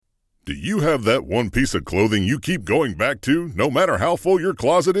Do you have that one piece of clothing you keep going back to, no matter how full your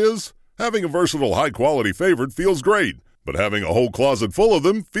closet is? Having a versatile, high-quality favorite feels great, but having a whole closet full of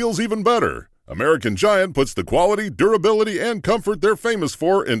them feels even better. American Giant puts the quality, durability, and comfort they're famous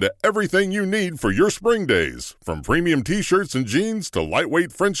for into everything you need for your spring days. From premium t-shirts and jeans to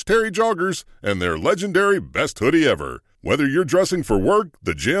lightweight French terry joggers and their legendary best hoodie ever. Whether you're dressing for work,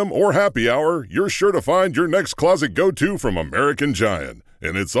 the gym, or happy hour, you're sure to find your next closet go-to from American Giant.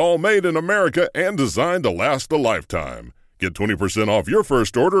 And it's all made in America and designed to last a lifetime. Get 20% off your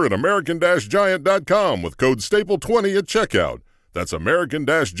first order at American-Giant.com with code STAPLE20 at checkout. That's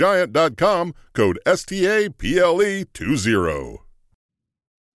American-Giant.com, code STAPLE20.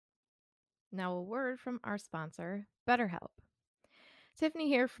 Now a word from our sponsor, BetterHelp. Tiffany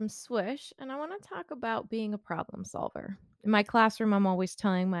here from Swish, and I want to talk about being a problem solver. In my classroom, I'm always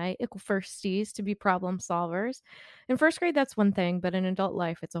telling my ickle firsties to be problem solvers. In first grade, that's one thing, but in adult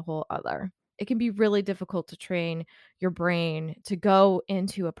life, it's a whole other. It can be really difficult to train your brain to go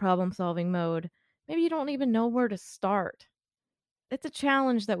into a problem-solving mode. Maybe you don't even know where to start. It's a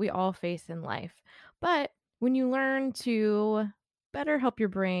challenge that we all face in life. But when you learn to better help your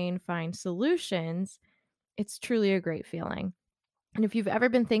brain find solutions, it's truly a great feeling. And if you've ever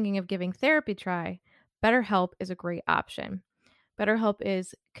been thinking of giving therapy a try, BetterHelp is a great option. BetterHelp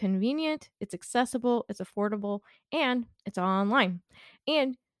is convenient, it's accessible, it's affordable, and it's all online.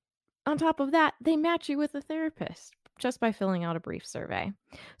 And on top of that, they match you with a therapist just by filling out a brief survey.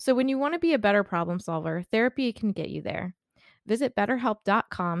 So when you want to be a better problem solver, therapy can get you there. Visit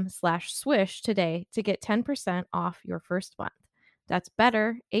betterhelp.com/swish today to get 10% off your first month. That's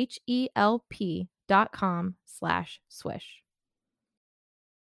betterhelp.com/swish.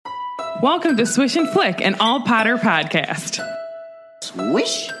 Welcome to Swish and Flick, an all Potter podcast.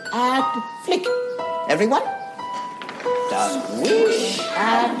 Swish and flick. Everyone? Swish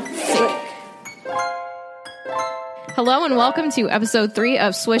and flick. Hello and welcome to episode 3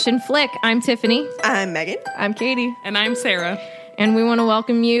 of Swish and Flick. I'm Tiffany. I'm Megan. I'm Katie. And I'm Sarah. And we want to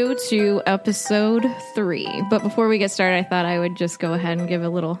welcome you to episode 3. But before we get started, I thought I would just go ahead and give a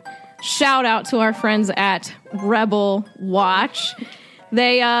little shout out to our friends at Rebel Watch.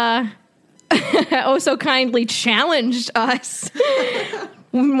 They oh so kindly challenged us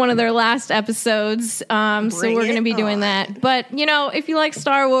in one of their last episodes. So we're going to be doing that. But, you know, if you like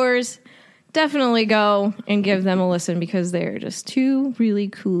Star Wars, definitely go and give them a listen because they're just two really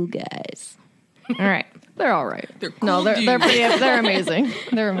cool guys. All right. They're all right. They're cool no, they're they're amazing.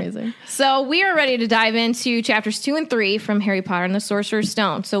 They're amazing. So we are ready to dive into chapters 2 and 3 from Harry Potter and the Sorcerer's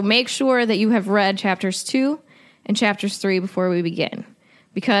Stone. So make sure that you have read chapters 2 and chapters 3 before we begin,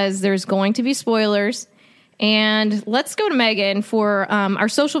 because there's going to be spoilers. And let's go to Megan for our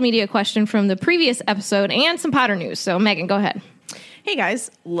social media question from the previous episode and some Potter news. So Megan, go ahead. Hey guys,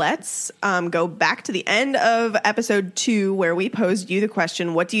 let's go back to the end of episode 2 where we posed you the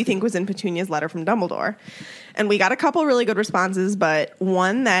question, what do you think was in Petunia's letter from Dumbledore? And we got a couple really good responses, but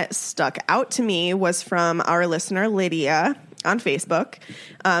one that stuck out to me was from our listener, Lydia, on Facebook.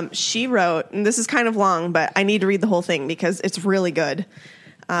 She wrote, and this is kind of long, but I need to read the whole thing because it's really good.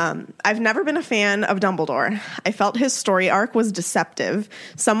 I've never been a fan of Dumbledore. I felt his story arc was deceptive.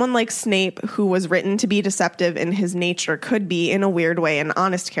 Someone like Snape, who was written to be deceptive in his nature, could be, in a weird way, an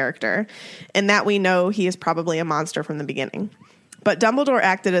honest character, and that we know he is probably a monster from the beginning. But Dumbledore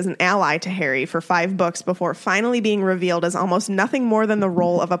acted as an ally to Harry for 5 books before finally being revealed as almost nothing more than the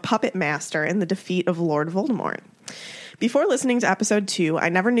role of a puppet master in the defeat of Lord Voldemort. Before listening to episode 2, I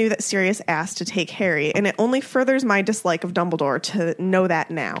never knew that Sirius asked to take Harry, and it only furthers my dislike of Dumbledore to know that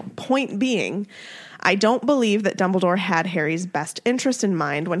now. Point being, I don't believe that Dumbledore had Harry's best interest in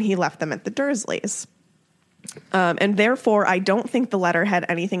mind when he left them at the Dursleys. And therefore, I don't think the letter had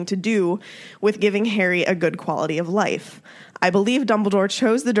anything to do with giving Harry a good quality of life. I believe Dumbledore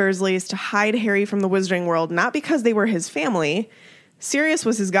chose the Dursleys to hide Harry from the Wizarding World, not because they were his family. Sirius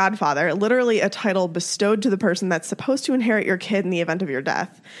was his godfather, literally a title bestowed to the person that's supposed to inherit your kid in the event of your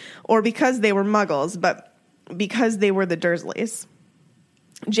death, or because they were muggles, but because they were the Dursleys.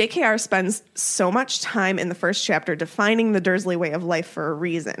 JKR spends so much time in the first chapter defining the Dursley way of life for a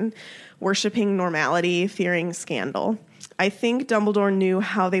reason, worshipping normality, fearing scandal. I think Dumbledore knew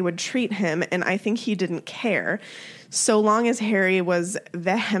how they would treat him, and I think he didn't care, so long as Harry was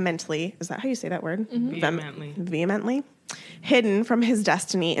vehemently, is that how you say that word? Mm-hmm. Vehemently. hidden from his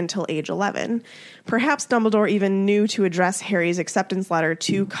destiny until age 11. Perhaps Dumbledore even knew to address Harry's acceptance letter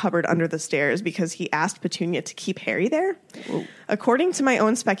to cupboard under the stairs because he asked Petunia to keep Harry there. Whoa. According to my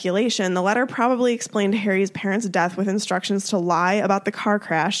own speculation, the letter probably explained Harry's parents' death with instructions to lie about the car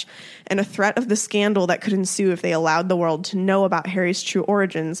crash and a threat of the scandal that could ensue if they allowed the world to know about Harry's true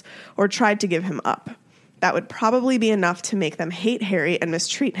origins or tried to give him up. That would probably be enough to make them hate Harry and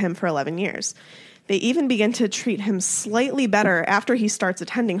mistreat him for 11 years. They even begin to treat him slightly better after he starts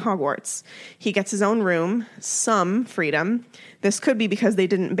attending Hogwarts. He gets his own room, some freedom. This could be because they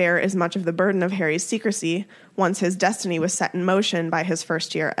didn't bear as much of the burden of Harry's secrecy once his destiny was set in motion by his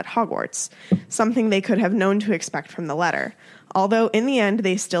first year at Hogwarts, something they could have known to expect from the letter. Although in the end,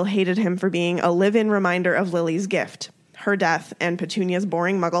 they still hated him for being a live-in reminder of Lily's gift, her death, and Petunia's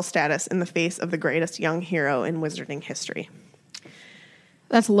boring muggle status in the face of the greatest young hero in wizarding history.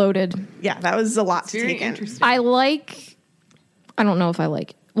 That's loaded. Yeah, that was a lot to Very take in. interesting. I don't know if I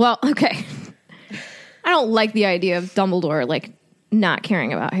like it. Well, okay. I don't like the idea of Dumbledore, like, not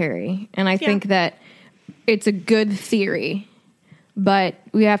caring about Harry. And I think that it's a good theory. But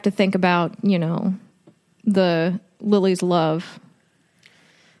we have to think about, you know, the Lily's love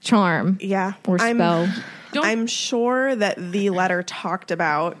charm. Yeah. Or spell. I'm sure that the letter talked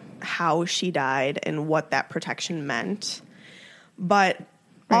about how she died and what that protection meant. But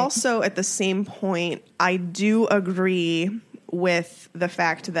also at the same point, I do agree with the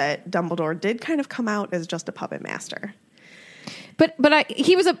fact that Dumbledore did kind of come out as just a puppet master. But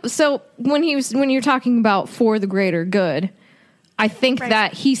when you're talking about for the greater good, I think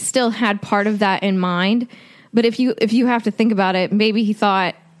that he still had part of that in mind. But if you have to think about it, maybe he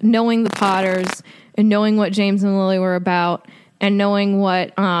thought, knowing the Potters and knowing what James and Lily were about and knowing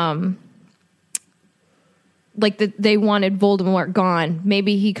what they wanted Voldemort gone,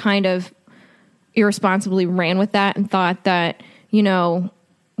 maybe he kind of irresponsibly ran with that and thought that, you know,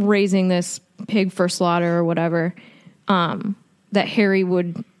 raising this pig for slaughter or whatever, that Harry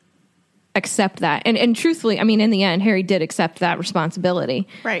would accept that. And truthfully, I mean, in the end, Harry did accept that responsibility.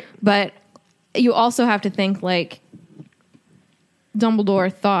 Right. But you also have to think, like,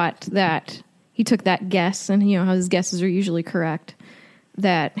 Dumbledore thought that he took that guess, and, you know, how his guesses are usually correct,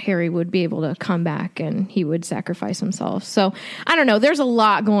 that Harry would be able to come back and he would sacrifice himself. So, I don't know. There's a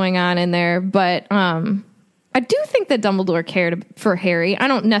lot going on in there, but I do think that Dumbledore cared for Harry. I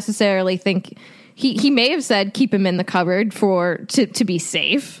don't necessarily think... He may have said, keep him in the cupboard to be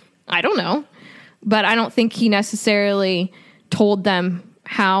safe. I don't know. But I don't think he necessarily told them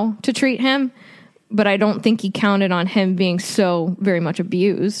how to treat him. But I don't think he counted on him being so very much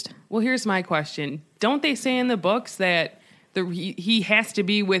abused. Well, here's my question. Don't they say in the books that he has to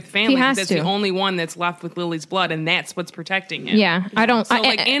be with family? That's the only one that's left with Lily's blood, and that's what's protecting him. Yeah, I don't... So,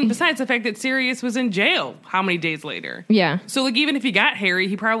 and besides the fact that Sirius was in jail how many days later? Yeah. So, like, even if he got Harry,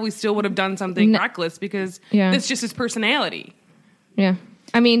 he probably still would have done something reckless because that's just his personality. Yeah.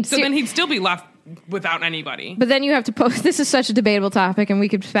 I mean... So then he'd still be left without anybody. But then you have to post... This is such a debatable topic, and we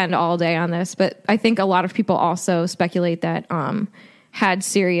could spend all day on this, but I think a lot of people also speculate that had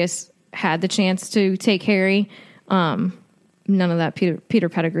Sirius had the chance to take Harry... none of that Peter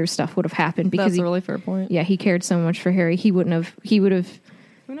Pettigrew stuff would have happened because that's a really fair point. Yeah, he cared so much for Harry. He would have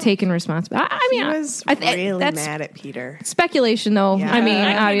taken responsibility. I mean, he was really mad at Peter. Speculation, though. Yeah. I mean,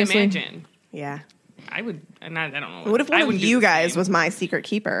 I obviously, can't imagine. Yeah. I would. I don't know. What if one of you guys was my secret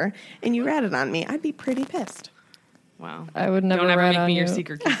keeper and you ratted on me? I'd be pretty pissed. Wow. I would never. Don't ever rat make on me you. your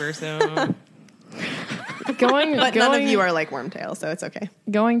secret keeper. So. But none of you are like Wormtail, so it's okay.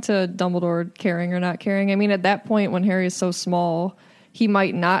 Going to Dumbledore caring or not caring, I mean, at that point when Harry is so small, he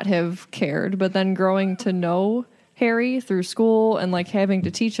might not have cared, but then growing to know Harry through school and like having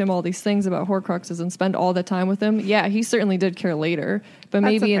to teach him all these things about Horcruxes and spend all the time with him, yeah, he certainly did care later. But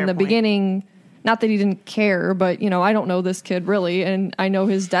That's maybe a in fair the point. beginning, not that he didn't care, but, you know, I don't know this kid really, and I know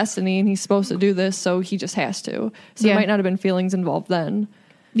his destiny, and he's supposed to do this, so he just has to. So Yeah. there might not have been feelings involved then.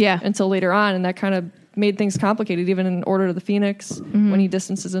 yeah. Until later on, and that kind of made things complicated, even in Order of the Phoenix, when he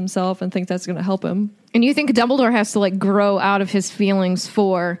distances himself and thinks that's going to help him. And you think Dumbledore has to like grow out of his feelings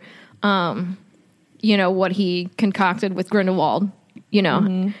for, you know, what he concocted with Grindelwald. You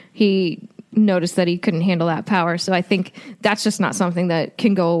know, he noticed that he couldn't handle that power. So I think that's just not something that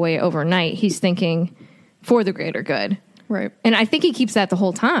can go away overnight. He's thinking for the greater good. Right. And I think he keeps that the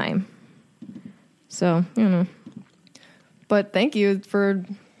whole time. So, you know. But thank you for...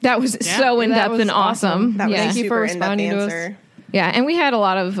 That was so in that depth was and awesome. That was yeah. a Thank you for super in-depth responding to us. answer. Yeah, and we had a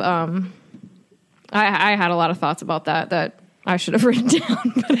lot of I had a lot of thoughts about that I should have written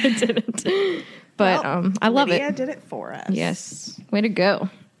down, but I didn't. But Well, I love Lydia it. did it for us. Yes. Way to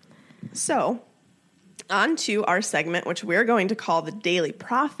go. So, on to our segment, which we're going to call the Daily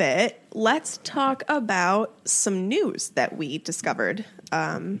Prophet. Let's talk about some news that we discovered.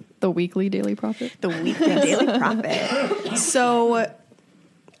 The weekly Daily Prophet. The weekly Daily Prophet. So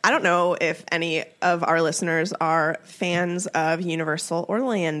I don't know if any of our listeners are fans of Universal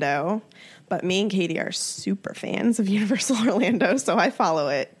Orlando, but me and Katie are super fans of Universal Orlando, so I follow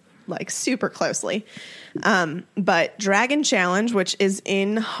it like super closely. But Dragon Challenge, which is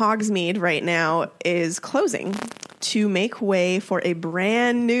in Hogsmeade right now, is closing to make way for a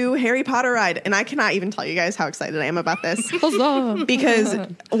brand new Harry Potter ride. And I cannot even tell you guys how excited I am about this. Because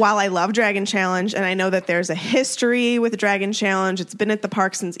while I love Dragon Challenge, and I know that there's a history with Dragon Challenge, it's been at the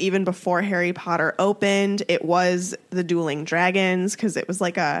park since even before Harry Potter opened. It was the Dueling Dragons, because it was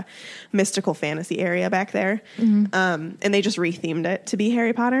like a mystical fantasy area back there. And they just rethemed it to be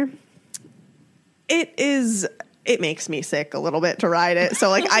Harry Potter. It makes me sick a little bit to ride it. So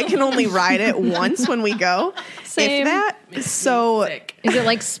like I can only ride it once when we go. Same. If that. So Is it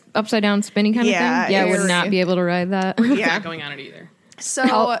like upside down spinning kind of thing? Yeah, I would not be able to ride that. yeah. Not going on it either. So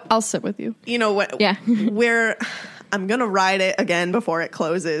I'll sit with you. you know what? Yeah. I'm gonna ride it again before it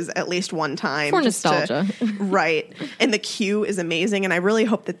closes at least one time For just nostalgia. Right. And the queue is amazing, and I really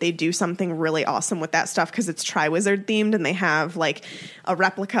hope that they do something really awesome with that stuff, because it's Triwizard themed, and they have like a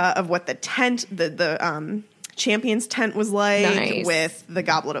replica of what the tent, the Champions tent was like, Nice. with the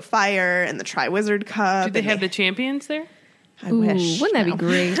Goblet of Fire and the Triwizard Cup. Do they and have the champions there? I wish. Wouldn't that be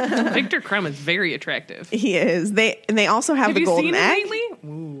great? Victor Crumb is very attractive. He is. They also have Have the you golden seen him egg. lately?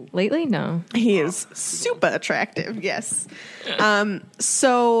 Ooh. Lately, no. He is super attractive, yes.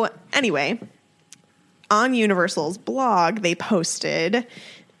 So anyway, on Universal's blog, they posted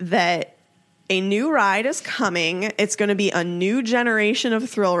that a new ride is coming. It's going to be a new generation of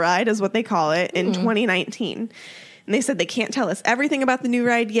thrill ride, is what they call it, in 2019. And they said they can't tell us everything about the new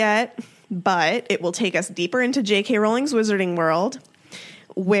ride yet, but it will take us deeper into J.K. Rowling's Wizarding World,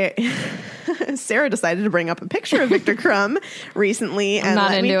 where Sarah decided to bring up a picture of Victor Crumb recently, and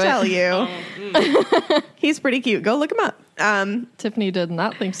not let me into it. tell you, he's pretty cute. Go look him up. Tiffany did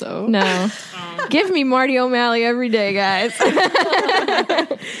not think so. No. Give me Marty O'Malley every day, guys.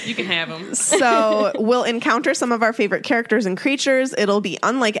 You can have him. So we'll encounter some of our favorite characters and creatures. It'll be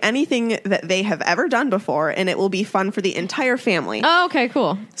unlike anything that they have ever done before, and it will be fun for the entire family. Oh, okay,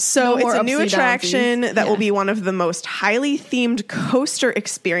 cool. So No it's more a new upsy attraction downsies. that will be one of the most highly themed coaster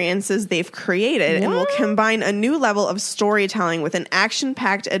experiences they've created, and will combine a new level of storytelling with an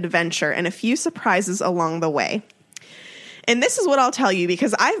action-packed adventure and a few surprises along the way. And this is what I'll tell you,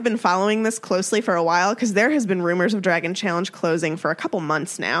 because I've been following this closely for a while, because there has been rumors of Dragon Challenge closing for a couple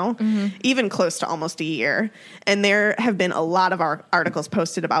months now, even close to almost a year. And there have been a lot of our articles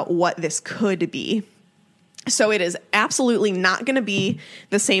posted about what this could be. So it is absolutely not going to be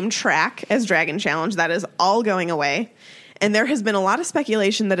the same track as Dragon Challenge. That is all going away. And there has been a lot of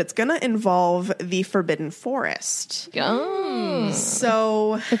speculation that it's going to involve the Forbidden Forest. Oh.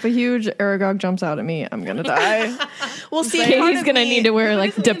 So If a huge Aragog jumps out at me, I'm gonna die. we'll see. Katie's going to need to wear,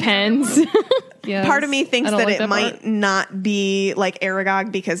 like, Depends. Yes. Part of me thinks I don't that like it might part. not be like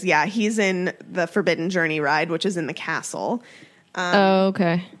Aragog, because, yeah, he's in the Forbidden Journey ride, which is in the castle. Oh,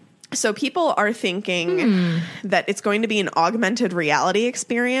 okay. So people are thinking that it's going to be an augmented reality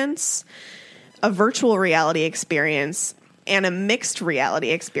experience, a virtual reality experience, and a mixed reality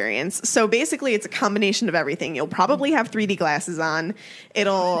experience. So basically it's a combination of everything. You'll probably have 3D glasses on.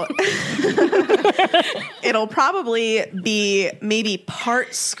 It'll probably be maybe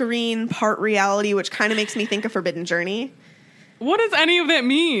part screen, part reality, which kind of makes me think of Forbidden Journey. What does any of that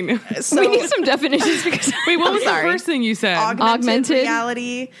mean? So We need some definitions because Wait, what was sorry. the first thing you said? augmented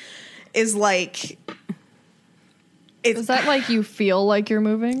reality is like Is that like you feel like you're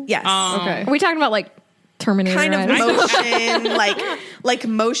moving? yes. Okay. are we talking about like Terminator? Kind of ride or something?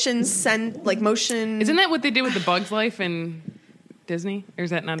 motion, like motion. Isn't that what they did with the Bug's Life in Disney? Or is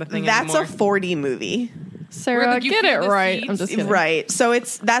that not a thing That's anymore? a 4D movie, Sarah, Where, like, you get feel it the right. seats? I'm just kidding. right? So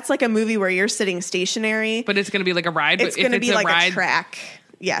that's like a movie where you're sitting stationary. But it's going to be like a ride. It's But going to if be it's like a ride, a track.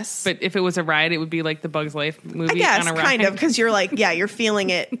 Yes, But if it was a ride, it would be like the Bug's Life movie I guess on a ride. kind of, because you're like, yeah, you're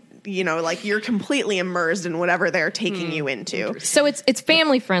feeling it. You know, like you're completely immersed in whatever they're taking you into. So it's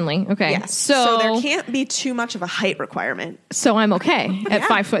family friendly. Okay. Yes. So there can't be too much of a height requirement. So I'm okay at Yeah.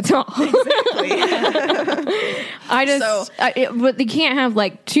 5 foot tall. I just, but they can't have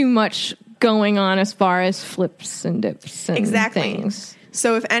like too much going on as far as flips and dips and Exactly. things.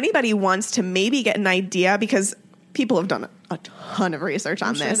 So if anybody wants to maybe get an idea, because people have done a ton of research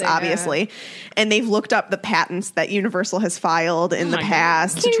on this, obviously. And they've looked up the patents that Universal has filed in the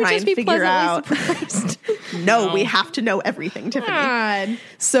past to try and figure out. No, we have to know everything, Tiffany. God.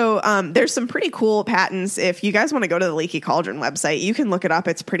 So there's some pretty cool patents. If you guys want to go to the Leaky Cauldron website, you can look it up.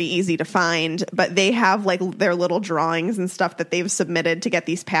 It's pretty easy to find. But they have like their little drawings and stuff that they've submitted to get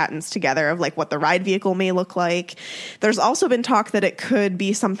these patents together of like what the ride vehicle may look like. There's also been talk that it could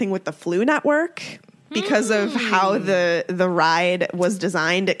be something with the Flu Network. Because of how the ride was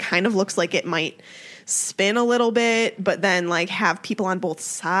designed, it kind of looks like it might spin a little bit, but then like have people on both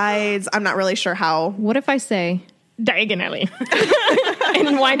sides. I'm not really sure how. What if I say diagonally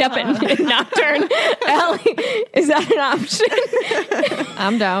and wind up in Nocturne? Allie, is that an option?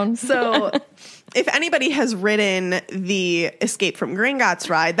 I'm down. So if anybody has ridden the Escape from Gringotts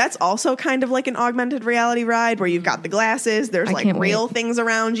ride, that's also kind of like an augmented reality ride where you've got the glasses, there's like real things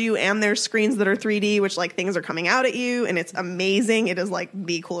around you, and there's screens that are 3D, which like things are coming out at you, and it's amazing. It is like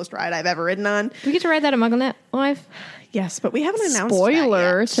the coolest ride I've ever ridden on. Do we get to ride that at MuggleNet Live? Yes, but we haven't announced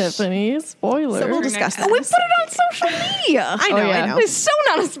Spoiler, that yet. Tiffany. Spoiler. So we'll discuss that. Oh, we put it on social media. I know. It's so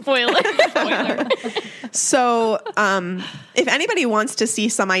not a spoiler. So if anybody wants to see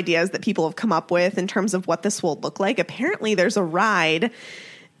some ideas that people have come up with in terms of what this will look like, apparently there's a ride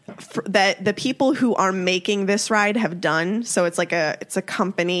that the people who are making this ride have done. So it's like it's a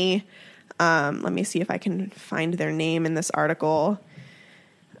company. Let me see if I can find their name in this article.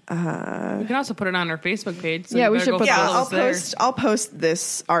 We can also put it on our Facebook page. So we should put. Yeah, I'll post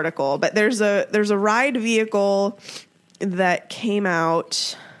this article. But there's a ride vehicle that came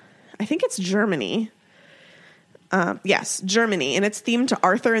out. I think it's Germany. Yes, Germany, and it's themed to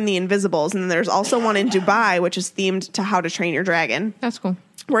Arthur and the Invisibles. And there's also one in Dubai, which is themed to How to Train Your Dragon. That's cool.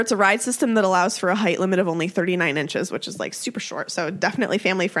 Where it's a ride system that allows for a height limit of only 39 inches, which is like super short. So definitely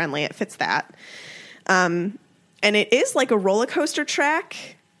family friendly. It fits that. And it is like a roller coaster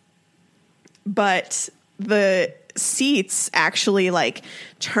track. But the seats actually like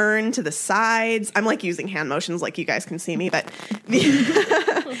turn to the sides. I'm like using hand motions like you guys can see me, but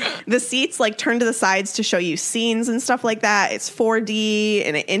the seats like turn to the sides to show you scenes and stuff like that. It's 4D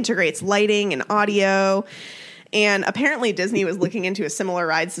and it integrates lighting and audio. And apparently Disney was looking into a similar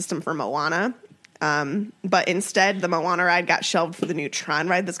ride system for Moana. But instead, the Moana ride got shelved for the new Tron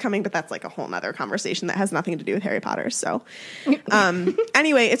ride that's coming, but that's like a whole nother conversation that has nothing to do with Harry Potter. So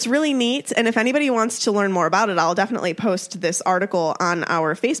anyway, it's really neat. And if anybody wants to learn more about it, I'll definitely post this article on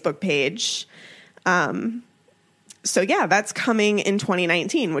our Facebook page. So yeah, that's coming in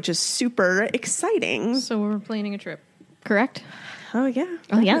 2019, which is super exciting. So we're planning a trip, correct? Oh, yeah.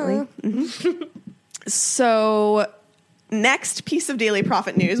 Oh, yeah. Mm-hmm. So next piece of Daily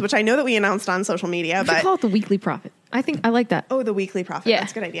Prophet news, which I know that we announced on social media, but call it the Weekly Prophet. I think I like that. Oh, the Weekly Prophet. Yeah.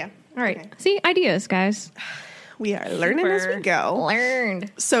 That's a good idea. All right. Okay. See, ideas, guys. We are learning as we go.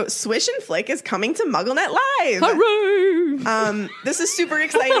 Learned. So Swish and Flick is coming to MuggleNet Live. Hooray! This is super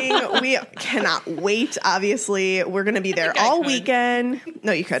exciting. We cannot wait, obviously. We're going to be there all weekend.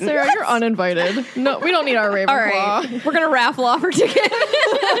 No, you couldn't. Sarah, you're uninvited. No, we don't need our Ravenclaw. All right. We're going to raffle off our ticket.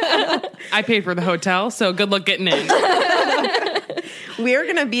 I paid for the hotel, so good luck getting in. We're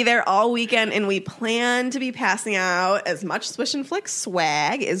going to be there all weekend, and we plan to be passing out as much Swish and Flick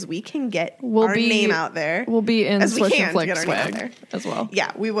swag as we can get our name out there. We'll be in Swish and Flick swag as well.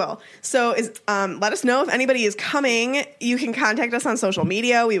 Yeah, we will. So let us know if anybody is coming. You can contact us on social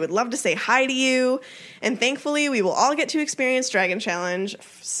media. We would love to say hi to you. And thankfully, we will all get to experience Dragon Challenge,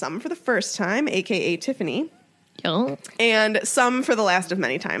 some for the first time, a.k.a. Tiffany. And some for the last of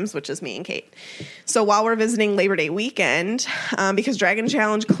many times, which is me and Kate. So while we're visiting Labor Day weekend, because Dragon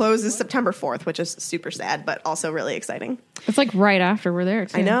Challenge closes September 4th, which is super sad, but also really exciting. It's like right after we're there,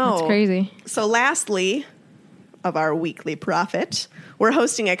 too. I know. It's crazy. So lastly, of our Weekly Prophet, we're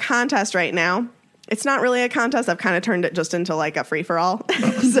hosting a contest right now. It's not really a contest. I've kind of turned it just into like a free-for-all.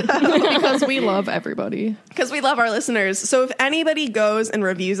 Because we love everybody. Because we love our listeners. So if anybody goes and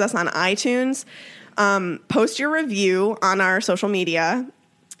reviews us on iTunes, post your review on our social media.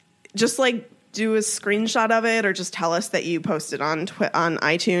 Just like do a screenshot of it or just tell us that you posted on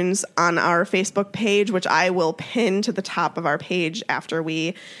iTunes on our Facebook page, which I will pin to the top of our page after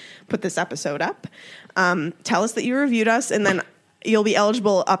we put this episode up. Tell us that you reviewed us, and then you'll be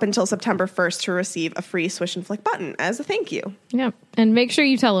eligible up until September 1st to receive a free Swish and Flick button as a thank you. Yeah. And make sure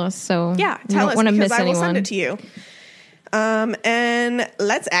you tell us. So yeah, tell us because I will send it to you. And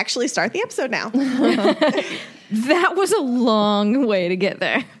let's actually start the episode now. That was a long way to get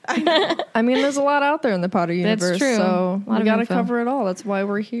there. I mean, there's a lot out there in the Potter universe. That's true. So we got to cover it all. That's why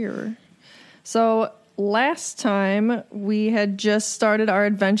we're here. So last time we had just started our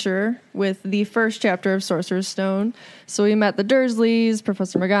adventure with the first chapter of Sorcerer's Stone. So we met the Dursleys,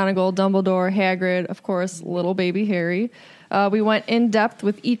 Professor McGonagall, Dumbledore, Hagrid, of course, little baby Harry. We went in depth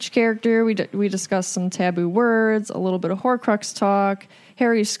with each character. We discussed some taboo words, a little bit of Horcrux talk,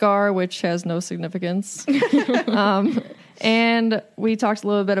 Harry's scar, which has no significance. And we talked a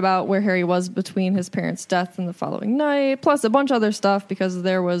little bit about where Harry was between his parents' death and the following night, plus a bunch of other stuff because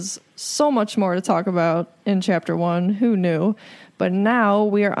there was so much more to talk about in Chapter 1. Who knew? But now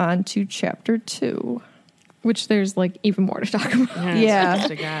we are on to Chapter 2. Which there's like even more to talk about. Yeah.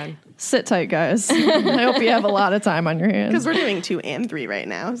 God. Sit tight, guys. I hope you have a lot of time on your hands. Because we're doing 2 and 3 right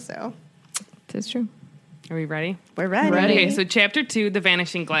now, so. That's true. Are we ready? We're ready. Okay, so Chapter 2, The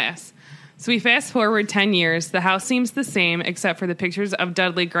Vanishing Glass. So we fast forward 10 years. The house seems the same, except for the pictures of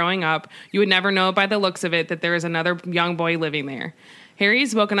Dudley growing up. You would never know by the looks of it that there is another young boy living there.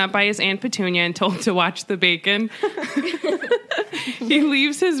 Harry's woken up by his Aunt Petunia and told to watch the bacon. He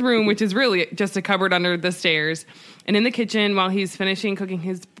leaves his room, which is really just a cupboard under the stairs. And in the kitchen, while he's finishing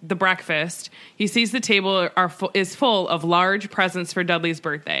cooking the breakfast, he sees the table is full of large presents for Dudley's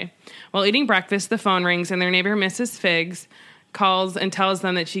birthday. While eating breakfast, the phone rings, and their neighbor, Mrs. Figgs, calls and tells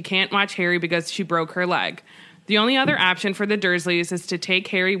them that she can't watch Harry because she broke her leg. The only other option for the Dursleys is to take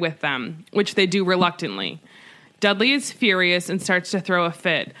Harry with them, which they do reluctantly. Dudley is furious and starts to throw a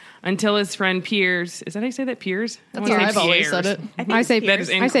fit until his friend Piers... Is that how you say that, Piers? That's how I've always said it. I say Piers.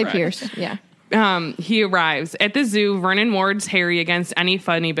 Pierce. Yeah. He arrives. At the zoo, Vernon warns Harry against any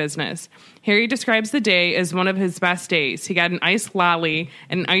funny business. Harry describes the day as one of his best days. He got an iced lolly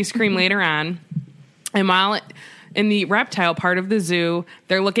and an ice cream later on. And while in the reptile part of the zoo,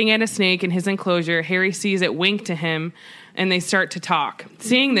 they're looking at a snake in his enclosure. Harry sees it wink to him, and they start to talk.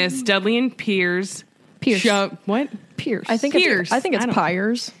 Seeing this, Dudley and Pierce. What? Pierce. I think it's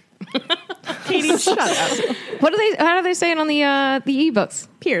Pyers. Katie, shut up. How do they say it on the ebooks?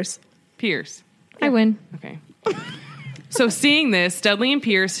 Pierce. I win. Okay. So seeing this, Dudley and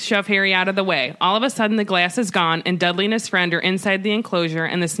Pierce shove Harry out of the way. All of a sudden, the glass is gone, and Dudley and his friend are inside the enclosure,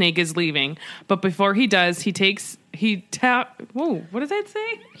 and the snake is leaving. But before he does, whoa, what does that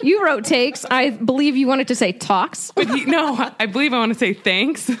say? You wrote takes. I believe you wanted to say talks. But I believe I want to say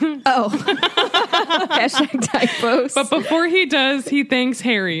thanks. Oh. Hashtag typos. But before he does, he thanks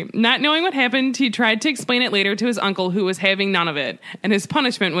Harry. Not knowing what happened, he tried to explain it later to his uncle, who was having none of it. And his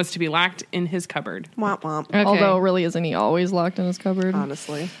punishment was to be locked in his cupboard. Womp womp. Okay. Although, really, isn't he always locked in his cupboard?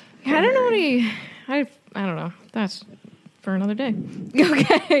 Honestly. Yeah, I don't know what I don't know. That's for another day.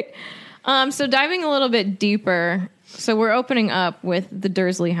 Okay. So diving a little bit deeper. So we're opening up with the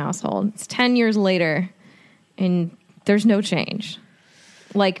Dursley household. It's 10 years later, and there's no change.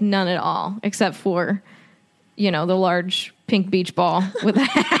 Like, none at all, except for, the large pink beach ball with a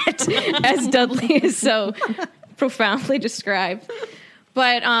hat, as Dudley is so profoundly described.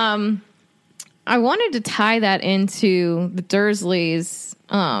 But I wanted to tie that into the Dursleys'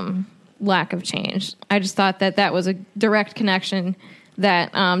 lack of change. I just thought that was a direct connection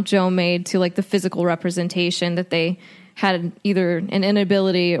that Joe made to like the physical representation, that they had either an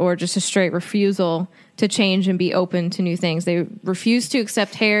inability or just a straight refusal to change and be open to new things. They refused to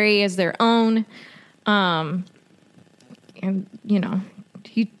accept Harry as their own. And,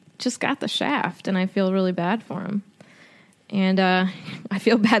 he just got the shaft, and I feel really bad for him. And I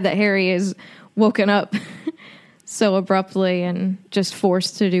feel bad that Harry is woken up so abruptly and just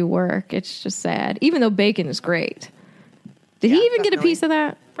forced to do work. It's just sad, even though bacon is great. Did he even get a piece of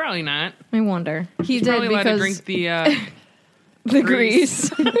that? Probably not. I wonder. He did probably because allowed to drink the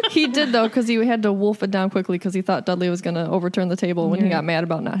grease. He did, though, because he had to wolf it down quickly because he thought Dudley was going to overturn the table when he got mad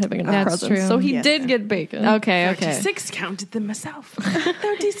about not having enough presents. True. So he did get bacon. Okay. 36 counted them myself.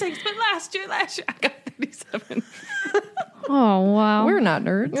 36, but last year I got 37. Oh, wow. We're not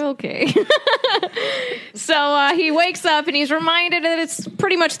nerds. Okay. So he wakes up and he's reminded that it's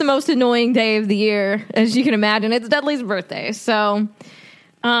pretty much the most annoying day of the year, as you can imagine. It's Dudley's birthday. So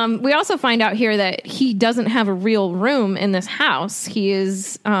we also find out here that he doesn't have a real room in this house. He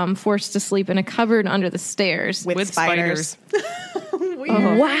is forced to sleep in a cupboard under the stairs. With spiders.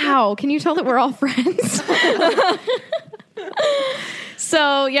 Oh, wow. Can you tell that we're all friends?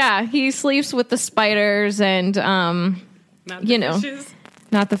 So, yeah, he sleeps with the spiders and, fishes.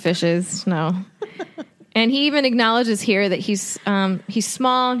 Not the fishes, no. And he even acknowledges here that he's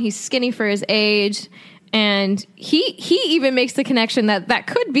small and he's skinny for his age. And he even makes the connection that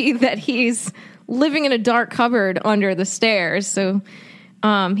could be that he's living in a dark cupboard under the stairs. So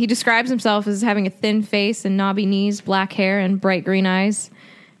he describes himself as having a thin face and knobby knees, black hair, and bright green eyes.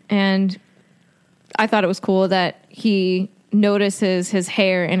 And I thought it was cool that he notices his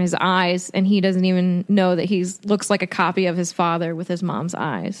hair and his eyes, and he doesn't even know that looks like a copy of his father with his mom's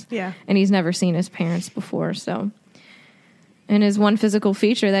eyes. Yeah. And he's never seen his parents before, so. And his one physical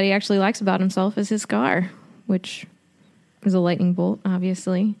feature that he actually likes about himself is his scar, which is a lightning bolt,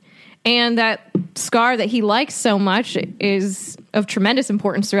 obviously. And that scar that he likes so much is of tremendous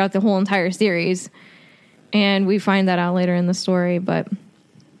importance throughout the whole entire series. And we find that out later in the story, but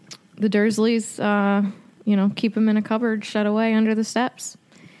the Dursleys, keep him in a cupboard shut away under the steps.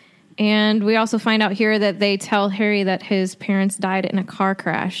 And we also find out here that they tell Harry that his parents died in a car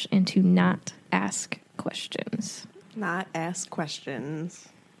crash and to not ask questions. Not ask questions.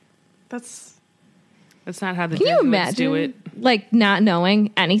 That's not how the Can you Jesuits imagine, do it. like, not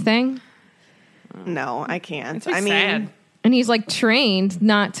knowing anything? no, I can't. It's just I mean, sad. And he's, like, trained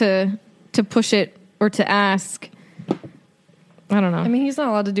not to push it or to ask. I don't know. I mean, he's not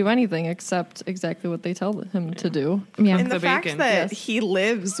allowed to do anything except exactly what they tell him to do. yeah. and the the fact bacon. that Yes. he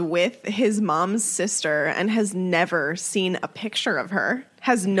lives with his mom's sister and has never seen a picture of her,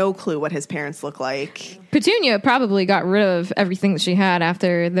 has no clue what his parents look like. Petunia probably got rid of everything that she had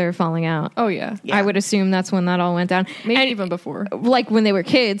after their falling out. Oh, yeah. Yeah. I would assume that's when that all went down. Maybe And, even before. like, when they were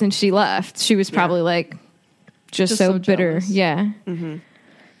kids and she left, she was probably, like, just so bitter. jealous. Yeah. Mm-hmm.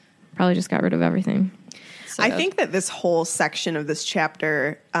 Probably just got rid of everything. I Sad. think that this whole section of this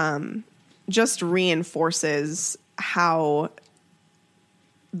chapter just reinforces how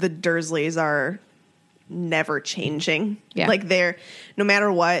the Dursleys are never changing. Yeah. Like no matter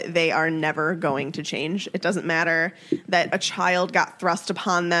what, they are never going to change. It doesn't matter that a child got thrust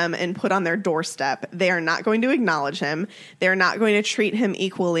upon them and put on their doorstep. They are not going to acknowledge him. They're not going to treat him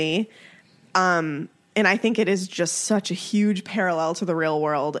equally. And I think it is just such a huge parallel to the real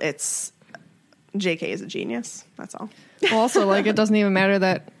world. JK is a genius. That's all. Well, also, like, it doesn't even matter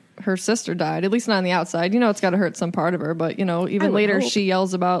that her sister died, at least not on the outside. It's got to hurt some part of her. But, even would later, hope. she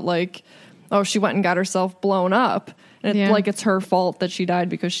yells about, like, oh, she went and got herself blown up. And Yeah. it's her fault that she died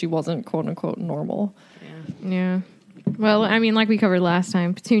because she wasn't, quote unquote, normal. Yeah. Well, I mean, like we covered last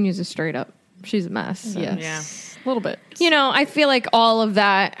time, Petunia's a straight up. She's a mess. So. Yes. Yeah. A little bit. I feel like all of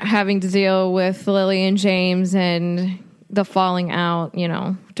that having to deal with Lily and James and the falling out,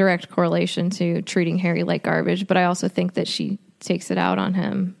 direct correlation to treating Harry like garbage. But I also think that she takes it out on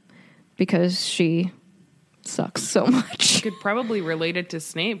him because she sucks so much. Could probably relate it to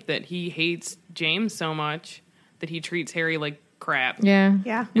Snape that he hates James so much that he treats Harry like crap. Yeah.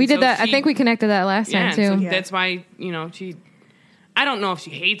 Yeah. We And did so that. I she- think we connected that last Yeah, time too. and so that's why, she... I don't know if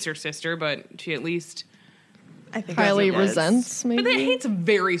she hates her sister, but she at least... I think Highly that's what it is. resents, maybe. But that hate's a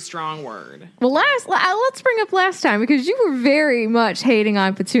very strong word. Well, let's bring up last time because you were very much hating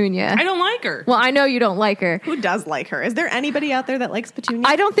on Petunia. I don't like her. Well, I know you don't like her. Who does like her? Is there anybody out there that likes Petunia?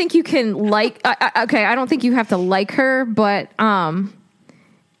 I don't think you can like. Okay, I don't think you have to like her, but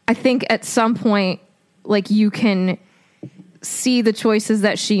I think at some point, like, you can see the choices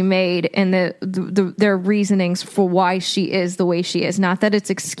that she made and their reasonings for why she is the way she is. Not that it's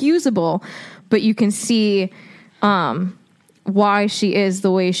excusable, but you can see why she is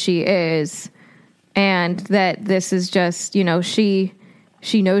the way she is, and that this is just, she knows she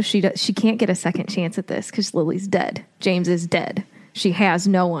can't get a second chance at this because Lily's dead. James is dead. She has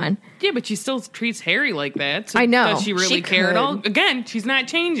no one. Yeah, but she still treats Harry like that. So I know. Does she really She care at could. all? Again, she's not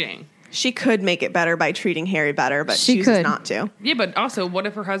changing. She could make it better by treating Harry better, but She chooses could. not to. Yeah, but also, what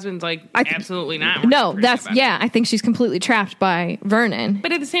if her husband's like, absolutely not? No, treating that's her better? I think she's completely trapped by Vernon.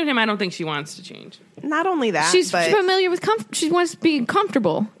 But at the same time, I don't think she wants to change. Not only that, She's but familiar with she wants to be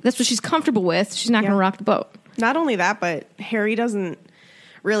comfortable. That's what she's comfortable with. She's not going to rock the boat. not only that, but Harry doesn't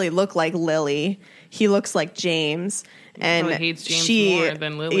really look like Lily. He looks like James. And probably hates James more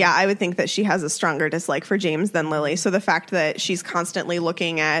than Lily. Yeah, I would think that she has a stronger dislike for James than Lily. So the fact that she's constantly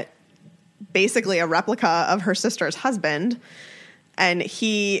looking at basically a replica of her sister's husband, and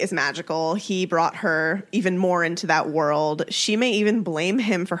he is magical. He brought her even more into that world. She may even blame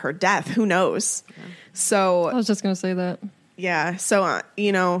him for her death. Who knows? I So, was just going to say that. yeah. So,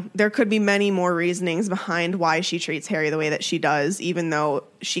 there could be many more reasonings behind why she treats Harry the way that she does, even though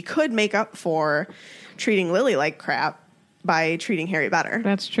she could make up for treating Lily like crap by treating Harry better.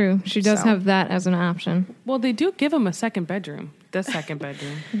 That's true. She does So. have that as an option. Well, they do give him a second bedroom. The second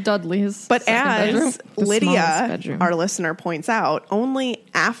bedroom. Dudley's. But second as bedroom. The smallest Lydia, bedroom. our listener, points out, only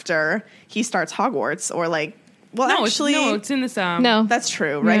after he starts Hogwarts, or No, actually, it's in this. No, that's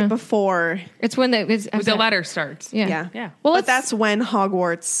true. Right Yeah. before, it's when the letter starts. Yeah. yeah, Yeah. Well, but let's- that's when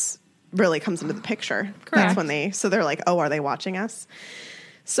Hogwarts really comes into the picture. Correct. That's when so they're like, oh, are they watching us?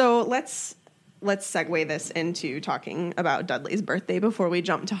 So let's let's segue this into talking about Dudley's birthday before we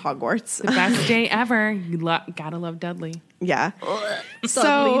jump to Hogwarts. The best day ever. You gotta love Dudley. Yeah.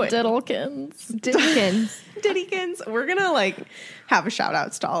 Dudley Diddlekins. Diddykins. We're gonna like have a shout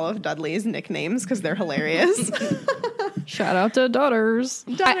outs to all of Dudley's nicknames because they're hilarious. Shout out to Dudders.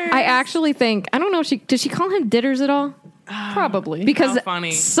 I actually think, I don't know if did she call him Didders at all? Probably. Because How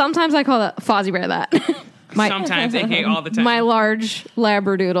funny. sometimes I call that Fozzie Bear that. Sometimes, aka all the time. My large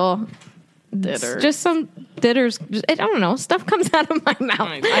Labradoodle. Didders. Just some Didders. I don't know. Stuff comes out of my mouth.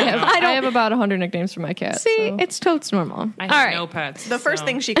 I have about 100 nicknames for my cat. See, so. it's totes normal. I All have right. no pets. The first so-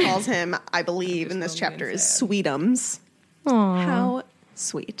 thing she calls him, I believe, in this chapter is Sweetums. Aw. How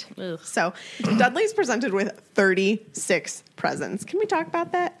sweet. Ugh. So Dudley's presented with 36 presents. Can we talk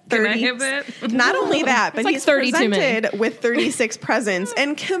about that? Can I have it? Not only that, but like he's 30 too many. presented with 36 presents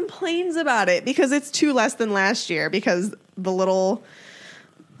and complains about it because it's 2 less than last year because the little...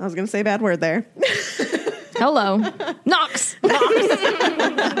 I was going to say a bad word there. Hello. Knox.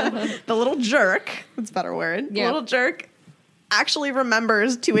 The little jerk, that's a better word. The Yeah. little jerk actually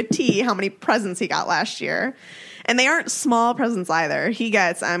remembers to a T how many presents he got last year. And they aren't small presents either. He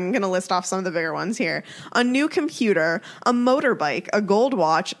gets, I'm going to list off some of the bigger ones here, a new computer, a motorbike, a gold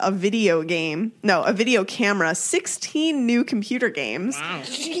watch, a video camera, 16 new computer games. Wow.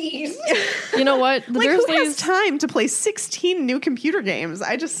 You know what? The Like, who has Dursleys, time to play 16 new computer games?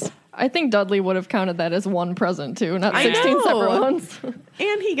 I think Dudley would have counted that as one present too, not I 16 know. separate ones.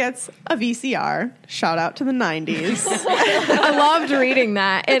 And he gets a VCR. Shout out to the 90s. I loved reading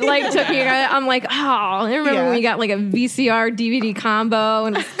that. It like took me. I'm like, oh, I remember when we got like a VCR DVD combo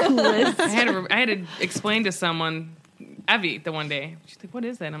and it's coolest. I had to explain to someone, Evie, the one day. She's like, "What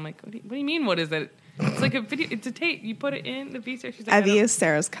is that?" I'm like, "What do you mean? What is that?" It's like a video. It's a tape. You put it in the VCR. She's like, Evie is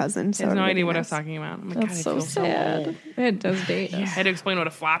Sarah's cousin. I have no idea what I was talking about. I'm like, That's God, I so feel sad. old. It does date I us. had to explain what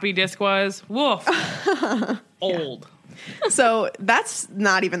a floppy disk was. Woof. Old. So that's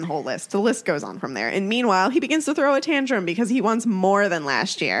not even the whole list. The list goes on from there. And meanwhile, he begins to throw a tantrum because he wants more than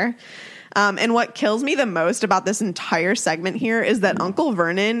last year. And what kills me the most about this entire segment here is that Uncle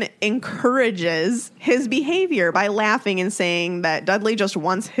Vernon encourages his behavior by laughing and saying that Dudley just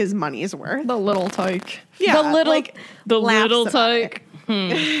wants his money's worth. The little tyke. Yeah, The little- like, The laughs little about tyke.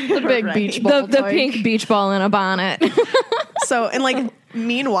 The big Right. beach ball The tyke. pink beach ball in a bonnet. So, and like,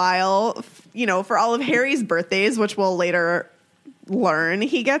 meanwhile, for all of Harry's birthdays, which we'll later learn,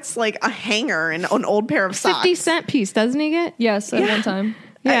 he gets like a hanger and an old pair of socks. 50-cent piece, doesn't he get? Yes, at one time.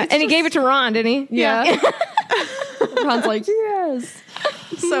 Yeah, It's and he just- gave it to Ron, didn't he? Yeah. Ron's like, yes.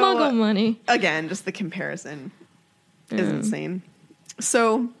 So, Muggle money. again, just the comparison is insane.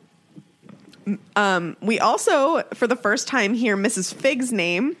 So, we also, for the first time, hear Mrs. Fig's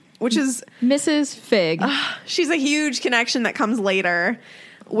name, which is, Mrs. Fig. she's a huge connection that comes later,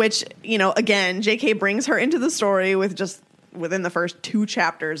 which, again, JK brings her into the story with just within the first 2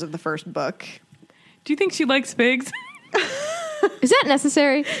 chapters of the first book. Do you think she likes figs? Is that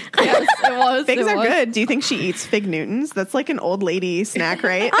necessary? Yes, it was. Figs it are was. good. Do you think she eats fig Newtons? That's like an old lady snack,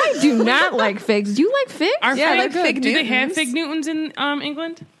 right? I do not like figs. Do you like figs? Are Yeah, fig, they're fig do they have Newtons. fig Newtons in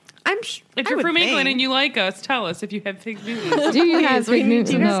England? If I you're would from England think. and you like us, tell us if you have fig Newtons. Do you have Please, we fig need Newtons?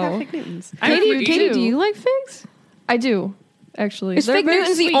 to Do you guys know. have fig Newtons? Katie, do. do you like figs? I do, actually. Is They're fig very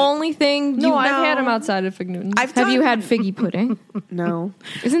Newtons sweet. the only thing No, you I've know? had them outside of Fig Newtons. Have you had figgy pudding? No.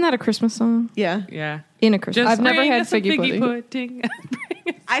 Isn't that a Christmas song? Yeah. Yeah. In a Christmas Just I've never bring had us some figgy pudding.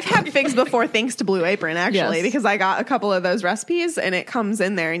 I've had figs before thanks to Blue Apron, actually, Yes. because I got a couple of those recipes and it comes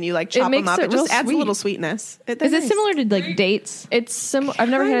in there and you like chop them makes up. it It just real adds a sweet. little sweetness. Is it similar to like dates? It's similar. I've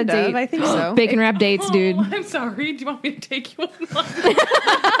never had a date. I think so. Bacon wrap dates, dude. Oh, I'm sorry. Do you want me to take you on one?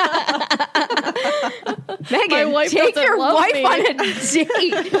 Megan, My wife take doesn't your love wife me. on a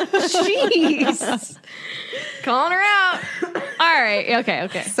date. Jeez. Calling her out. All right. Okay.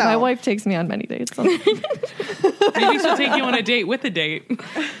 So, My wife takes me on many dates. So. Maybe she'll take you on a date with a date.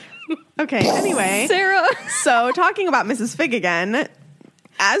 okay, anyway. Sarah. So, talking about Mrs. Fig again,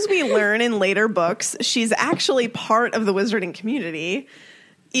 as we learn in later books, she's actually part of the wizarding community.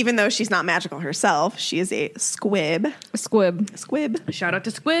 Even though she's not magical herself, she is a squib. Squib. Squib. Shout out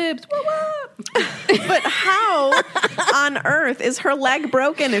to Squibs. Woo woo. But how on earth is her leg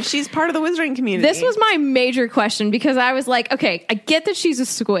broken if she's part of the wizarding community? This was my major question because I was like, okay, I get that she's a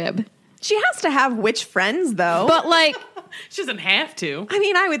squib, She has to have witch friends, though. but like, She doesn't have to. I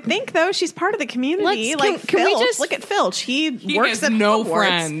mean, I would think though she's part of the community. Let's- can we Filch. just- Look at Filch? He works has at no Hogwarts,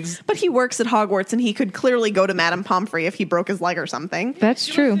 friends. but he works at Hogwarts, and he could clearly go to Madame Pomfrey if he broke his leg or something. that's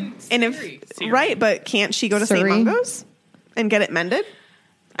true. And if Siri. right, but can't she go to St. Surrey. Mungo's and get it mended?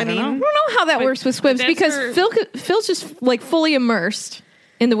 I don't mean, know. I don't know how that But works with squibs that's because her- Phil's just like fully immersed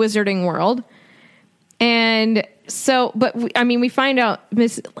in the wizarding world. And so, but we find out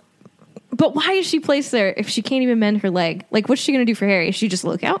but why is she placed there if she can't even mend her leg? Like, what's she going to do for Harry? Is she just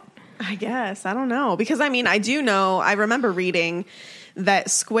look out? I guess. I don't know. Because, I do know, I remember reading that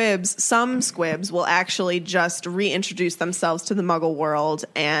some squibs will actually just reintroduce themselves to the Muggle world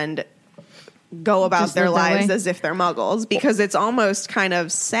and go about Just their live that lives way? as if they're Muggles, because it's almost kind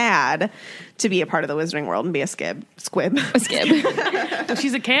of sad to be a part of the Wizarding world and be a squib. A skib. Well,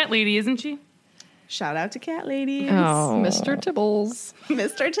 she's a cat lady, isn't she? Shout out to cat ladies. Oh. Mr. Tibbles.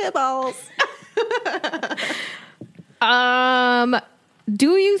 Mr. Tibbles.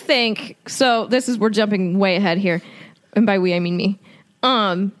 Do you think, so we're jumping way ahead here, and by we I mean me.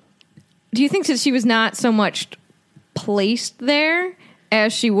 Do you think that she was not so much placed there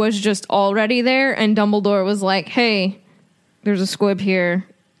as she was just already there, and Dumbledore was like, hey, there's a squib here,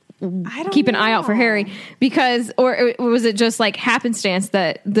 I don't keep an eye out for know. Harry? Because, or was it just like happenstance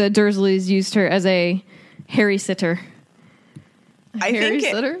that the Dursleys used her as a Harry sitter? Harry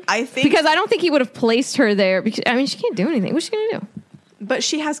sitter? I think Because I don't think he would have placed her there, because she can't do anything. What's she going to do? but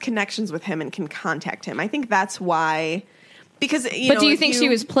she has connections with him and can contact him. I think that's why. Because do Do you think she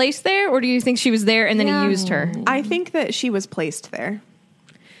was placed there, or do you think she was there and then he used her? I think that she was placed there.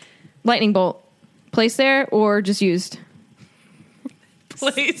 Lightning bolt, placed there or just used?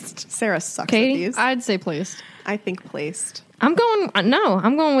 Placed. Sarah sucks Katie? at these. I'd say placed. I think placed. I'm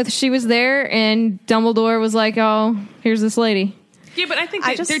going with she was there and Dumbledore was like, oh, here's this lady. Yeah, but I think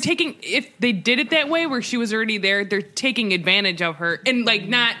I that they're taking, if they did it that way where she was already there, they're taking advantage of her, and like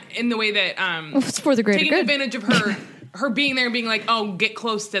not in the way that It's for the greater taking good. advantage of her being there and being like, oh, get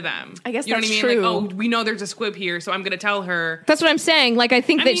close to them. I guess you know that's what I mean? true. Like, oh, we know there's a squib here, so I'm going to tell her. That's what I'm saying. Like, I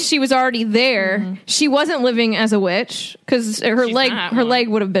think I that mean- she was already there. She wasn't living as a witch because her She's leg not her one. leg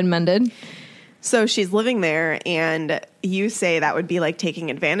would have been mended. So she's living there, and you say that would be like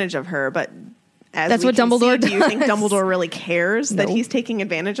taking advantage of her, but as That's we what can Dumbledore see, do you think does. Dumbledore really cares that No. he's taking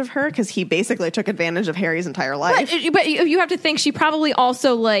advantage of her? Because he basically took advantage of Harry's entire life. But you have to think she probably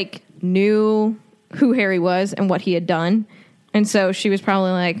also like knew who Harry was and what he had done, and so she was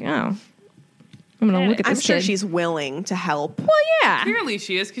probably like, oh, I'm gonna look at I'm this sure kid. she's willing to help. Well, yeah, Clearly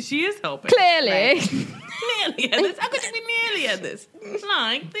she is, because she is helping. clearly. Nearly at this. How could you be nearly at this?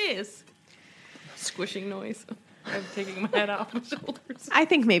 Like this. Squishing noise. I'm taking my head off my shoulders. I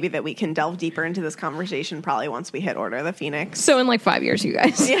think maybe that we can delve deeper into this conversation probably once we hit Order of the Phoenix. So in like 5 years, you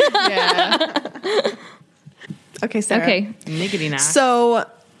guys. Okay, Sarah. Okay. Niggity knock. So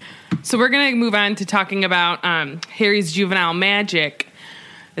So we're going to move on to talking about Harry's juvenile magic,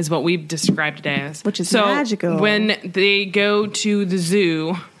 is what we've described it as. Which is so magical. When they go to the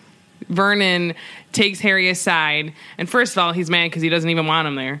zoo, Vernon takes Harry aside, and first of all, he's mad because he doesn't even want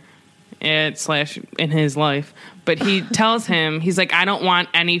him there, / in his life. But he tells him, he's like, I don't want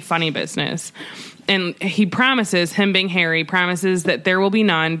any funny business. And he promises, him being Harry, promises that there will be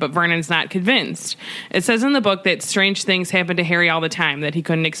none, but Vernon's not convinced. It says in the book that strange things happen to Harry all the time that he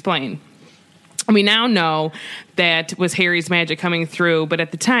couldn't explain. We now know that was Harry's magic coming through, but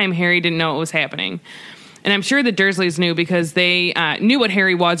at the time, Harry didn't know what was happening. And I'm sure the Dursleys knew because they knew what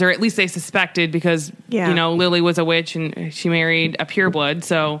Harry was, or at least they suspected because, Lily was a witch and she married a pureblood,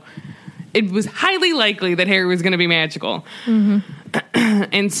 so it was highly likely that Harry was going to be magical. Mm-hmm.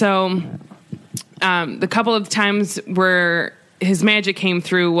 And so the couple of times where his magic came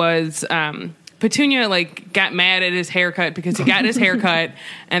through was Petunia got mad at his haircut because he got his haircut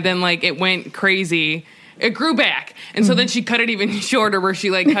and then it went crazy. It grew back. And so then she cut it even shorter where she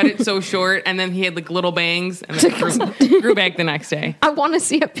cut it so short and then he had little bangs and then it grew back the next day. I want to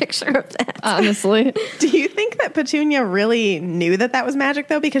see a picture of that. Honestly. do you think that Petunia really knew that was magic,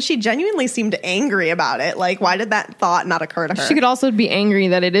 though? Because she genuinely seemed angry about it. Like, why did that thought not occur to her? She could also be angry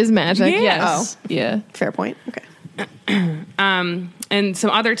that it is magic. Yeah. Yes. Yeah. Fair point. Okay. And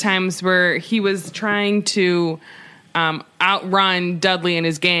some other times where he was trying to outrun Dudley and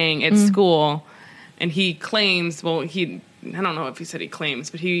his gang at school, and he claims, I don't know if he said he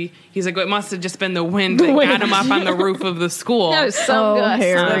claims, but he's like, it must have just been the wind that got him up on the roof of the school. That was so good.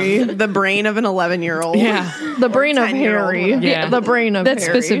 Harry. The brain of an 11-year-old. Yeah. The brain of 10-year-old. Harry. Yeah. The brain of That's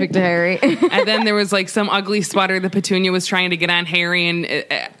Harry. specific to Harry. And then there was some ugly sweater that Petunia was trying to get on Harry, and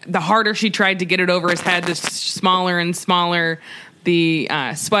the harder she tried to get it over his head, the smaller and smaller the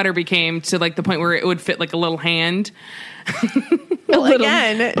sweater became, to the point where it would fit like a little hand. Well,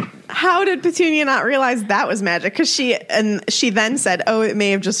 again, how did Petunia not realize that was magic? Because she then said, "Oh, it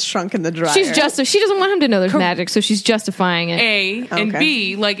may have just shrunk in the dryer." She doesn't want him to know there's magic, so she's justifying it. A and Okay.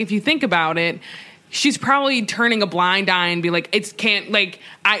 B, if you think about it, she's probably turning a blind eye and be like,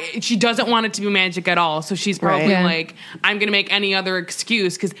 she doesn't want it to be magic at all. So she's probably Right. Yeah. like, I'm going to make any other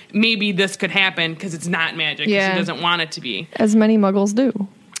excuse because maybe this could happen because it's not magic. 'Cause Yeah. she doesn't want it to be. As many muggles do.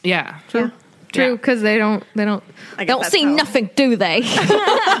 Yeah. True, Yeah. because they don't I guess don't that's see how- nothing, do they?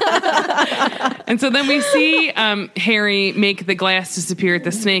 And so then we see Harry make the glass disappear at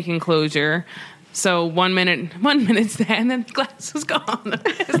the snake enclosure. So 1 minute's that, and then the glass is gone.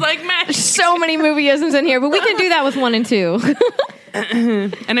 It's like magic. So many movieisms in here, but we can do that with 1 and 2.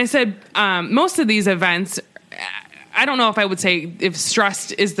 And I said, most of these events, I don't know if I would say if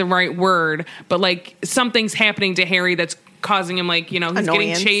stressed is the right word, but like something's happening to Harry that's causing him, like, he's Annoyance.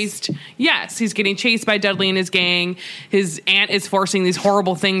 getting chased. Yes, he's getting chased by Dudley and his gang. His aunt is forcing these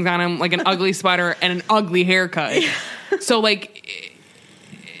horrible things on him, like an ugly sweater and an ugly haircut. So like,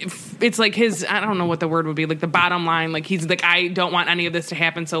 it's like his, I don't know what the word would be, like the bottom line, like he's like, I don't want any of this to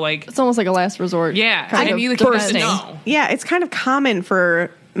happen. So like, It's almost like a last resort. yeah, kind I of mean, like, bursting. no. Yeah, it's kind of common for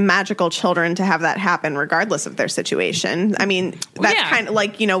magical children to have that happen regardless of their situation. I mean, that's yeah. kind of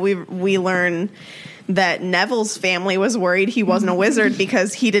like, we learn that Neville's family was worried he wasn't a wizard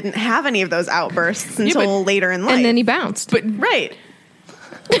because he didn't have any of those outbursts until later in life. And then he bounced. But right.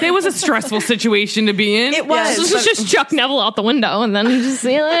 it was a stressful situation to be in. It was. This was just chuck Neville out the window, and then he just,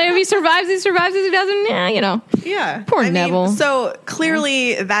 if he survives, he survives. If he doesn't, Yeah. Poor Neville. So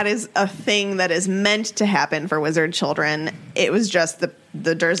clearly that is a thing that is meant to happen for wizard children. It was just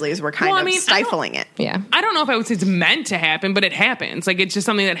the Dursleys were kind Well, I of mean, I stifling it. Yeah. I don't know if I would say it's meant to happen, but it happens. Like, it's just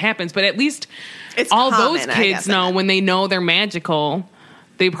something that happens. But at least It's all common, those I kids guess, know in it. when they know they're magical,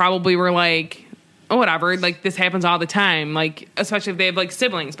 they probably were like, oh, whatever. Like, this happens all the time. Like, especially if they have, like,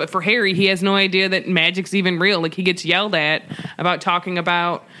 siblings. But for Harry, he has no idea that magic's even real. Like, he gets yelled at about talking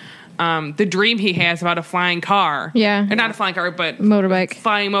about the dream he has about a flying car. Yeah. Or not a flying car, but Motorbike.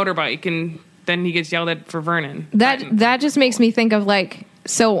 flying motorbike. And then he gets yelled at for Vernon. That just makes me think of, like,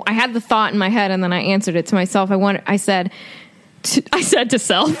 so I had the thought in my head and then I answered it to myself. I said to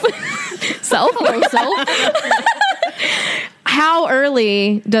self, hello self. How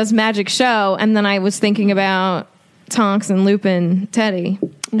early does magic show? And then I was thinking about Tonks and Lupin Teddy.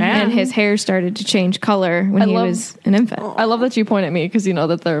 Yeah. And his hair started to change color when he was an infant. I love that you point at me because you know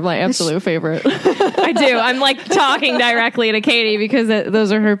that they're my absolute favorite. I do. I'm like talking directly to Katie because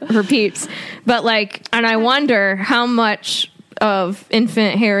those are her peeps. But like, and I wonder how much of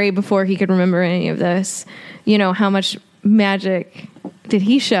infant Harry before he could remember any of this, how much magic did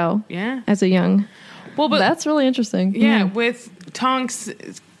he show as a young. Well, but That's really interesting. yeah, with Tonks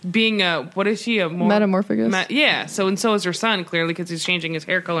being what is she, a more Metamorphagus. yeah, so is her son, clearly, because he's changing his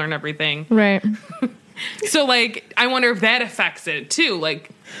hair color and everything. Right. So, like, I wonder if that affects it, too. Like,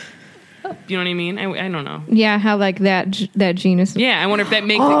 you know what I mean? I don't know. Yeah, how like that genus. Yeah, I wonder if that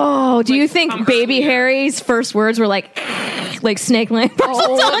makes Oh, do you like, think come baby earlier. Harry's first words were like snake line?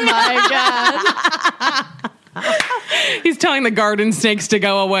 Oh my god. He's telling the garden snakes to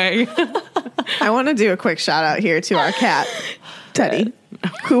go away. I want to do a quick shout out here to our cat, Teddy,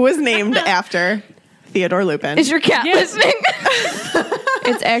 who was named after Theodore Lupin. Is your cat listening?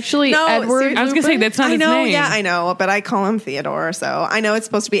 It's actually No, Edward. seriously. I was going to say, that's not I his know, name. yeah, I know, but I call him Theodore, so I know it's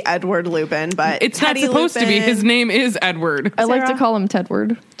supposed to be Edward Lupin, but It's Teddy not supposed to be. Lupin, His name is Edward. I like to Sarah? call him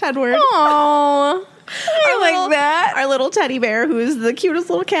Tedward. Tedward. Oh, I like that. Our little teddy bear, who is the cutest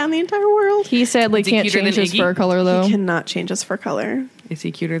little cat in the entire world. He sadly Is he can't cuter change than his Iggy? fur color though. He cannot change his fur color. Is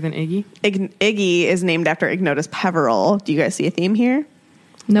he cuter than Iggy? Iggy is named after Ignotus Peveril. Do you guys see a theme here?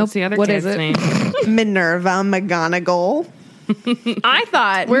 Nope. What's the other What cat's is it? name? Minerva McGonagall. I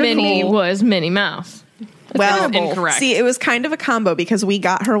thought We're Minnie cool. was Minnie Mouse. Well, incorrect. see, it was kind of a combo because we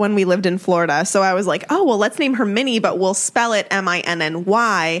got her when we lived in Florida. So I was like, oh, well, let's name her Minnie, but we'll spell it Minny.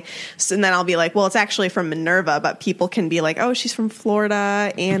 So, and then I'll be like, well, it's actually from Minerva, but people can be like, oh, she's from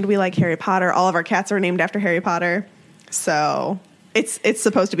Florida and we like Harry Potter. All of our cats are named after Harry Potter. So it's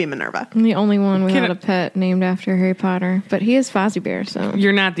supposed to be Minerva. I'm the only one without I- a pet named after Harry Potter, but he is Fozzie Bear, so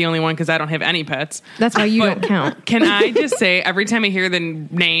You're not the only one because I don't have any pets. that's why you don't count. Can I just say, every time I hear the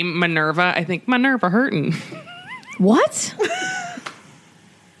name Minerva, I think Minerva Hurton. What?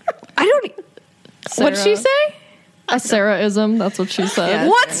 I don't. What'd she Sarah. say? A Sarah-ism, that's what she said. Yeah.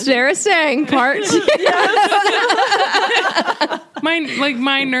 What's Sarah saying? Part.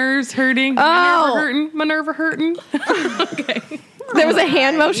 My nerves hurting. Oh. Minerva hurting. Okay. There was a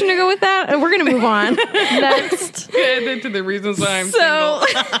hand motion to go with that, and we're gonna move on. Next. Add that to the reasons why I'm So,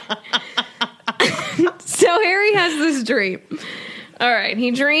 single. so Harry has this dream. All right,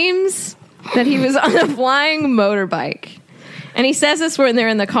 he dreams that he was on a flying motorbike, And he says this when they're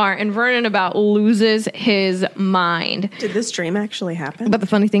in the car, and Vernon about loses his mind. Did this dream actually happen? But the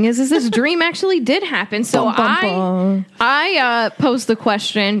funny thing is this dream actually did happen. So I posed the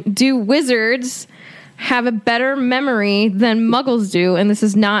question, do wizards have a better memory than muggles do? And this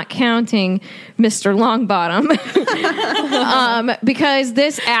is not counting Mr. Longbottom. Because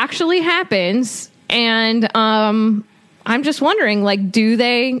this actually happens. And I'm just wondering, like, do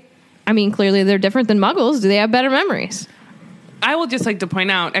they... I mean, clearly they're different than muggles. Do they have better memories? I will just like to point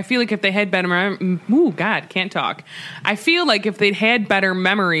out, I feel like if they had better ooh, God, can't talk. I feel like if they'd had better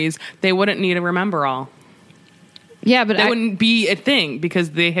memories, they wouldn't need to remember all. Yeah, but That wouldn't be a thing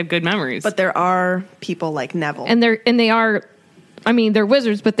because they have good memories. But there are people like Neville. and they are, I mean, they're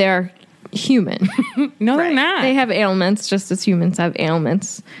wizards, but they're human. no, they're Right. not. They have ailments, just as humans have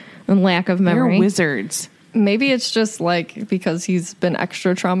ailments and lack of They're memory. wizards. Maybe it's just like because he's been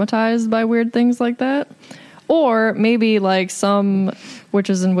extra traumatized by weird things like that. Or maybe like some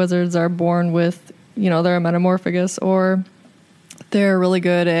witches and wizards are born with, they're a metamorphagus, or they're really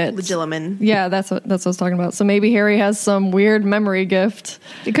good at Legilimens. Yeah, that's what I was talking about. So maybe Harry has some weird memory gift.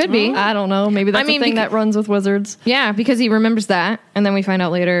 It could be. I don't know. Maybe that's I mean, a thing that runs with wizards. Yeah, because he remembers that, and then we find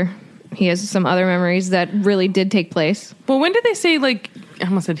out later he has some other memories that really did take place. Well, when did they say, like, I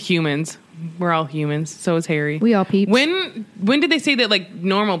almost said humans. We're all humans. So is Harry. We all peeps. When did they say that, like,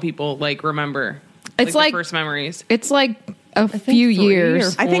 normal people, like, remember? It's their like- first memories. It's like a few 3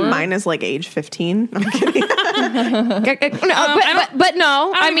 years. or I think 4. mine is like age 15. I'm kidding. But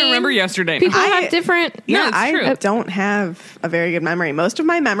no, I I don't mean, remember yesterday. people I- have different. Yeah, it's I true. don't have a very good memory. Most of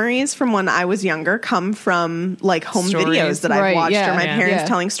my memories from when I was younger come from like home Stories. videos that I've Right, watched yeah, or my yeah. parents Yeah.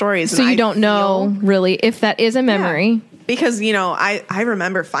 telling stories. So and you I don't know feel- really if that is a memory. Because, I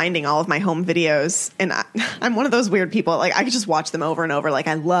remember finding all of my home videos, and I'm one of those weird people. Like, I could just watch them over and over. Like,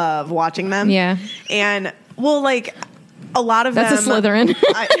 I love watching them. Yeah. And, well, like, a lot of That's them... a Slytherin.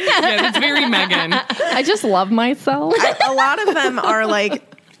 Yeah, that's very Megan. I just love myself. A lot of them are, like,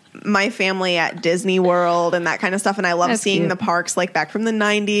 my family at Disney World and that kind of stuff. And I love That's seeing cute. the parks, like, back from the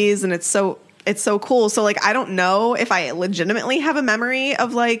 90s. And it's so cool. So, like, I don't know if I legitimately have a memory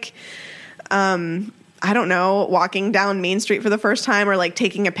of, like... I don't know, walking down Main Street for the first time or like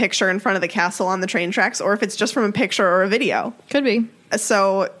taking a picture in front of the castle on the train tracks, or if it's just from a picture or a video. Could be.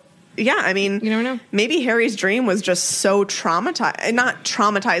 So, yeah, I mean, You never know. Maybe Harry's dream was just so not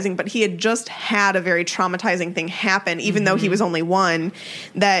traumatizing, but he had just had a very traumatizing thing happen, even though he was only one,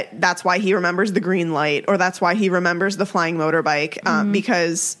 that's why he remembers the green light, or that's why he remembers the flying motorbike,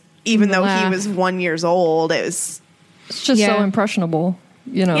 because even The though laugh. he was 1 year old, It's just Yeah. so impressionable,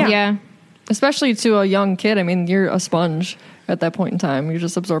 Yeah. Especially to a young kid. I mean, you're a sponge at that point in time. You're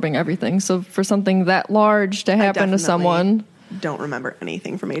just absorbing everything. So for something that large to happen to definitely someone, don't remember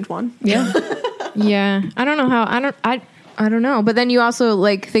anything from age 1. yeah. Yeah. I don't know how. I don't know. But then you also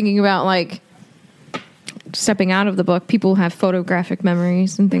like thinking about like stepping out of the book. People have photographic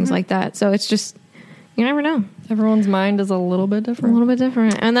memories and things like that. So it's just you never know. Everyone's mind is a little bit A different. little bit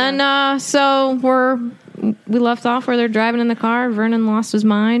different. And then so we left off where they're driving in the car. Vernon lost his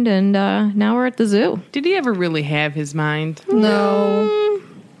mind, and now we're at the zoo. Did he ever really have his mind? No.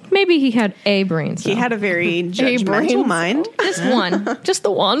 Maybe he had a brain cell. He had a very judgmental brain mind. just one, just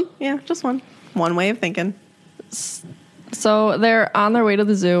the one. Yeah, just one. One way of thinking. So they're on their way to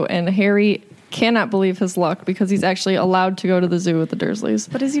the zoo, and Harry cannot believe his luck because he's actually allowed to go to the zoo with the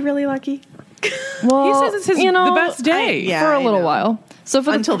Dursleys. But is he really lucky? Well, He says it's the best day. Yeah, for a I little know. while. So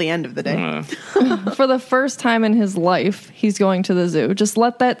for Until the end of the day. for the first time in his life, he's going to the zoo. Just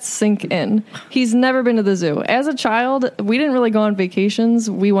let that sink in. He's never been to the zoo. As a child, we didn't really go on vacations.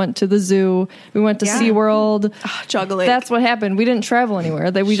 We went to the zoo. We went to Yeah. SeaWorld. Juggle Lake. That's what happened. We didn't travel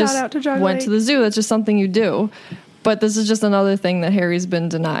anywhere. That we Shout just out to Jug went Lake. to the zoo. That's just something you do. But this is just another thing that Harry's been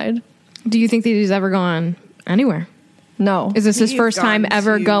denied. Do you think that he's ever gone anywhere? No. Is this his He's first time gone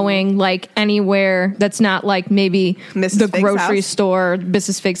ever to- going like anywhere that's not like maybe Mrs. the Fig's grocery house? store,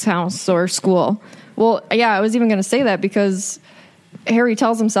 Mrs. Fig's house, or school? Well, yeah, I was even going to say that because Harry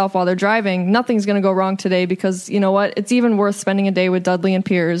tells himself while they're driving, nothing's going to go wrong today because, you know what? It's even worth spending a day with Dudley and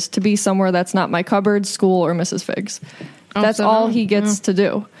Piers to be somewhere that's not my cupboard, school, or Mrs. Fig's. That's so all no. he gets to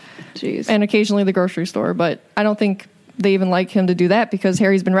do. Jeez. And occasionally the grocery store. But I don't think they even like him to do that because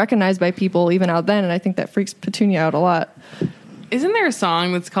Harry's been recognized by people even out then. And I think that freaks Petunia out a lot. Isn't there a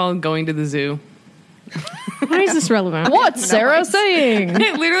song that's called Going to the Zoo? Why is this relevant? What's Sarah saying?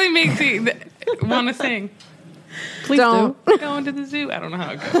 It literally makes you want to sing. Please Don't. do. Going to the zoo. I don't know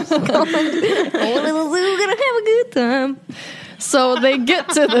how it goes. Going to the zoo, gonna have a good time. So they get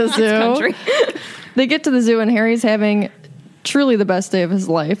to the zoo. Country. They get to the zoo and Harry's having truly the best day of his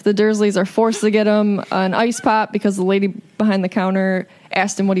life. The Dursleys are forced to get him an ice pop because the lady behind the counter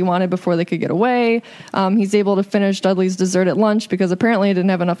asked him what he wanted before they could get away. He's able to finish Dudley's dessert at lunch because apparently he didn't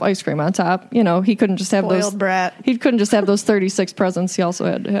have enough ice cream on top. You know, he couldn't just have Spoiled brat. He couldn't just have those 36 presents. He also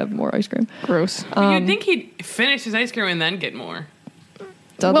had to have more ice cream. Gross. You'd think he'd finish his ice cream and then get more.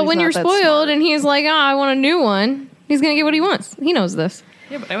 Dudley's Well, when not you're that spoiled smart. and he's like, I want a new one, he's going to get what he wants. He knows this.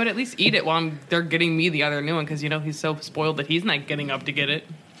 Yeah, but I would at least eat it while they're getting me the other new one because, you know, he's so spoiled that he's not getting up to get it.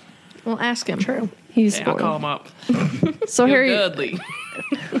 Well, ask him. True. He's Yeah, I'll call spoiled. him up. So Yo, Harry, Dudley.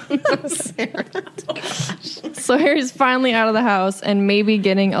 so Harry's finally out of the house and maybe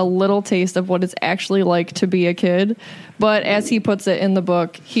getting a little taste of what it's actually like to be a kid. But as he puts it in the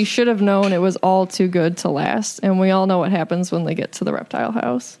book, he should have known it was all too good to last. And we all know what happens when they get to the reptile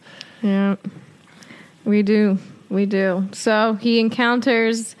house. Yeah, we do. We do. So he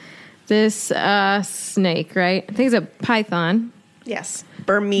encounters this snake, right? I think it's a python. Yes.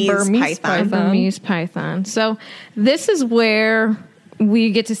 Burmese Burmese python. python. Burmese python. So this is where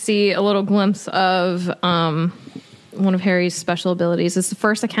we get to see a little glimpse of one of Harry's special abilities. It's the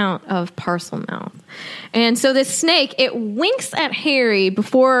first account of Parselmouth. And so this snake, it winks at Harry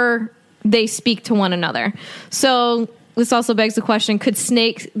before they speak to one another. So this also begs the question, could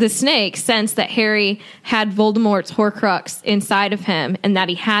the snake sense that Harry had Voldemort's Horcrux inside of him and that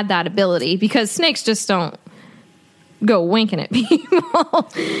he had that ability? Because snakes just don't go winking at people.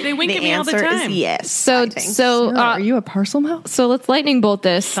 They wink The at me all the answer time. is yes. So I think. Are you a parcel mouse? So let's lightning bolt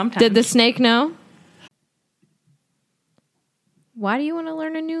this. Sometimes. Did the snake know? Why do you want to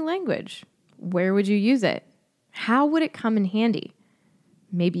learn a new language? Where would you use it? How would it come in handy?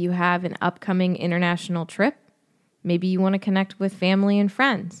 Maybe you have an upcoming international trip. Maybe you want to connect with family and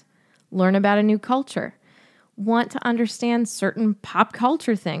friends, learn about a new culture, want to understand certain pop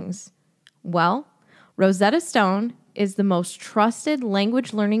culture things. Well, Rosetta Stone is the most trusted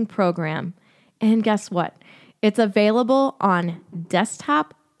language learning program. And guess what? It's available on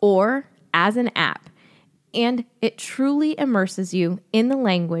desktop or as an app. And it truly immerses you in the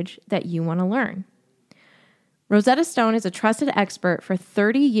language that you want to learn. Rosetta Stone is a trusted expert for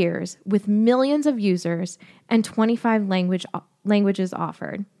 30 years with millions of users and 25 languages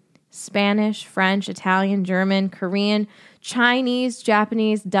offered. Spanish, French, Italian, German, Korean, Chinese,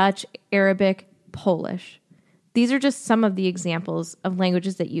 Japanese, Dutch, Arabic, Polish. These are just some of the examples of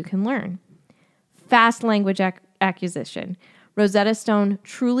languages that you can learn. Fast language acquisition. Rosetta Stone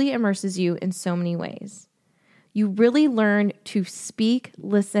truly immerses you in so many ways. You really learn to speak,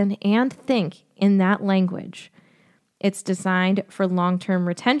 listen, and think in that language. It's designed for long-term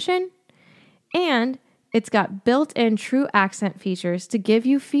retention, and it's got built-in true accent features to give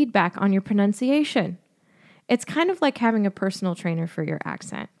you feedback on your pronunciation. It's kind of like having a personal trainer for your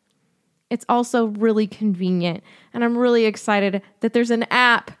accent. It's also really convenient, and I'm really excited that there's an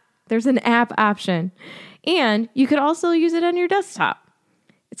app. There's an app option, and you could also use it on your desktop.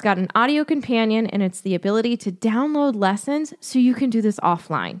 It's got an audio companion, and it's the ability to download lessons so you can do this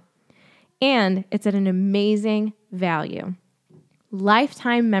offline. And it's at an amazing value.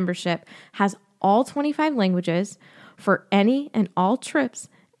 Lifetime membership has all 25 languages for any and all trips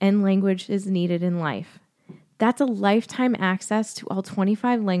and languages needed in life. That's a lifetime access to all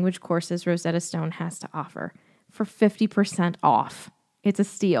 25 language courses Rosetta Stone has to offer for 50% off. It's a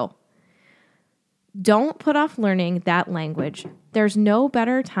steal. Don't put off learning that language. There's no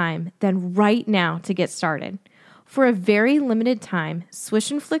better time than right now to get started. For a very limited time, Swish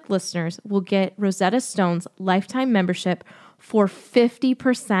and Flick listeners will get Rosetta Stone's lifetime membership for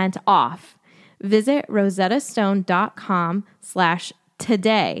 50% off. Visit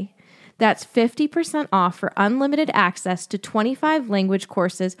rosettastone.com/today. That's 50% off for unlimited access to 25 language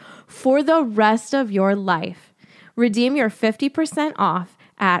courses for the rest of your life. Redeem your 50% off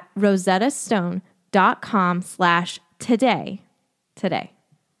at rosettastone.com/today. Today.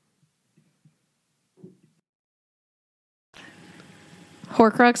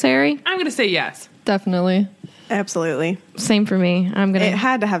 Horcrux, Harry? I'm going to say yes. Definitely. Absolutely. Same for me. I'm It gonna.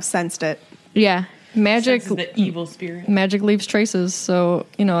 had to have sensed it. Yeah, Magic Senses the evil spirit. magic leaves traces, so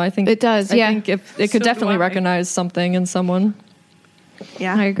I think It does, I yeah. think if it could So do definitely I. recognize something in someone.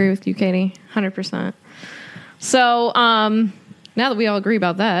 Yeah. I agree with you, Katie, 100%. So, now that we all agree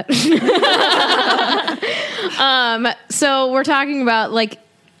about that, so we're talking about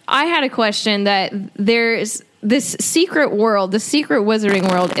I had a question that there's this secret world, the secret wizarding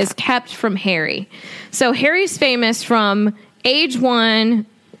world is kept from Harry. So Harry's famous from age 1,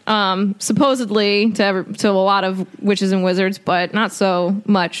 supposedly to a lot of witches and wizards, but not so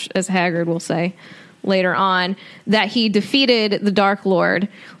much as Hagrid will say later on, that he defeated the Dark Lord.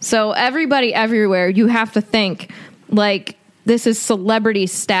 So everybody everywhere, you have to think this is celebrity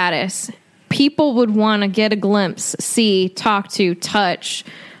status. People would want to get a glimpse, see, talk to, touch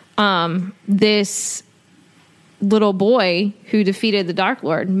this little boy who defeated the Dark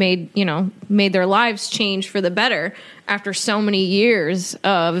Lord, made their lives change for the better after so many years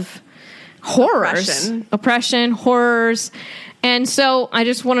of horrors, oppression, horrors. And so I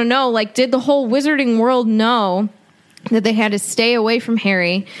just want to know, like, did the whole wizarding world know that they had to stay away from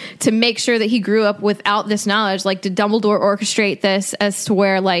Harry to make sure that he grew up without this knowledge? Like, did Dumbledore orchestrate this as to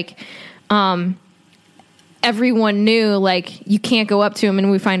where, like, everyone knew, like, you can't go up to him, and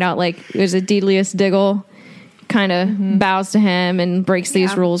we find out, like, there's a Deedlius Diggle kind of bows to him and breaks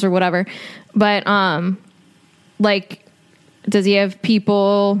these rules or whatever. But, like, does he have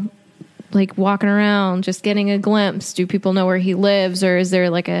people, like, walking around just getting a glimpse? Do people know where he lives, or is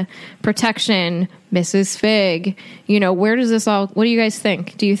there, like, a protection? Mrs. Fig, where does this all, what do you guys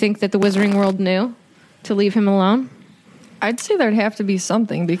think? Do you think that the Wizarding World knew to leave him alone? I'd say there'd have to be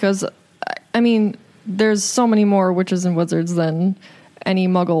something, because, I mean, there's so many more witches and wizards than any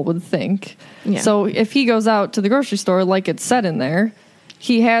muggle would think. Yeah. So if he goes out to the grocery store, like it's said in there,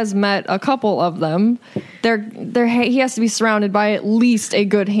 he has met a couple of them. He has to be surrounded by at least a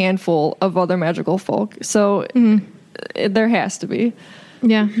good handful of other magical folk. So there has to be.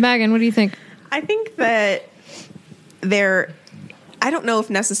 Yeah. Megan, what do you think? I think that I don't know if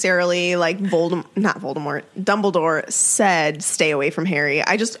necessarily, like, Dumbledore said stay away from Harry.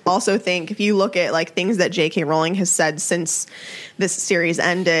 I just also think if you look at, like, things that J.K. Rowling has said since this series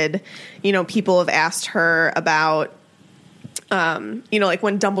ended, people have asked her about, like,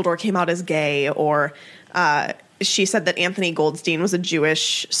 when Dumbledore came out as gay, or she said that Anthony Goldstein was a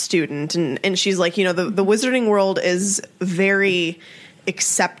Jewish student. And she's like, the Wizarding World is very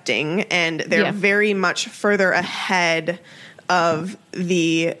accepting, and they're very much further ahead of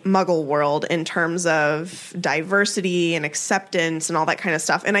the Muggle world in terms of diversity and acceptance and all that kind of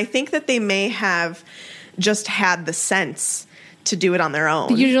stuff. And I think that they may have just had the sense to do it on their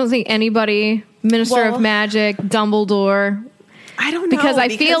own. You don't think anybody, Minister of Magic, Dumbledore? I don't know. Because I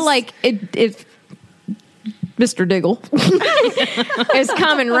feel like if Mr. Diggle is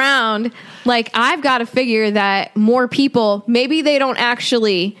coming round, like, I've got to figure that more people, maybe they don't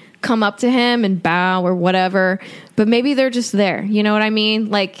actually come up to him and bow or whatever, but maybe they're just there. You know what I mean?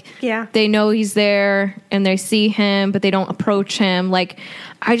 Like, they know he's there and they see him, but they don't approach him. Like,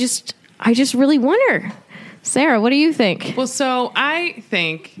 I just really wonder. Sarah, what do you think? Well, so I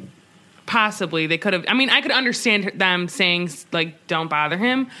think possibly they could have, I mean, I could understand them saying, like, don't bother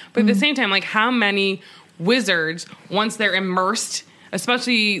him, but at the same time, like, how many wizards, once they're immersed,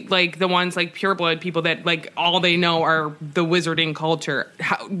 especially, like, the ones, like, pureblood people that, like, all they know are the wizarding culture,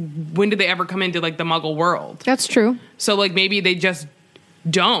 when did they ever come into, like, the Muggle world? That's true. So, like, maybe they just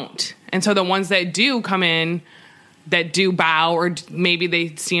don't. And so the ones that do come in, that do bow, or maybe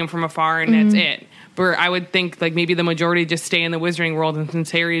they see him from afar and that's it. But I would think, like, maybe the majority just stay in the wizarding world, and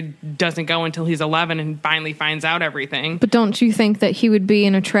since Harry doesn't go until he's 11 and finally finds out everything. But don't you think that he would be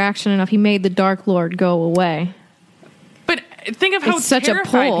an attraction enough? He made the Dark Lord go away. But think of how It's such a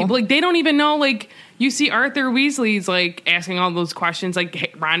terrified pull. people, like, they don't even know, like, you see Arthur Weasley's, like, asking all those questions,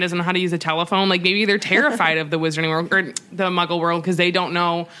 like, Ron doesn't know how to use a telephone. Like, maybe they're terrified of the wizarding world, or the Muggle world, because they don't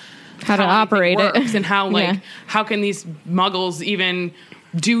know How to operate it. works, and how, like, how can these Muggles even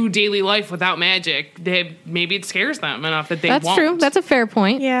do daily life without magic? Maybe it scares them enough that they won't. That's true. That's a fair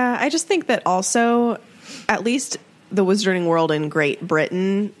point. Yeah, I just think that also, at least the Wizarding World in Great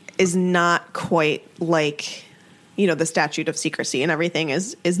Britain is not quite like, the Statute of Secrecy and everything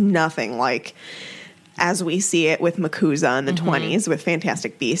is nothing like as we see it with MACUSA in the 20s with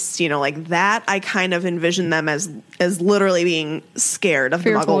Fantastic Beasts. Like that, I kind of envision them as literally being scared of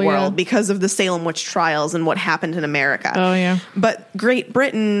Fearful, the Muggle world yeah. because of the Salem witch trials and what happened in America. Oh, yeah. But Great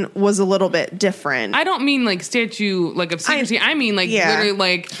Britain was a little bit different. I don't mean, like, statue, like, of secrecy. I mean, like, yeah. literally,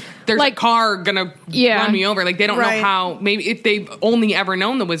 like, there's Like- a car gonna run me over. Like, they don't Right. know how, maybe if they've only ever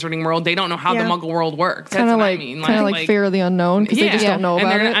known the wizarding world, they don't know how Yeah. the Muggle world works. That's Kind of what like, I mean. fear of the unknown, because they just don't know and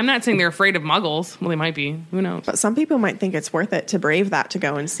about it. I'm not saying they're afraid of Muggles. Well, they might be. Who knows? But some people might think it's worth it to brave that to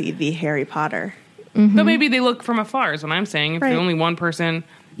go and see the Harry Potter. But maybe they look from afar is what I'm saying. If Right. there's only one person.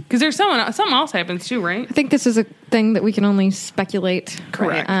 Because there's something else happens too, right? I think this is a thing that we can only speculate.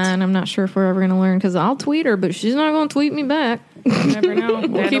 Correct. And I'm not sure if we're ever going to learn, because I'll tweet her, but she's not going to tweet me back. You never know.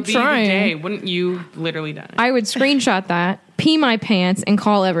 That'll keep be trying. the day. Wouldn't you literally die? I would screenshot that, pee my pants, and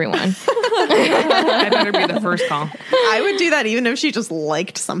call everyone. I'd better be the first call. I would do that even if she just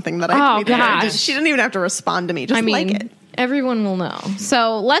liked something that I Oh, tweeted. gosh. She didn't even have to respond to me. Just like it. Everyone will know.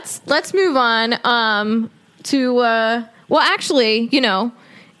 So let's move on to well, actually,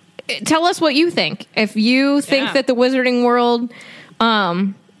 tell us what you think. If you think that the Wizarding World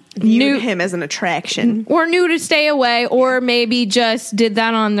Viewed him as an attraction. or knew to stay away, or maybe just did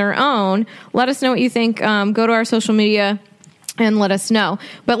that on their own, let us know what you think. Go to our social media and let us know.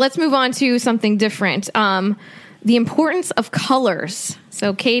 But let's move on to something different. The importance of colors.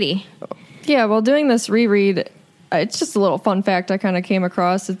 So, Katie. Yeah, while doing this reread, it's just a little fun fact I kind of came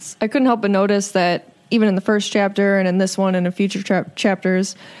across. I couldn't help but notice that even in the first chapter and in this one and in future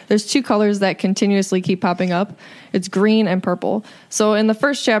chapters, there's two colors that continuously keep popping up. It's green and purple. So in the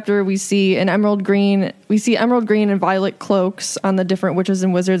first chapter, we see emerald green and violet cloaks on the different witches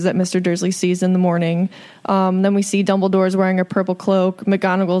and wizards that Mr. Dursley sees in the morning. Then we see Dumbledore's wearing a purple cloak.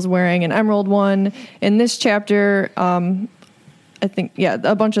 McGonagall's wearing an emerald one. In this chapter, I think,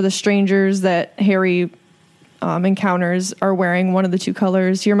 a bunch of the strangers that Harry encounters are wearing one of the two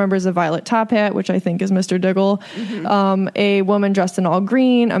colors. He remembers a violet top hat, which I think is Mr. Diggle. Mm-hmm. A woman dressed in all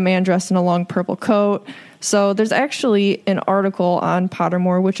green, a man dressed in a long purple coat. So there's actually an article on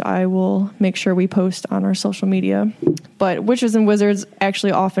Pottermore, which I will make sure we post on our social media. But witches and wizards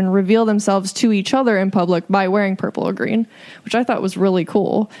actually often reveal themselves to each other in public by wearing purple or green, which I thought was really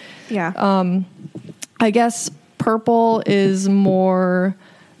cool. Yeah. I guess purple is more...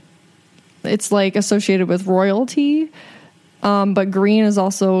 It's like associated with royalty, but green is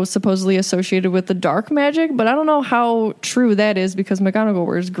also supposedly associated with the dark magic. But I don't know how true that is because McGonagall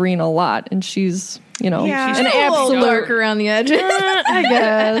wears green a lot, and she's an absolute dark around the edge. I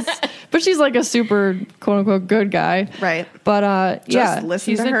guess, but she's like a super quote unquote good guy, Right. But Just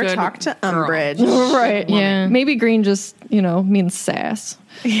listen she's to a her good talk to girl. Umbridge. right? Yeah. Maybe green just means sass.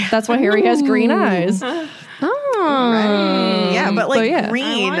 That's why Harry has green eyes. Right. Yeah, but green.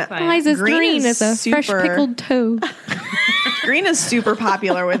 I like that. Eyes as green as a fresh pickled toad. Green is super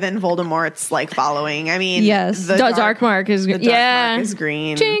popular within Voldemort's following. I mean, Yes. the Dark Mark is the green. Dark Yeah. Mark is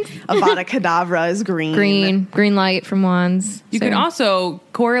green. Jinx. Avada Kedavra is green. Green light from wands. You could also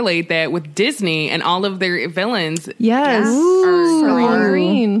correlate that with Disney and all of their villains. Yes, Scar.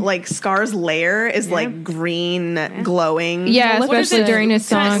 green. Like Scar's lair is green, glowing. Yeah, What is especially it? during his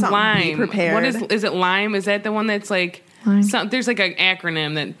It's not song. Be Lime. prepared. What is it? Lime? Is that the one that's like? Lime. There's like an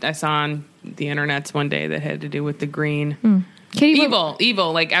acronym that I saw on the internets one day that had to do with the green. Katie, what-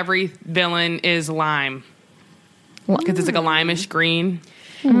 Evil. Like every villain is lime because it's like a limeish green.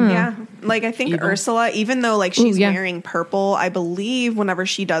 Yeah. I think Evil. Ursula, even though she's yeah. wearing purple, I believe whenever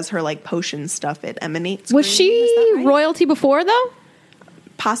she does her potion stuff, it emanates. Was green. she Is that right? royalty before though?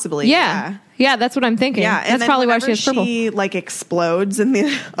 Possibly. Yeah. Yeah, that's what I'm thinking. Yeah, and That's then probably why she whenever has purple. She explodes in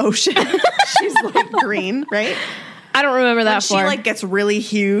the ocean. She's green, right? I don't remember that She far. gets really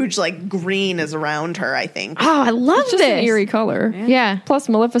huge. Green is around her. I think. Oh, I love It's just this. an eerie color. Yeah. Plus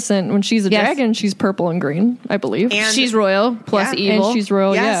Maleficent, when she's a Yes. dragon, she's purple and green, I believe. And- She's royal plus Yeah. evil. And she's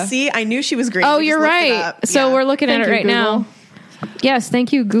royal, yeah. See, I knew she was green. Oh, We just you're looked it right. up. So Yeah. we're looking at Thank it you, right now. Yes,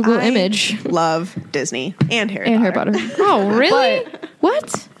 thank you, Google I Image. Love Disney and Harry And Harry Potter. Potter. Oh, really?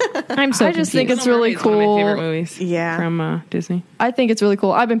 What? I'm so I just think confused. it's really It's one of my cool. favorite movies. Yeah. from Disney. I think it's really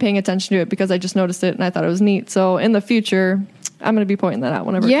cool. I've been paying attention to it because I just noticed it and I thought it was neat. So in the future, I'm going to be pointing that out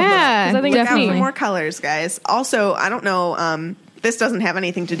whenever it comes Yeah, out. 'Cause I think Look it's out definitely. for more colors, guys. Also, I don't know. This doesn't have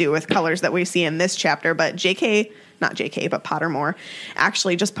anything to do with colors that we see in this chapter, but not JK, but Pottermore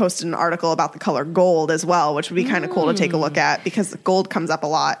actually just posted an article about the color gold as well, which would be kind of cool to take a look at because gold comes up a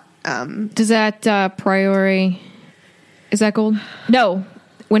lot. Does that Priori... Is that gold? No.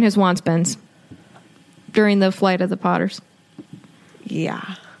 When his wand spins. During the flight of the Potters.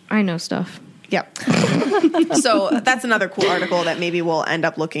 Yeah. I know stuff. Yep. So that's another cool article that maybe we'll end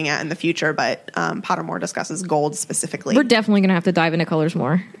up looking at in the future, but Pottermore discusses gold specifically. We're definitely going to have to dive into colors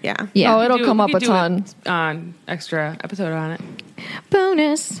more. Yeah. Yeah. Oh, it'll come up a ton. Extra episode on it.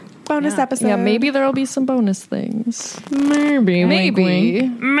 Bonus. Bonus episode. Yeah, maybe there'll be some bonus things. Maybe. wink,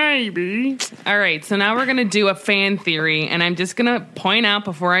 wink. Maybe. All right, so now we're going to do a fan theory, and I'm just going to point out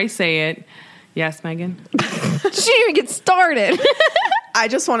before I say it. Yes, Megan? She didn't even get started. I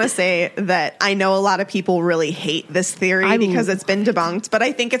just want to say that I know a lot of people really hate this theory because it's been debunked, but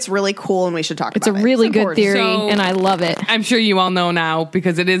I think it's really cool and we should talk It's a about it. really good theory, So- and I love it. I'm sure you all know now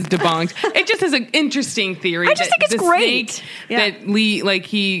because it is debunked. It just is an interesting theory. I just that think it's the great. snake Yeah. that Lee,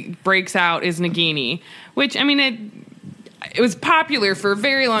 he breaks out is Nagini, which, I mean, it was popular for a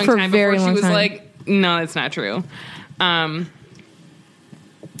very long For a time very before she long was time. like, no, that's not true.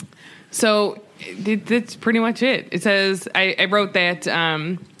 So that's pretty much it. It says, I wrote that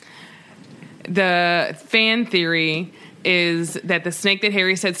the fan theory is that the snake that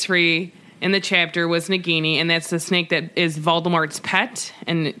Harry sets free in the chapter was Nagini, and that's the snake that is Voldemort's pet,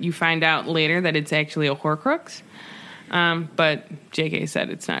 and you find out later that it's actually a Horcrux. But JK said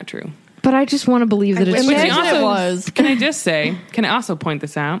it's not true. But I just want to believe that it's But she Imagine true. it was. Can I also point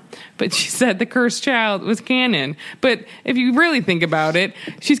this out? But she said the cursed child was canon. But if you really think about it,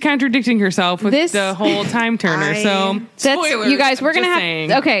 she's contradicting herself with This- the whole time turner. So, spoilers, you guys, we're just gonna have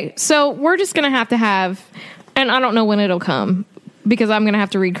saying. okay, so we're just gonna have, and I don't know when it'll come because I'm gonna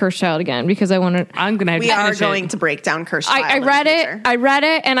have to read Cursed Child again because I want to. I'm gonna have We to are finish going it. to break down Cursed Child. I in the read it. future. I read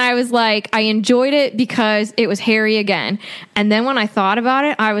it, and I was like, I enjoyed it because it was Harry again. And then when I thought about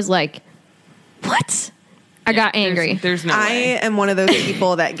it, I was like, what? I got angry. There's no I way. am one of those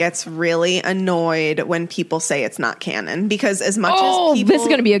people that gets really annoyed when people say it's not canon because as much Oh, as people, this is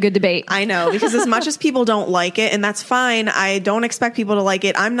gonna be a good debate. I know because as much as people don't like it, and that's fine. I don't expect people to like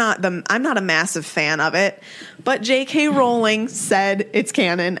it. I'm not a massive fan of it. But J.K. Rowling said it's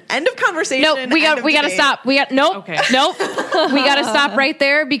canon. End of conversation. Nope, we end got of to debate. stop. Okay. Nope. We got to stop right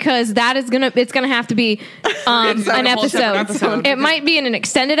there because that is it's gonna have to be an a whole separate episode. episode. It might be in an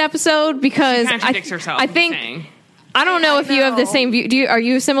extended episode because She contradicts herself. I I'm think saying. I don't know if you have the know. same view. Are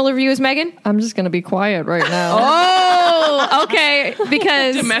you a similar view as Megan? I'm just going to be quiet right now. Oh, okay.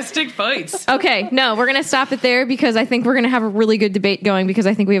 Because Domestic fights. okay, no, we're gonna stop it there because I think we're gonna have a really good debate going because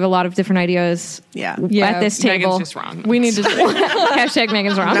I think we have a lot of different ideas Yeah. Yeah, at this Megan's table. just wrong. We need to. Hashtag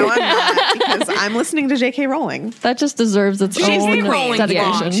Megan's wrong. No, I'm not because I'm listening to J.K. Rowling. That just deserves its J.K. own Rowling's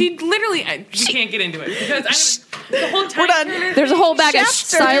dedication. wrong. She literally, you can't get into it because the whole time. We're done. There's a whole bag of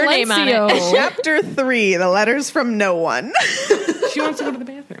Chapter your name on it. Silencio. Chapter 3: The Letters from No One. She wants to go to the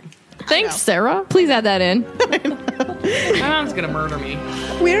bathroom. Thanks, Sarah. Please add that in. My mom's gonna murder me.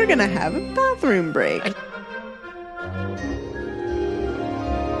 We're gonna have a bathroom break.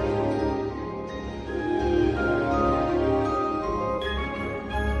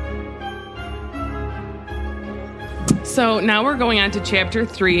 So now we're going on to chapter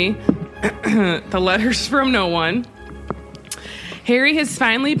 3, the letters from no one. Harry has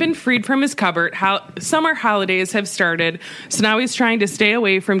finally been freed from his cupboard. Summer holidays have started, so now he's trying to stay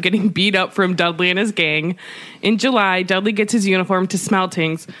away from getting beat up from Dudley and his gang. In July, Dudley gets his uniform to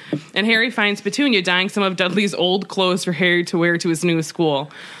Smeltings, and Harry finds Petunia dyeing some of Dudley's old clothes for Harry to wear to his new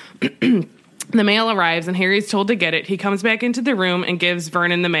school. The mail arrives, and Harry's told to get it. He comes back into the room and gives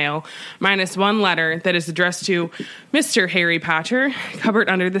Vernon the mail, minus one letter that is addressed to Mr. Harry Potter, cupboard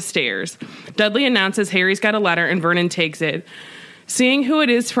under the stairs. Dudley announces Harry's got a letter, and Vernon takes it. Seeing who it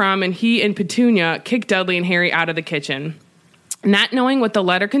is from, and he and Petunia kick Dudley and Harry out of the kitchen. Not knowing what the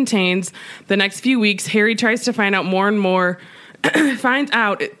letter contains, the next few weeks, Harry tries to find out more and more.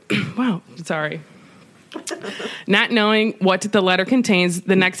 Not knowing what the letter contains,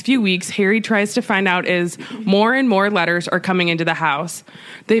 the next few weeks, Harry tries to find out as more and more letters are coming into the house.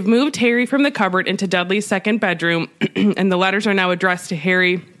 They've moved Harry from the cupboard into Dudley's second bedroom, and the letters are now addressed to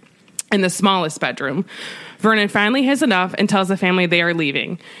Harry in the smallest bedroom. Vernon finally has enough and tells the family they are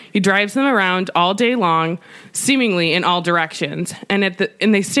leaving. He drives them around all day long, seemingly in all directions. And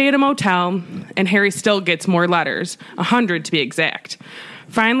they stay at a motel, and Harry still gets more letters, 100 to be exact.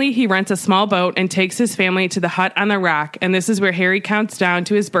 Finally, he rents a small boat and takes his family to the hut on the rock, and this is where Harry counts down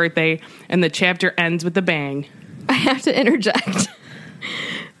to his birthday, and the chapter ends with a bang. I have to interject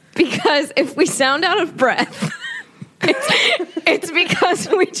because if we sound out of breath, it's because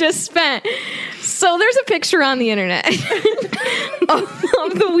we just spent. So there's a picture on the internet of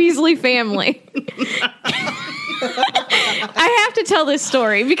the Weasley family. I have to tell this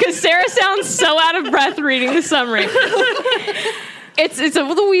story because Sarah sounds so out of breath reading the summary. It's of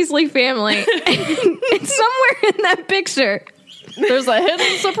the Weasley family. And somewhere in that picture, There's a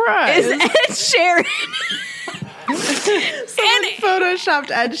hidden surprise. is Ed Sheeran. Someone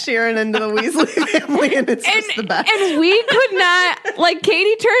photoshopped Ed Sheeran into the Weasley family, and it's just the best. And we could not, like,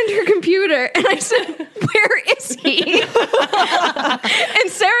 Katie turned her computer and I said, where is he?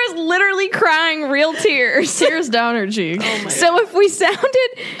 And Sarah's literally crying real tears. Tears down her cheek. So if we sounded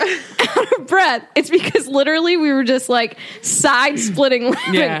out of breath, it's because literally we were just like side splitting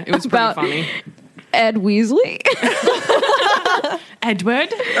laughing Yeah, it was pretty about funny. Ed Weasley.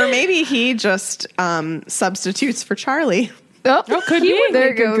 Edward? Or maybe he just substitutes for Charlie Oh, could be.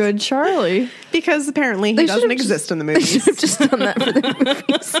 There Make a good Charlie. because apparently he They doesn't should've exist in the They movies. should have just done that for the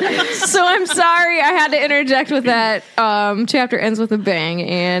movies. So I'm sorry I had to interject with that. Chapter ends with a bang,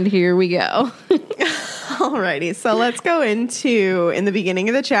 and here we go. Alrighty, so let's go into, in the beginning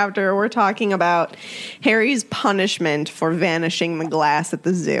of the chapter, we're talking about Harry's punishment for vanishing the glass at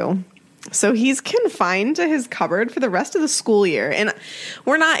the zoo. So he's confined to his cupboard for the rest of the school year. And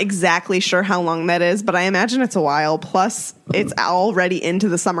we're not exactly sure how long that is, but I imagine it's a while. Plus, it's already into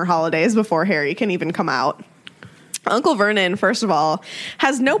the summer holidays before Harry can even come out. Uncle Vernon, first of all,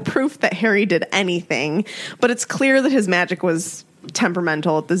 has no proof that Harry did anything, but it's clear that his magic was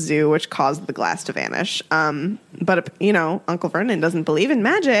temperamental at the zoo, which caused the glass to vanish. But, Uncle Vernon doesn't believe in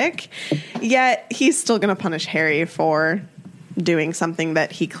magic, yet he's still going to punish Harry for doing something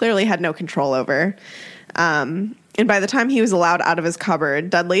that he clearly had no control over. And by the time he was allowed out of his cupboard,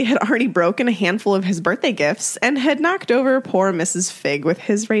 Dudley had already broken a handful of his birthday gifts and had knocked over poor Mrs. Figg with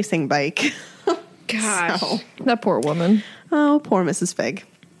his racing bike. Gosh. So, That poor woman. oh, poor Mrs. Figg.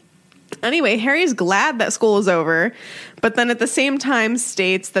 Anyway, Harry's glad that school is over, but then at the same time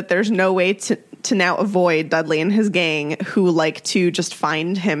states that there's no way to now avoid Dudley and his gang, who like to just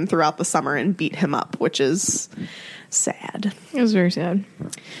find him throughout the summer and beat him up, which is sad. It was very sad.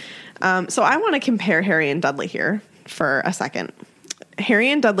 So I want to compare Harry and Dudley here for a second.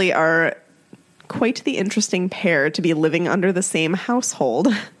 Harry and Dudley are quite the interesting pair to be living under the same household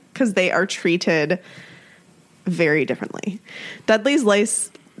because they are treated very differently. Dudley's life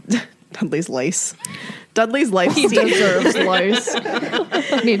He deserves lice.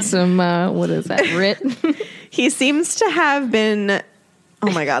 Need some, what is that, Rit? He seems to have been... Oh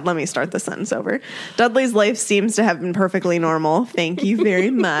my God, let me start the sentence over. Dudley's life seems to have been perfectly normal. Thank you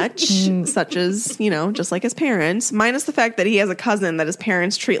very much. Such as, just like his parents. Minus the fact that he has a cousin that his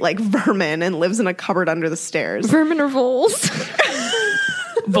parents treat like vermin and lives in a cupboard under the stairs. Vermin or voles?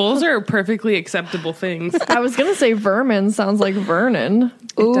 Voles are perfectly acceptable things. I was going to say vermin sounds like Vernon.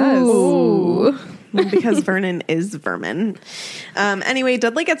 It does. Ooh. Because Vernon is vermin. Anyway,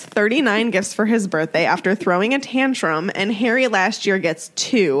 Dudley gets 39 gifts for his birthday after throwing a tantrum, and Harry last year gets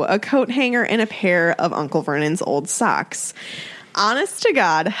 2, a coat hanger and a pair of Uncle Vernon's old socks. Honest to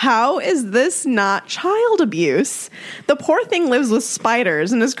God, how is this not child abuse? The poor thing lives with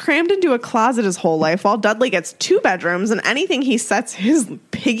spiders and is crammed into a closet his whole life, while Dudley gets 2 bedrooms and anything he sets his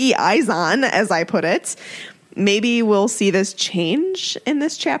piggy eyes on, as I put it. Maybe we'll see this change in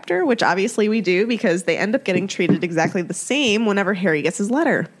this chapter, which obviously we do because they end up getting treated exactly the same whenever Harry gets his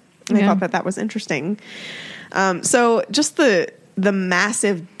letter. And I thought that was interesting. So just the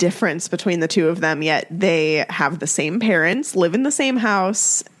massive difference between the two of them, yet they have the same parents, live in the same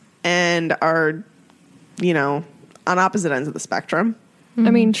house, and are, on opposite ends of the spectrum. I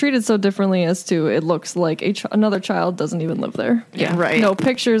mean, treated so differently as to it looks like another child doesn't even live there. Yeah, right. No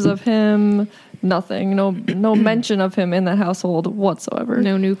pictures of him, nothing. No mention of him in that household whatsoever.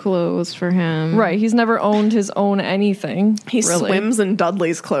 No new clothes for him. Right. He's never owned his own anything. He really. swims in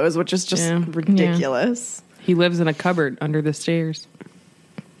Dudley's clothes, which is just ridiculous. He lives in a cupboard under the stairs.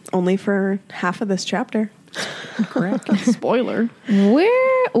 Only for half of this chapter. Correct. Spoiler.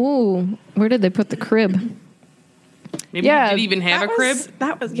 Where did they put the crib? Maybe Yeah, he didn't even have a crib.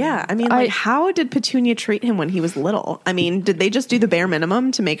 I mean, how did Petunia treat him when he was little? I mean, did they just do the bare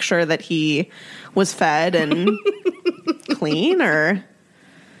minimum to make sure that he was fed and clean, or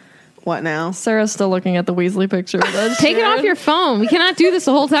what now? Sarah's still looking at the Weasley picture. Take it off your phone. We cannot do this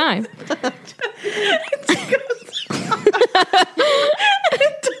the whole time.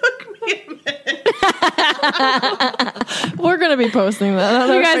 It took me a minute. We're going to be posting that on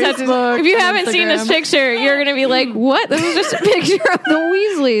You our guys have to. Facebook, If you haven't seen this Instagram. picture, you're going to be like, "What? This is just a picture of the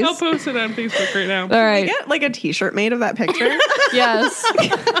Weasleys." I'll post it on Facebook right now. All Can right. we get like a T-shirt made of that picture? Yes.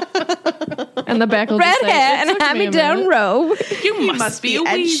 And the back will Red just say, hat "It and a took me a hand-me-down minute." robe. You must be a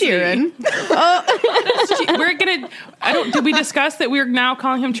Ed Weasley. Sheeran. We're gonna. Did we discuss that we're now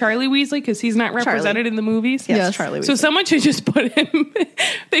calling him Charlie Weasley because he's not represented in the movies? Yes, Yes. Charlie. So Weasley. someone should just put him.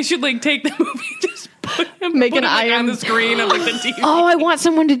 They should take the movie, just put him, Make put an him, on IM the screen of the TV. Oh, I want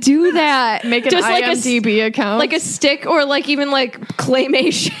someone to do that. Make an just like IMDb account. like a stick, or even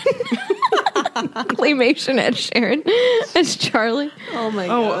claymation. Claymation Ed Sheeran as Charlie. Oh my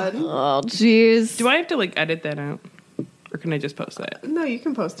god. Oh, jeez. Do I have to edit that out, or can I just post that? No, you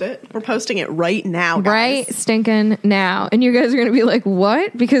can post it. We're posting it right now, guys. Right, stinking now, and you guys are gonna be like,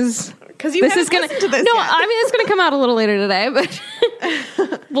 "What?" Because you this haven't is gonna. listened to this no, yet. I mean it's gonna come out a little later today, but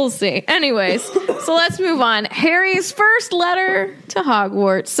we'll see. Anyways, so let's move on. Harry's first letter to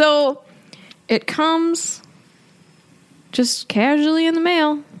Hogwarts. So it comes just casually in the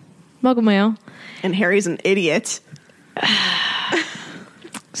mail, Muggle mail. And Harry's an idiot.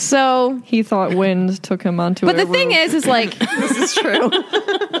 So, he thought wind took him onto but a the thing roof. is This is true.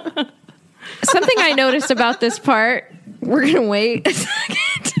 something I noticed about this part. We're gonna wait a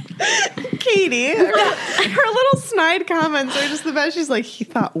second. Katie, her little snide comments are just the best. She's like, he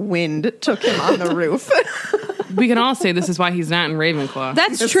thought wind took him on the roof. We can all say this is why he's not in Ravenclaw.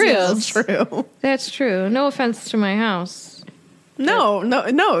 That's true. This is true. That's true. No offense to my house.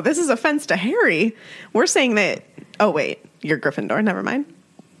 No. This is offense to Harry. We're saying that. Oh wait, you're Gryffindor. Never mind.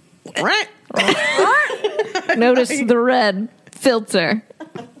 Right. Notice the red filter.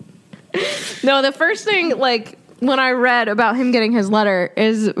 No, the first thing, like, when I read about him getting his letter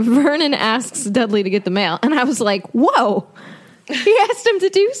is Vernon asks Dudley to get the mail. And I was like, whoa. He asked him to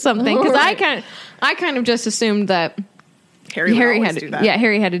do something. Because I kind of just assumed that Harry had to do that. Yeah,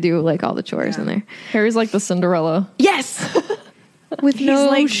 Harry had to do, like, all the chores in there. Harry's like the Cinderella. Yes! With no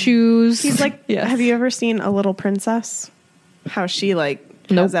like- shoes. He's like, Yes. have you ever seen A Little Princess? How she like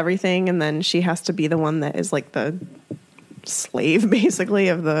does everything, and then she has to be the one that is like the slave, basically,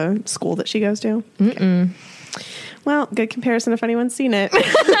 of the school that she goes to. Okay. Well, good comparison if anyone's seen it.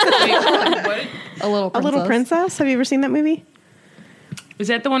 A little A Little Princess. Have you ever seen that movie? Is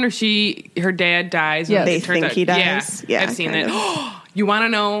that the one where her dad dies? Yes. and They it turns think out- he dies. Yeah, I've seen kind it. You want to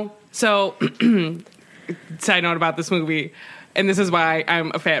know? So, side note about this movie, and this is why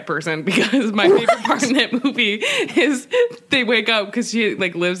I'm a fat person, because my favorite part in that movie is they wake up because she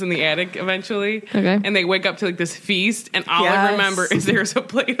like lives in the attic eventually, Okay. and they wake up to like this feast, and all I Yes. remember is there's a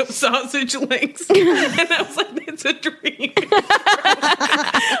plate of sausage links, and I was like, that's a dream.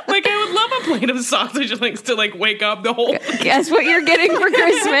 Like I would love a plate of sausage links to like wake up the whole. Guess what you're getting for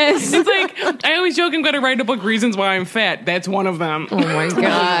Christmas? It's like I always joke I'm going to write a book, Reasons Why I'm Fat. That's one of them. Oh my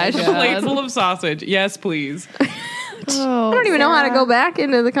gosh. A plate full of sausage. Yes, please. I don't even know how to go back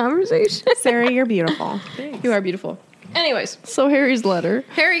into the conversation. Sarah, you're beautiful. You are beautiful. Anyways, So Harry's letter.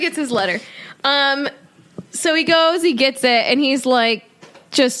 Harry gets his letter. So he goes, he gets it, and he's like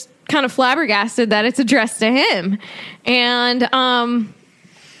just kind of flabbergasted that it's addressed to him. And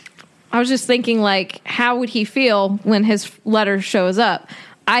I was just thinking, like, how would he feel when his letter shows up?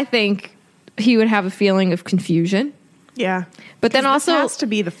 I think he would have a feeling of confusion. Yeah. But then This also, has to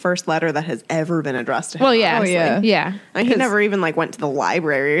be the first letter that has ever been addressed to him. well, yeah, Oh, yeah. yeah. And he never even like went to the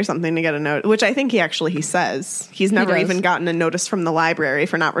library or something to get a note, which I think he says he's never does. even gotten a notice from the library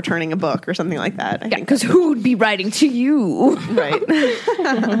for not returning a book or something like that. I Yeah, think because who would be writing to you? right.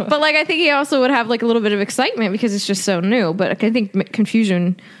 But like, I think he also would have like a little bit of excitement because it's just so new. But I think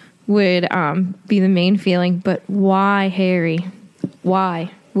confusion would be the main feeling. But why, Harry? Why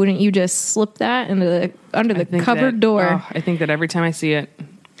wouldn't you just slip that under the cupboard door? I think that every time I see it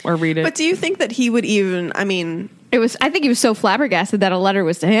or read it. But do you think that he would even? I mean, I think he was so flabbergasted that a letter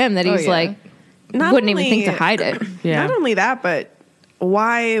was to him that he was yeah. like, not wouldn't only, even think to hide it. yeah. Not only that, but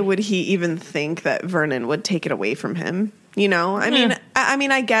why would he even think that Vernon would take it away from him? You know, I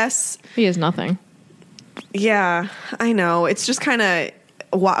mean, I guess, He is nothing. yeah, I know. It's just kind of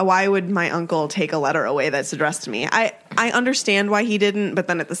why would my uncle take a letter away that's addressed to me? I understand why he didn't, but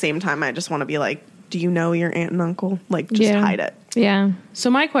then at the same time, I just want to be like, do you know your aunt and uncle? Like, just Yeah. hide it. Yeah, So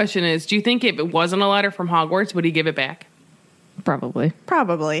my question is, do you think if it wasn't a letter from Hogwarts, would he give it back? probably.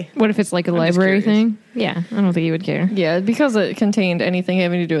 Probably. What if it's like a just library curious. thing? Yeah, I don't think he would care. Yeah, because it contained anything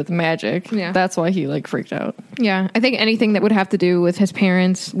having to do with magic. Yeah. That's why he like freaked out. Yeah, I think anything that would have to do with his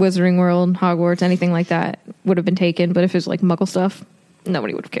parents, Wizarding World, Hogwarts, anything like that would have been taken. But if it's like Muggle stuff,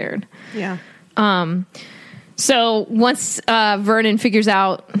 nobody would have cared. Yeah. So once Vernon figures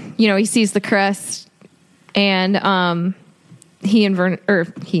out, he sees the crest, and he and Vernon,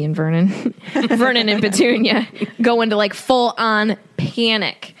 Vernon and Petunia go into like full on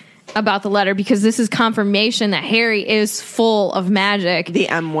panic about the letter because this is confirmation that Harry is full of magic. The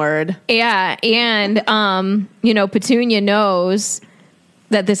M word. Yeah, and Petunia knows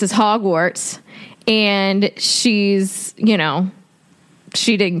that this is Hogwarts, and she's,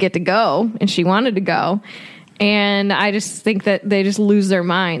 she didn't get to go, and she wanted to go. And I just think that they just lose their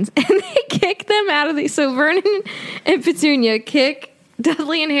minds. And they kick them out of the... So Vernon and Petunia kick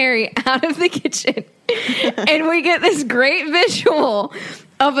Dudley and Harry out of the kitchen. And we get this great visual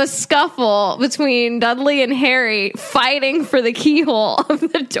of a scuffle between Dudley and Harry fighting for the keyhole of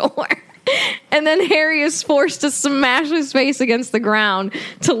the door. And then Harry is forced to smash his face against the ground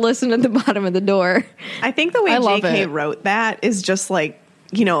to listen at the bottom of the door. I think the way I love JK it. wrote that is just like,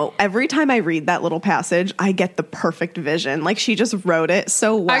 every time I read that little passage, I get the perfect vision. Like she just wrote it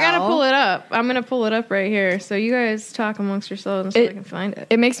so well. I gotta pull it up. I'm gonna pull it up right here. So you guys talk amongst yourselves so I can find it.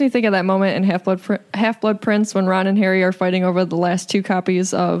 It makes me think of that moment in Half-Blood Prince when Ron and Harry are fighting over the last two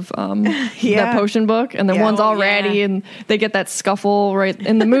copies of that potion book, and the Yeah. one's all Oh, yeah. ratty, and they get that scuffle right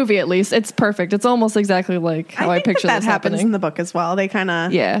in the movie. At least it's perfect. It's almost exactly like how I, think picture that this happens happening. in the book as well. They kind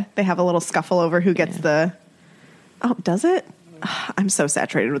of they have a little scuffle over who gets the. Oh, does it? I'm so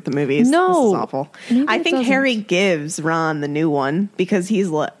saturated with the movies. No. This is awful. Maybe I it think doesn't. Harry gives Ron the new one because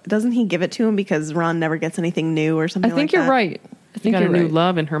doesn't he give it to him because Ron never gets anything new or I something? think like you're that? right. I You think got a you're new right.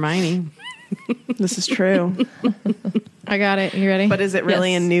 love in Hermione. This is true. I got it. You ready? But is it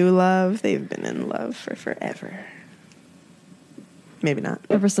really Yes. a new love? They've been in love for forever. Maybe not.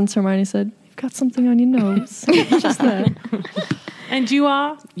 Ever since Hermione said, got something on your nose. Just that. And you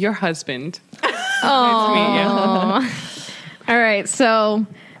are your husband. All right, so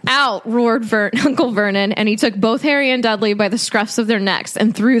out roared Uncle Vernon, and he took both Harry and Dudley by the scruffs of their necks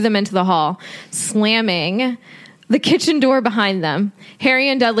and threw them into the hall, slamming the kitchen door behind them. Harry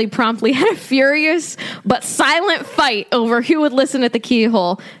and Dudley promptly had a furious but silent fight over who would listen at the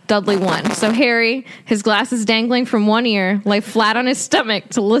keyhole. Dudley won. So Harry, his glasses dangling from one ear, lay flat on his stomach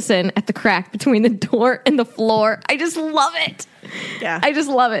to listen at the crack between the door and the floor. I just love it. Yeah. I just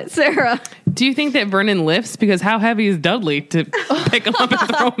love it. Sarah. Do you think that Vernon lifts? Because how heavy is Dudley to pick him up and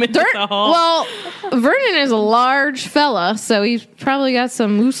throw him into the hall? Well, Vernon is a large fella, so he's probably got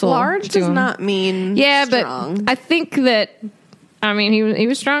some muscle. Large to does him. not mean strong. But I think that, I mean, he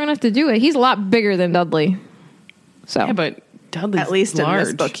was strong enough to do it. He's a lot bigger than Dudley. So yeah, but Dudley's at least large. in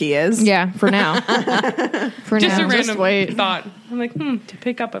this book he is. yeah, for now. For Just now. a random thought. I'm like, to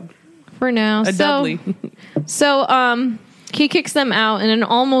pick up For now. a Dudley. So, he kicks them out in an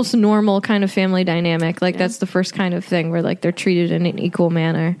almost normal kind of family dynamic. Like, that's the first kind of thing where, like, they're treated in an equal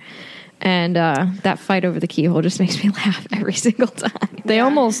manner. And that fight over the keyhole just makes me laugh every single time. They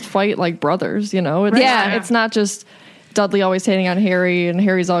almost fight like brothers, you know? It's, Yeah. It's not just Dudley always hating on Harry and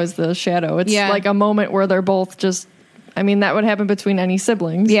Harry's always the shadow. It's Yeah. like a moment where they're both just, I mean, that would happen between any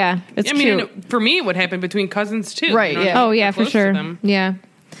siblings. Yeah. It's I mean, cute. for me, it would happen between cousins too. Right, yeah. Oh, yeah, They're for close to sure. them. Yeah.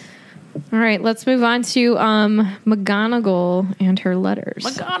 All right, let's move on to McGonagall and her letters.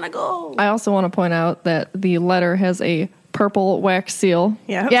 McGonagall. I also want to point out that the letter has a purple wax seal.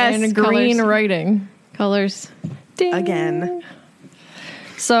 Yeah. Yes, And green colors. writing. Colors. Ding. Again.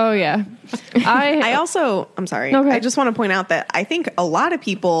 So, yeah. I'm sorry. Okay. I just want to point out that I think a lot of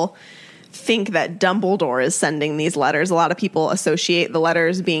people think that Dumbledore is sending these letters. A lot of people associate the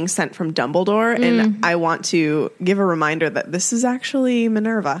letters being sent from Dumbledore. And I want to give a reminder that this is actually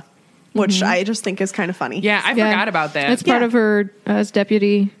Minerva, which I just think is kind of funny. Yeah, I forgot about that. That's part Yeah. of her as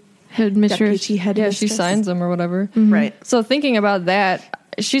deputy headmistress. Deputy head Yeah, she mistress. signs them or whatever. Right. So thinking about that,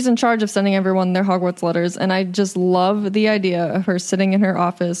 she's in charge of sending everyone their Hogwarts letters, and I just love the idea of her sitting in her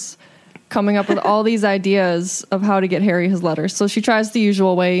office coming up with all these ideas of how to get Harry his letters. So she tries the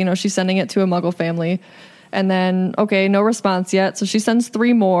usual way, you know, she's sending it to a Muggle family, and then, okay, no response yet, so she sends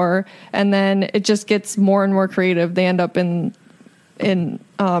 3 more, and then it just gets more and more creative. They end up in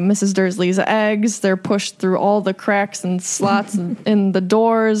Mrs. Dursley's eggs. They're pushed through all the cracks and slots in the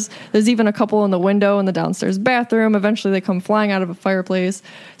doors. There's even a couple in the window in the downstairs bathroom. Eventually they come flying out of a fireplace.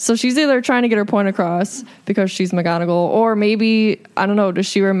 So she's either trying to get her point across because she's McGonagall, or maybe, I don't know, does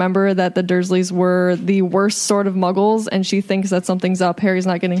she remember that the Dursleys were the worst sort of muggles and she thinks that something's up? Harry's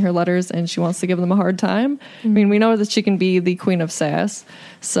not getting her letters and she wants to give them a hard time. I mean, we know that she can be the queen of sass.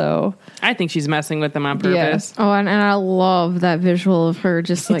 So I think she's messing with them on purpose. Oh, and I love that visual of her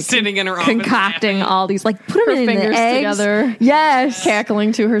just like Sitting in her office concocting laughing. all these, like, put them in fingers the eggs. together. Yes.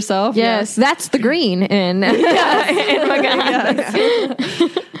 cackling to herself. Yes, that's the green in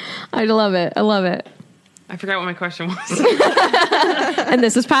McGonagall. I love it. I love it. I forgot what my question was. And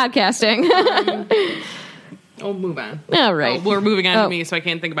this is podcasting. Oh, move on. All right. Oh, we're moving on Oh. to me, so I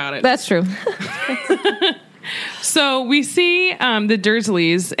can't think about it. That's true. So we see the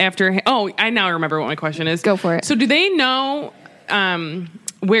Dursleys after. Oh, I now remember what my question is. Go for it. So do they know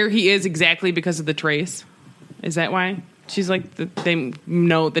where he is exactly because of the trace? Is that why? She's like, they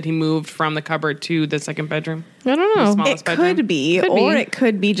know that he moved from the cupboard to the second bedroom. I don't know. Smallest It bedroom? could be, Could or be. it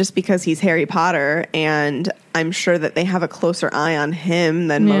could be just because he's Harry Potter, and I'm sure that they have a closer eye on him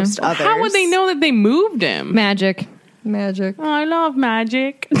than most others. How would they know that they moved him? Magic. Magic. Oh, I love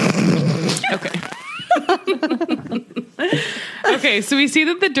magic. Okay. Okay, so we see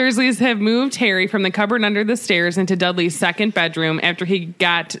that the Dursleys have moved Harry from the cupboard under the stairs into Dudley's second bedroom after he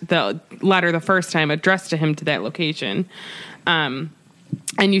got the letter the first time addressed to him to that location. And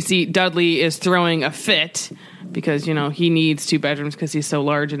you see Dudley is throwing a fit because, you know, he needs 2 bedrooms because he's so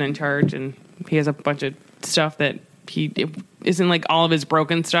large and in charge, and he has a bunch of stuff that it isn't like all of his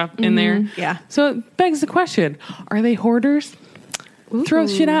broken stuff in there. Yeah. So it begs the question, are they hoarders? Throw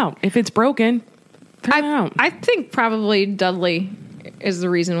shit out. If it's broken, throw it out. I think probably Dudley is the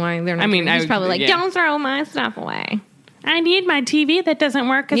reason why they're not. I mean, he's I- probably like, yeah. don't throw my stuff away. I need my TV that doesn't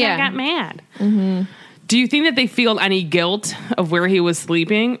work because Yeah. I got mad. Mm-hmm. Do you think that they feel any guilt of where he was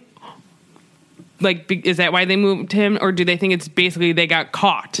sleeping? Like, is that why they moved him? Or do they think it's basically they got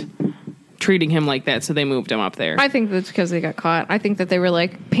caught treating him like that, so they moved him up there? I think that's because they got caught. I think that they were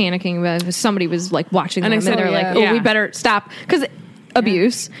like panicking about if somebody was like watching them, And I and said, they're yeah. like, "Oh, Yeah. we better stop," because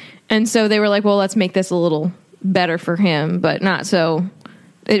abuse. And so they were like, "Well, let's make this a little better for him, but not so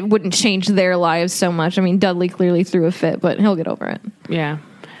it wouldn't change their lives so much." I mean, Dudley clearly threw a fit, but he'll get over it. Yeah.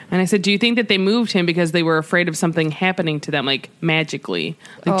 And I said, do you think that they moved him because they were afraid of something happening to them, like magically?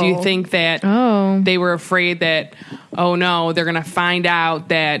 Like, do you think that they were afraid that, oh no, they're going to find out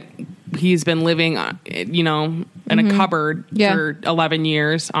that he's been living, in a cupboard for 11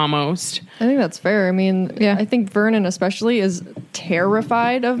 years almost? I think that's fair. I mean, I think Vernon especially is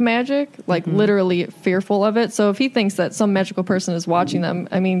terrified of magic, like literally fearful of it. So if he thinks that some magical person is watching them,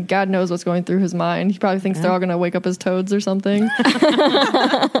 I mean, God knows what's going through his mind. He probably thinks they're all going to wake up as toads or something.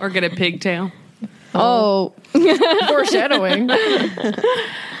 Or get a pigtail. Oh, foreshadowing.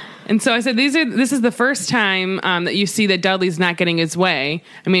 And so I said, this is the first time that you see that Dudley's not getting his way.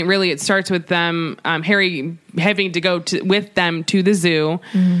 I mean, really, it starts with them, Harry having to go with them to the zoo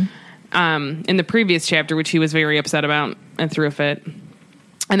in the previous chapter, which he was very upset about and threw a fit.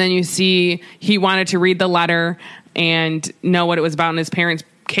 And then you see he wanted to read the letter and know what it was about, and his parents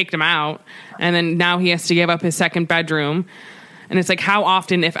kicked him out. And then now he has to give up his second bedroom. And it's like, how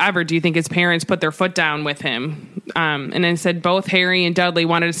often, if ever, do you think his parents put their foot down with him? And then said both Harry and Dudley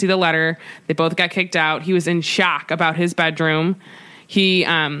wanted to see the letter. They both got kicked out. He was in shock about his bedroom. He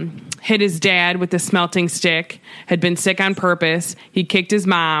hit his dad with the smelting stick, had been sick on purpose. He kicked his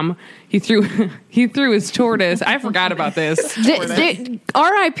mom. He threw his tortoise. I forgot about this.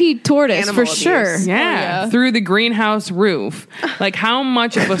 R.I.P. tortoise Animal for abuse. sure. Yeah, through the greenhouse roof. Like, how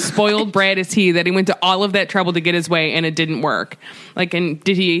much of a spoiled brat is he that he went to all of that trouble to get his way and it didn't work? Like, and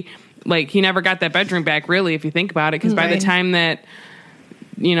did he, he never got that bedroom back, really, if you think about it, because by the time that,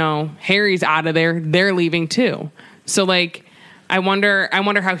 Harry's out of there, they're leaving too. So, I wonder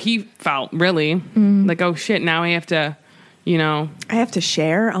how he felt, really. Like, oh shit, now I have to, I have to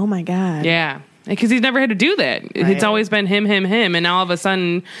share? Oh my God. Yeah. Because he's never had to do that. Right. It's always been him. And now all of a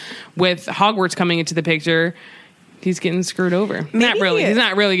sudden, with Hogwarts coming into the picture, he's getting screwed over. Not really. He's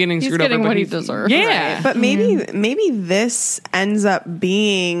not really getting screwed over. He's getting what he deserves. Yeah. Right. But maybe this ends up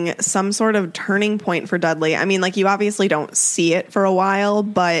being some sort of turning point for Dudley. I mean, you obviously don't see it for a while,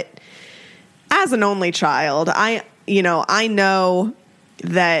 but as an only child, I know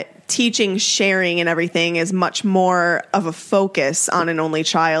that teaching sharing and everything is much more of a focus on an only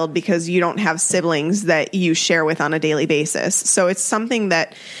child because you don't have siblings that you share with on a daily basis. So it's something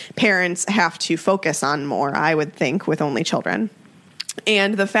that parents have to focus on more, I would think, with only children.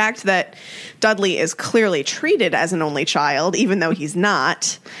 And the fact that Dudley is clearly treated as an only child, even though he's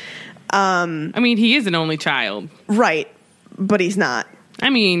not. I mean, he is an only child. Right. But he's not. I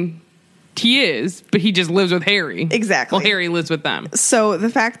mean, he is, but he just lives with Harry. Exactly. Well, Harry lives with them. So the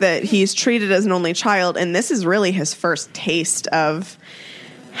fact that he's treated as an only child, and this is really his first taste of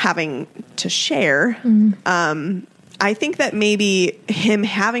having to share, I think that maybe him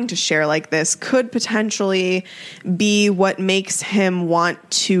having to share like this could potentially be what makes him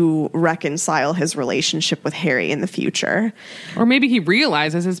want to reconcile his relationship with Harry in the future. Or maybe he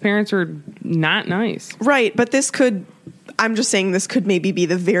realizes his parents are not nice. Right, but I'm just saying this could maybe be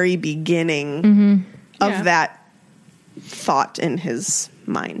the very beginning of that thought in his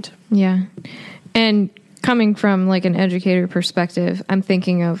mind. Yeah. And coming from an educator perspective, I'm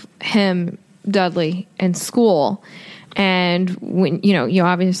thinking of him, Dudley, in school. And when, you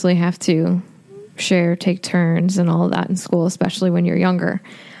obviously have to share, take turns and all of that in school, especially when you're younger.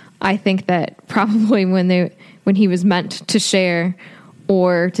 I think that probably when he was meant to share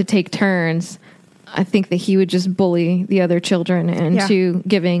or to take turns, I think that he would just bully the other children into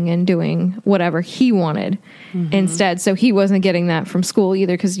giving and doing whatever he wanted instead. So he wasn't getting that from school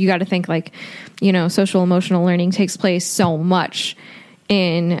either, because you got to think social emotional learning takes place so much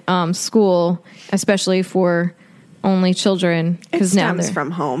in school, especially for only children. It stems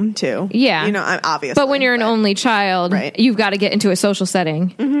from home too. Yeah. Obviously. But when you're an only child, you've got to get into a social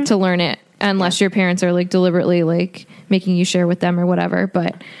setting to learn it, unless your parents are deliberately making you share with them or whatever.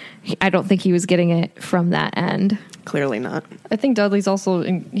 But I don't think he was getting it from that end. Clearly not. I think Dudley's also,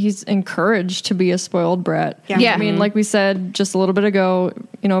 he's encouraged to be a spoiled brat. Yeah. I mean, like we said just a little bit ago,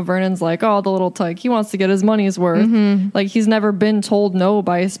 Vernon's like, oh, the little tyke, he wants to get his money's worth. He's never been told no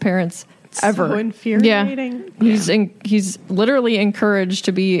by his parents ever. So infuriating. Yeah. He's literally encouraged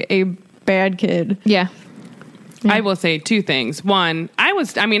to be a bad kid. Yeah. I will say two things. One,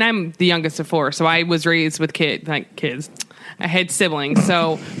 I'm the youngest of four, so I was raised with kids. I had siblings,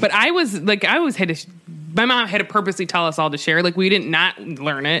 but my mom had to purposely tell us all to share. We did not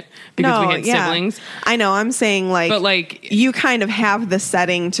learn it because we had siblings. I know. I'm saying you kind of have the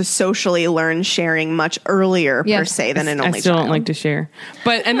setting to socially learn sharing much earlier per se than an only child. I still don't like to share.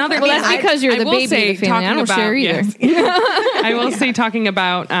 But another well, that's because you're the baby of the family. I don't share either. Yes. I will say, talking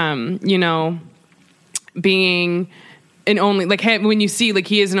about being an only, like, when you see, like,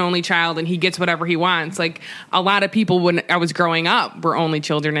 he is an only child and he gets whatever he wants. Like, a lot of people when I was growing up were only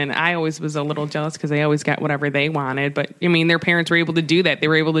children, and I always was a little jealous because they always got whatever they wanted. But I mean, their parents were able to do that. They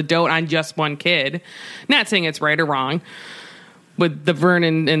were able to dote on just one kid. Not saying it's right or wrong. With the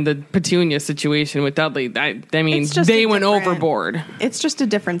Vernon and the Petunia situation with Dudley, I mean, they went overboard. It's just a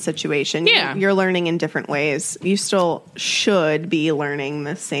different situation. Yeah. You're learning in different ways. You still should be learning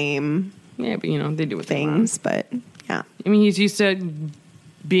the same Yeah, but they do what things, but yeah. I mean, he's used to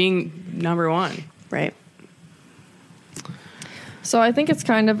being number one. Right. So I think it's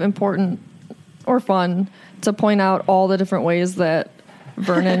kind of important or fun to point out all the different ways that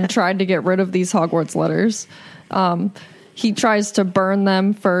Vernon tried to get rid of these Hogwarts letters. He tries to burn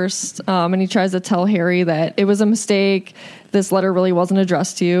them first, and he tries to tell Harry that it was a mistake. This letter really wasn't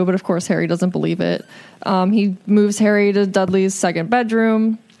addressed to you, but of course Harry doesn't believe it. He moves Harry to Dudley's second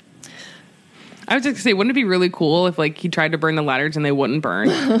bedroom. I was just gonna say, wouldn't it be really cool if, like, he tried to burn the letters and they wouldn't burn?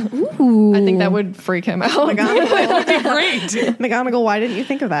 Ooh. I think that would freak him out. McGonagall, Great. McGonagall, why didn't you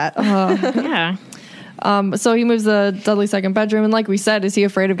think of that? Yeah. So he moves to Dudley's second bedroom, and like we said, is he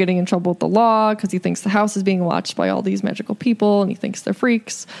afraid of getting in trouble with the law because he thinks the house is being watched by all these magical people, and he thinks they're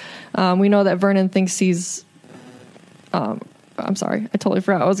freaks. We know that Vernon thinks he's... I'm sorry, I totally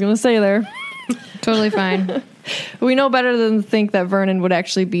forgot what I was going to say there. Totally fine. We know better than to think that Vernon would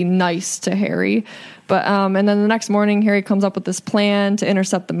actually be nice to Harry. But and then the next morning, Harry comes up with this plan to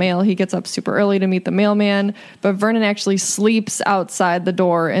intercept the mail. He gets up super early to meet the mailman, but Vernon actually sleeps outside the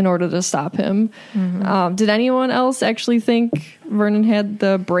door in order to stop him. Mm-hmm. Did anyone else actually think Vernon had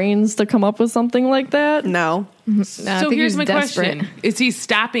the brains to come up with something like that? No. So here's my question. Is he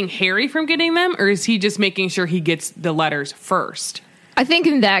stopping Harry from getting them, or is he just making sure he gets the letters first? I think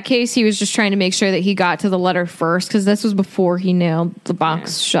in that case, he was just trying to make sure that he got to the letter first, because this was before he nailed the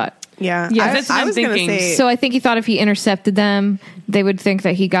box shut. Yeah, that's what I I'm was going to thinking. say. So I think he thought if he intercepted them, they would think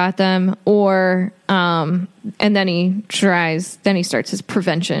that he got them, or and then he starts his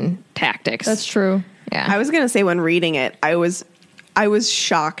prevention tactics. That's true. Yeah. I was going to say, when reading it, I was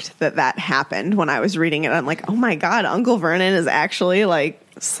shocked that happened when I was reading it. I'm like, oh my God, Uncle Vernon is actually like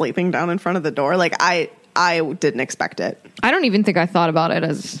sleeping down in front of the door. Like I didn't expect it. I don't even think I thought about it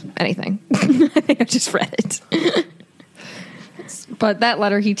as anything. I think I just read it. But that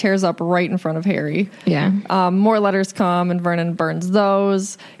letter he tears up right in front of Harry. Yeah. More letters come, and Vernon burns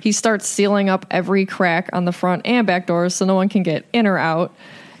those. He starts sealing up every crack on the front and back doors so no one can get in or out.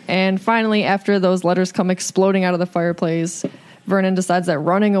 And finally, after those letters come exploding out of the fireplace, Vernon decides that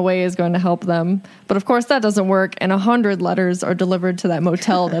running away is going to help them. But of course that doesn't work, and 100 letters are delivered to that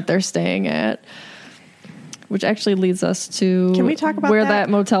motel that they're staying at. Which actually leads us to Can we talk about where that? that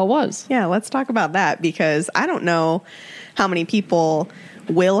motel was. Yeah, let's talk about that, because I don't know how many people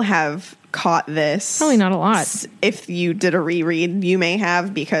will have caught this. Probably not a lot. If you did a reread, you may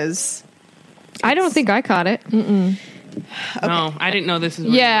have, because I don't think I caught it. No, I didn't know this is.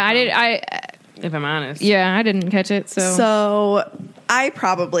 Yeah, I did. If I'm honest. Yeah, I didn't catch it. So I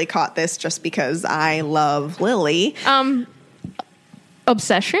probably caught this just because I love Lily.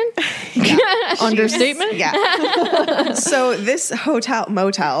 Obsession? Understatement? Yeah. So this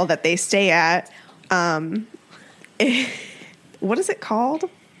motel that they stay at, what is it called?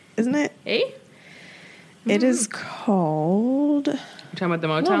 Isn't it? It is called... You're talking about the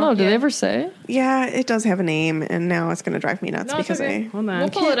I motel? don't know. Did they ever say? Yeah, it does have a name, and now it's going to drive me nuts because I Hold on. We'll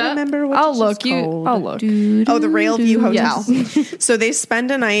pull can't it up. remember what I'll it's look. called. I'll look. Oh, the Railview Hotel. Yes. So they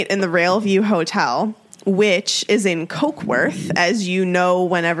spend a night in the Railview Hotel, which is in Cokeworth, as you know,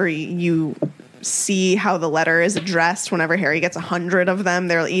 whenever you see how the letter is addressed, whenever Harry gets 100 of them,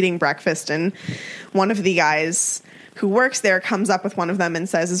 they're eating breakfast, and one of the guys who works there comes up with one of them and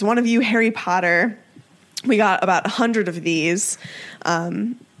says, "Is one of you Harry Potter? We got about 100 of these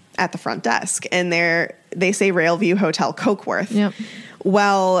at the front desk." And they say Railview Hotel, Cokeworth. Yep.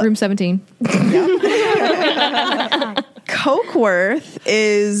 Well, Room 17. Cokeworth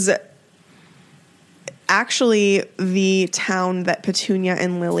is actually the town that Petunia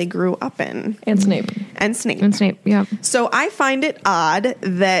and Lily grew up in. And Snape. And Snape. And Snape, yeah. So I find it odd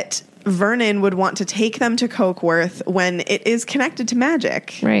that Vernon would want to take them to Cokeworth when it is connected to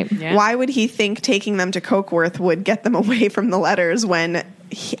magic. Right. Yeah. Why would he think taking them to Cokeworth would get them away from the letters when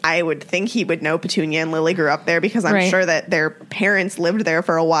I would think he would know Petunia and Lily grew up there, because I'm Right. sure that their parents lived there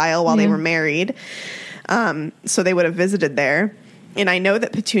for a while they were married. So they would have visited there. And I know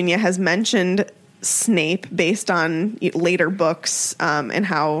that Petunia has mentioned Snape based on later books, and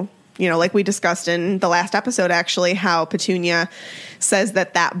how, like we discussed in the last episode, actually, how Petunia says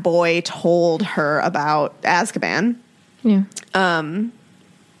that boy told her about Azkaban. Yeah.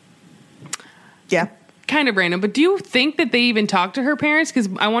 Yeah. kind of random, but do you think that they even talked to her parents? Because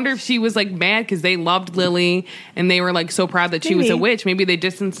I wonder if she was like mad because they loved Lily and they were like so proud that she was a witch. Maybe they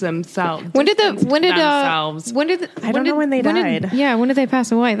distanced themselves. When did I don't know when they died. When did they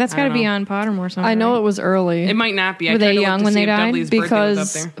pass away? That's got to be on Pottermore somewhere. I know right? it was early. It might not be. I Were tried they to look young to when see they if died? Dudley's birthday was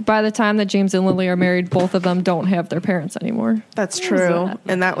because up there. by the time that James and Lily are married, both of them don't have their parents anymore. That's true.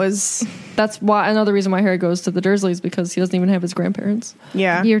 And that was, That's why another reason why Harry goes to the Dursleys, because he doesn't even have his grandparents.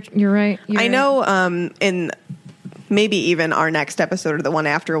 yeah. You're right. I know in maybe even our next episode or the one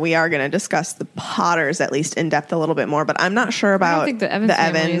after, we are going to discuss the Potters at least in depth a little bit more, but I'm not sure about think the Evans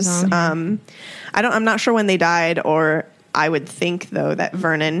family is on here. I'm not sure when they died, or I would think though that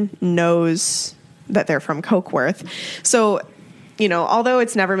Vernon knows that they're from Cokeworth. So, you know, although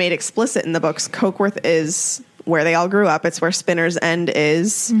it's never made explicit in the books, Cokeworth is where they all grew up. It's where Spinner's End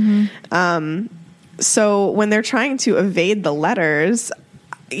is. So when they're trying to evade the letters,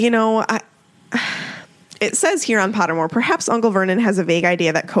 you know, it says here on Pottermore, perhaps Uncle Vernon has a vague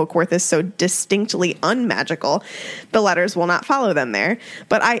idea that Cokeworth is so distinctly unmagical, the letters will not follow them there.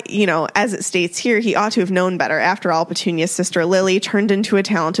 But as it states here, he ought to have known better. After all, Petunia's sister Lily turned into a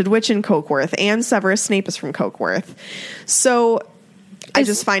talented witch in Cokeworth, and Severus Snape is from Cokeworth. So I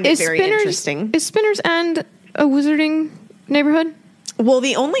just find it very interesting. Is Spinner's End a wizarding neighborhood? Well,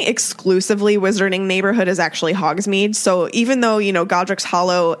 the only exclusively wizarding neighborhood is actually Hogsmeade. So even though, Godric's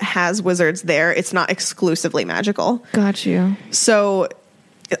Hollow has wizards there, it's not exclusively magical. Got you. So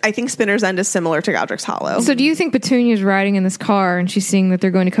I think Spinner's End is similar to Godric's Hollow. So do you think Petunia's riding in this car and she's seeing that they're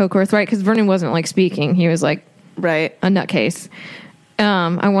going to Cokeworth, right? Because Vernon wasn't like speaking. He was like right. a nutcase.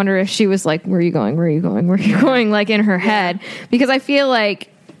 I wonder if she was like, where are you going? Where are you going? Where are you going? Like in her head. Because I feel like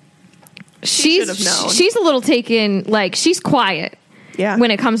she's a little taken, like she's quiet. Yeah.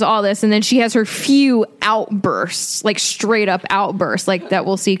 When it comes to all this, and then she has her few outbursts, like straight up outbursts, like that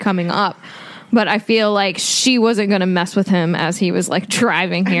we'll see coming up. But I feel like she wasn't going to mess with him as he was like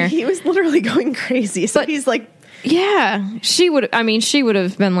driving here. He was literally going crazy. So he's like, yeah, she would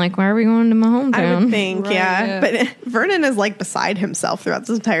have been like, why are we going to my hometown? I would think, Right, yeah. But Vernon is like beside himself throughout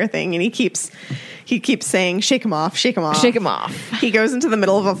this entire thing, and he keeps saying, shake him off, shake him off. Shake him off. He goes into the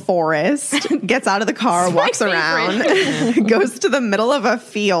middle of a forest, gets out of the car, walks around, goes to the middle of a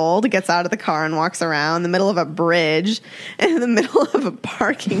field, gets out of the car and walks around, the middle of a bridge, and in the middle of a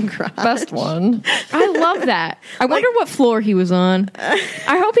parking garage. Best one. I love that. I wonder what floor he was on.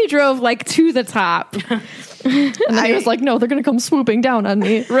 I hope he drove like to the top. And then he was like, no, they're going to come swooping down on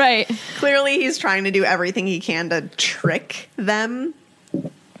me. Right. Clearly, he's trying to do everything he can to trick them.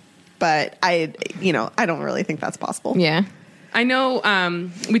 But I don't really think that's possible. Yeah. I know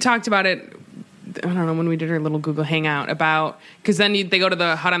we talked about it, I don't know, when we did our little Google Hangout about, because then they go to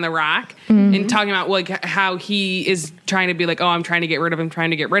the hut on the rock and talking about like how he is trying to be like, oh, I'm trying to get rid of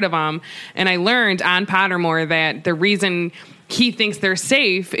him. And I learned on Pottermore that the reason he thinks they're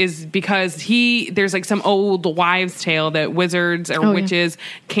safe is because there's like some old wives' tale that wizards or witches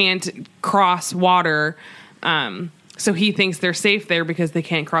can't cross water. So he thinks they're safe there because they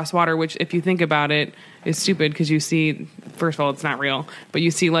can't cross water, which if you think about it is stupid because you see, first of all, it's not real, but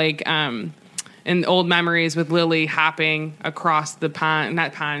you see like in old memories with Lily hopping across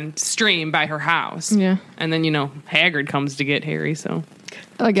the stream by her house. Yeah. And then, Hagrid comes to get Harry, so.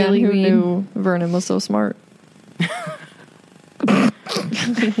 Again, who knew Vernon was so smart?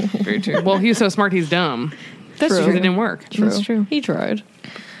 Very true. Well, he was so smart, he's dumb. That's true. It didn't work. True. That's true. He tried.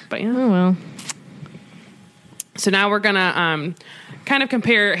 But yeah. Oh, well. So now we're going to kind of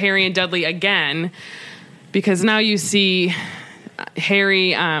compare Harry and Dudley again, because now you see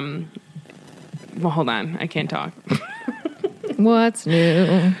Harry... well, hold on. I can't talk. What's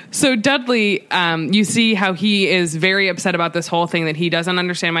new? So Dudley, you see how he is very upset about this whole thing, that he doesn't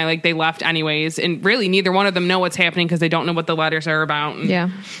understand why they left anyways. And really, neither one of them know what's happening because they don't know what the letters are about. And, yeah.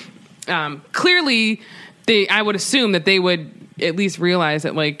 Clearly, I would assume that they would at least realize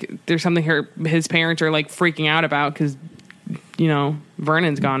that like there's something his parents are like freaking out about because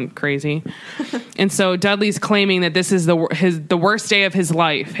Vernon's gone crazy. And so Dudley's claiming that this is the worst day of his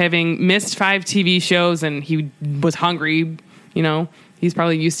life, having missed 5 TV shows, and he was hungry. He's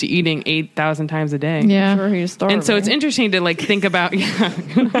probably used to eating 8,000 times a day. Yeah. Sure, he's starving. And so it's interesting to like think about.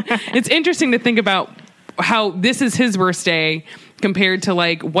 It's interesting to think about how this is his worst day compared to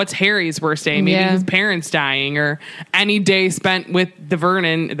like what's Harry's worst day. Maybe his parents dying, or any day spent with the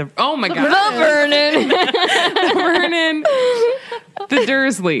Vernon. Oh my god, the Vernon, the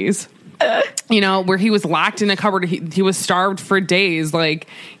Dursleys. Where he was locked in a cupboard. He was starved for days. Like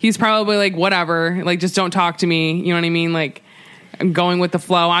he's probably like, whatever. Like just don't talk to me. You know what I mean? Like going with the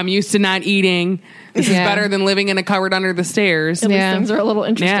flow. I'm used to not eating. This is Yeah. better than living in a cupboard under the stairs. At least Yeah. things are a little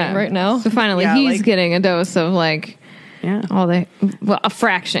interesting Yeah. right now. So finally, Yeah, he's like- getting a dose of like Yeah. a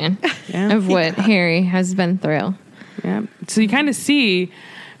fraction Yeah. of what Harry has been through. Yeah. So you kind of see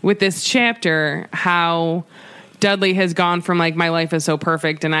with this chapter how Dudley has gone from like, my life is so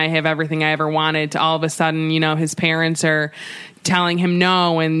perfect and I have everything I ever wanted, to all of a sudden, his parents are telling him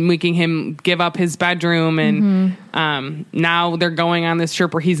no and making him give up his bedroom. And now they're going on this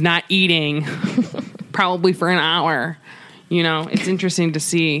trip where he's not eating probably for an hour. It's interesting to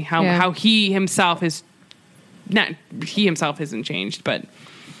see how he himself is he himself hasn't changed, but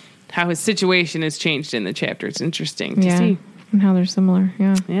how his situation has changed in the chapter. It's interesting to see. And how they're similar.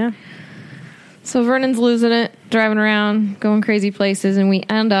 Yeah. Yeah. So Vernon's losing it, driving around, going crazy places, and we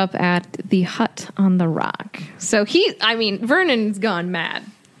end up at the hut on the rock. So Vernon's gone mad,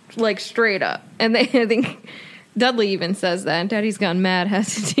 like straight up. And I think Dudley even says that. Daddy's gone mad,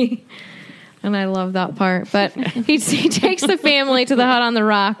 hasn't he? And I love that part. But he takes the family to the hut on the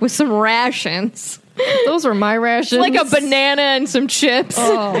rock with some rations. Those were my rations. Like a banana and some chips.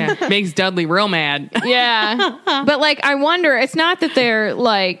 Oh. Yeah. Makes Dudley real mad. Yeah. But like, I wonder, it's not that they're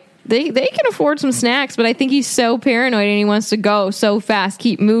like, they can afford some snacks, but I think he's so paranoid and he wants to go so fast,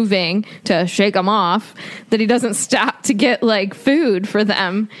 keep moving to shake them off, that he doesn't stop to get like food for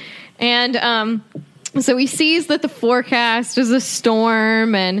them. And so he sees that the forecast is a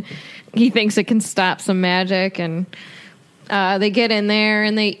storm and he thinks it can stop some magic. And they get in there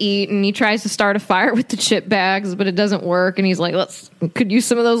and they eat, and he tries to start a fire with the chip bags, but it doesn't work. And he's like, could use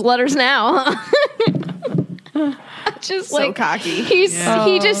some of those letters now. Just So like cocky. he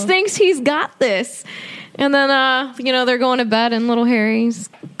just thinks he's got this. And then they're going to bed, and little Harry's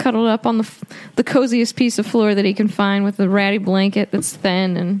cuddled up on the coziest piece of floor that he can find with a ratty blanket that's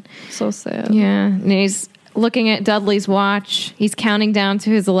thin. And So sad. yeah, and he's looking at Dudley's watch. He's counting down to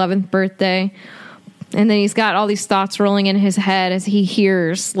his 11th birthday. And then he's got all these thoughts rolling in his head as he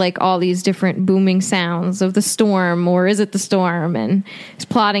hears like all these different booming sounds of the storm, or is it the storm? And he's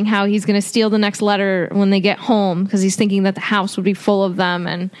plotting how he's going to steal the next letter when they get home, because he's thinking that the house would be full of them,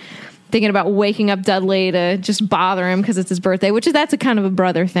 and thinking about waking up Dudley to just bother him because it's his birthday, that's a kind of a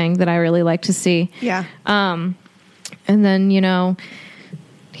brother thing that I really like to see. Yeah. And then,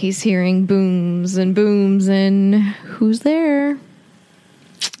 he's hearing booms, and who's there?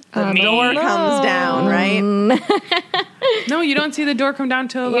 The door comes down, right? No, you don't see the door come down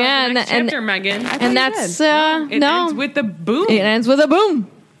till Yeah, the next and- chapter, Megan. And that's It no, ends with the boom. it ends with a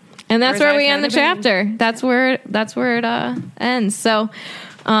boom, and that's Or where is we that end the kind of chapter. That's where it ends. So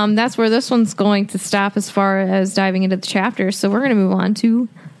that's where this one's going to stop as far as diving into the chapter. So we're going to move on to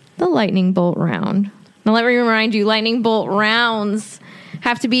the lightning bolt round. Now let me remind you, lightning bolt rounds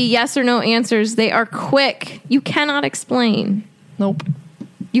have to be yes or no answers. They are quick. You cannot explain. Nope.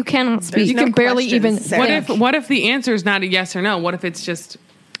 You cannot speak. You can barely even Sarah. What if the answer is not a yes or no? What if it's just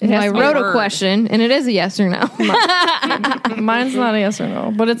I wrote a word. question, and it is a yes or no. Mine's not a yes or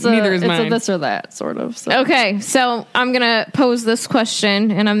no, but it's Neither is a mine. this or that sort of. So. Okay, so I'm going to pose this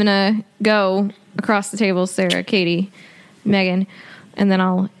question, and I'm going to go across the table, Sarah, Katie, Megan, and then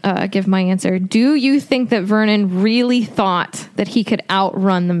I'll give my answer. Do you think that Vernon really thought that he could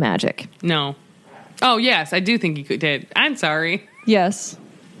outrun the magic? no? Oh yes, I do think you did. I'm sorry. Yes.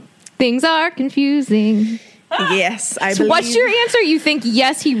 Things are confusing. Yes, I So believe. what's your answer? You think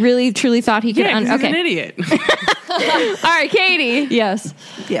yes, he really truly thought he could. Yeah, 'cause he's an Okay, idiot. all right, Katie. Yes.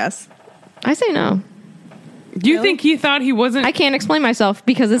 Yes. I say no. Do you think he thought he wasn't? I can't explain myself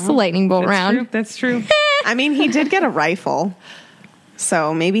because it's the lightning bolt That's round. true. That's true. I mean, he did get a rifle,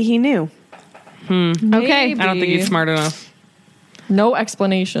 so maybe he knew. Okay. I don't think he's smart enough. No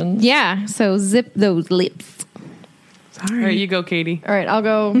explanations. Yeah. So zip those lips. All right, you go, Katie. All right, I'll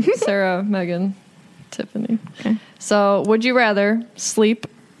go Sarah, Megan, Tiffany. Okay. So, would you rather sleep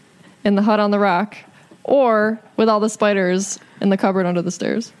in the hut on the rock or with all the spiders in the cupboard under the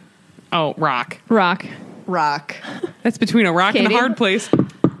stairs? Oh, rock. Rock. Rock. That's between a rock and Katie? a hard place.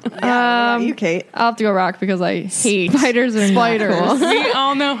 What about you, Kate? I'll have to go rock because I hate Spiders are spiders. not cool. We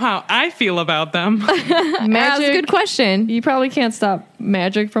all know how I feel about them. That's a good question. You probably can't stop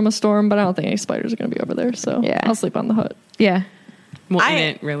magic from a storm, but I don't think any spiders are going to be over there. So Yeah. I'll sleep on the hut. Yeah. Well, I-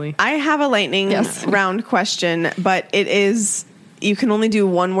 in it, really. I have a lightning Yes. round question, but it is you can only do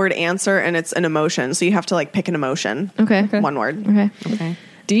one word answer, and it's an emotion. So you have to like pick an emotion. Okay. One word. Okay. Okay.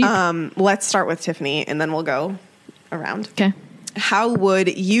 Deep. Let's start with Tiffany, and then we'll go around. Okay. How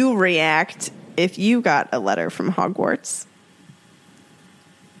would you react if you got a letter from Hogwarts?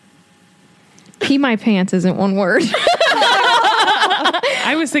 Pee my pants isn't one word.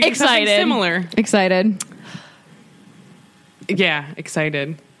 I was thinking something Excited. similar. Excited. Yeah,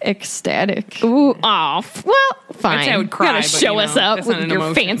 excited. Ecstatic. Ooh, well, fine. I'd say I would cry, You gotta but, show you us know, up that's not with an your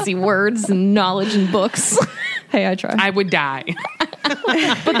emotion. fancy words and knowledge and books. Hey, I try. I would die.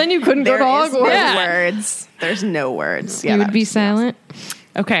 But then you couldn't go There to is no Hogwarts. words. There's no words. Yeah, you that would be was just silent.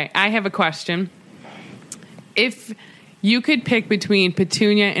 Okay, I have a question. If you could pick between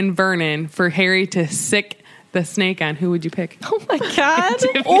Petunia and Vernon for Harry to sick the snake on, who would you pick? Oh my God.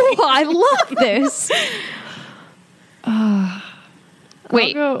 Oh, I love this.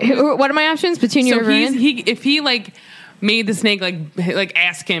 Wait, go- what are my options? Petunia or So Vernon? if he like made the snake like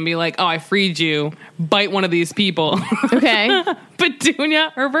ask him, be like, oh, I freed you, bite one of these people. Okay.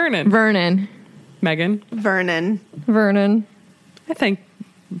 Petunia or Vernon? Vernon. Megan? Vernon. Vernon. I think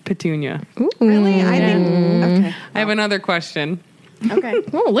Petunia. Really? I think. Okay. I have another question. Okay.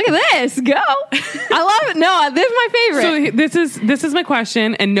 Oh, look at this. Go. I love it. No, this is my favorite. So this is my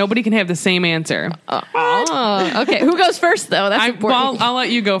question, and nobody can have the same answer. Oh, okay. Who goes first, though? That's important. I'll let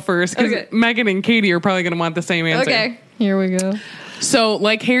you go first because Okay. Megan and Katie are probably going to want the same answer. Okay. Here we go. So,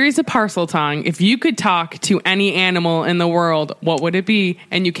 like Harry's a parcel tongue. If you could talk to any animal in the world, what would it be?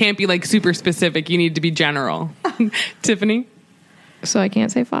 And you can't be like super specific. You need to be general. Tiffany? So I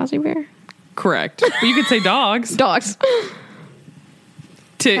can't say Fozzie Bear? Correct. But you could say dogs. Dogs.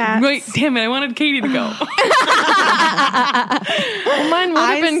 Cats. Wait, damn it. I wanted Katie to go. Well, mine would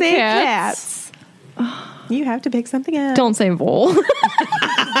have I been say cats. You have to pick something else. Don't say vole.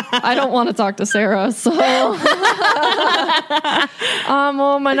 I don't want to talk to Sarah, so.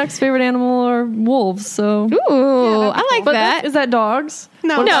 Well, my next favorite animal are wolves, so. Ooh, I like But that. is that dogs?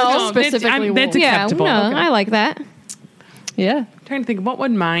 No. What about No, just specifically that's wolves? Yeah, acceptable. no, Okay. I like that. Yeah. I'm trying to think, what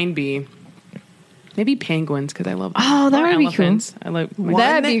would mine be? Maybe penguins, because I love Oh, that or would be cool. elephants. I love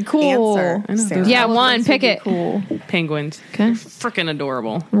That'd be cool. Answer, I know, Sarah. Yeah, one. Elephants would Pick be it. Cool. penguins. Okay. Freaking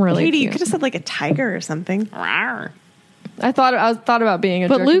adorable. Really Katie, you cute. could have said like a tiger or something. Rawr. I thought about being a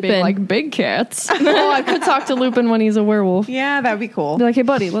But jerk and being Lupin. like big cats. Oh, I could talk to Lupin when he's a werewolf. Yeah, that'd be cool. Be like, hey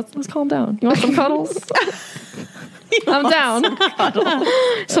buddy, let's calm down. You want some cuddles? I'm down.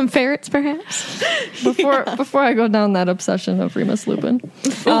 Some ferrets, perhaps? Before I go down that obsession of Remus Lupin.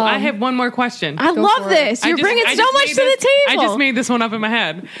 Oh, I have one more question. I Go love for it. this. You're bringing I so just much made to the this- table. I just made this one up in my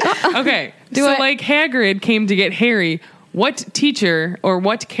head. Okay. Do so it. like Hagrid came to get Harry, what teacher or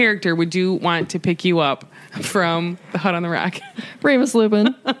what character would you want to pick you up from the Hut on the Rock? Remus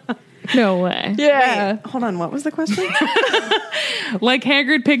Lupin. No way. Yeah. Wait, hold on. What was the question? Like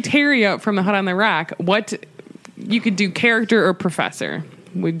Hagrid picked Harry up from the Hut on the Rock. What you could do, character or professor,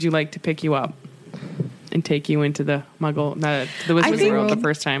 would you like to pick you up and take you into the Muggle, the Wizarding think- World the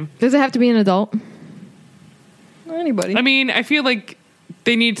first time? Does it have to be an adult? Anybody. I mean, I feel like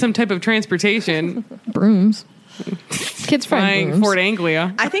they need some type of transportation. Brooms. Kids find Flying brooms. Fort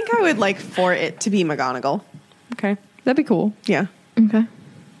Anglia. I think I would like for it to be McGonagall. Okay. That'd be cool. Yeah. Okay.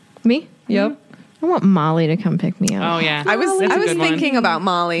 Me? Yep. I want Molly to come pick me up. Oh yeah. I was That's a I was good one. thinking about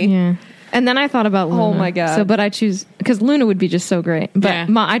Molly. Yeah. And then I thought about Luna. Oh my God. So, but I choose because Luna would be just so great. But Yeah.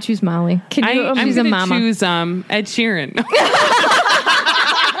 I choose Molly. Can you? I'm She's a gonna mama. choose Ed Sheeran.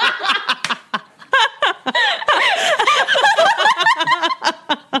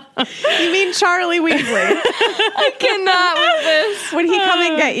 You mean Charlie Weasley? I cannot with this. Would he come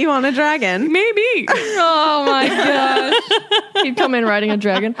and get you on a dragon? Maybe. Oh my gosh. He'd come in riding a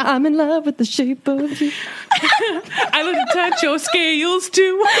dragon. I'm in love with the shape of you. I love to touch your scales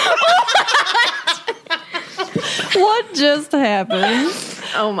too. What just happened?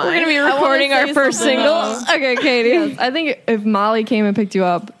 Oh my! We're gonna be I wanna recording our say first something single. else. Okay, Katie. I think if Molly came and picked you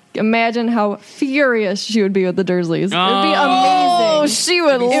up, imagine how furious she would be with the Dursleys. It would be Oh, amazing. she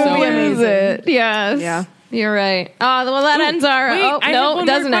would It'd be so lose amazing. it. Yes. Yeah. You're right. Oh, well, that ends our. wait, oh, I have no, one it more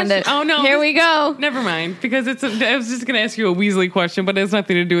doesn't end it. question. Oh, no, Here this- we go. Never mind, because I was just going to ask you a Weasley question, but it has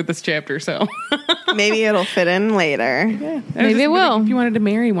nothing to do with this chapter. So Maybe it'll fit in later. Maybe it will. If you wanted to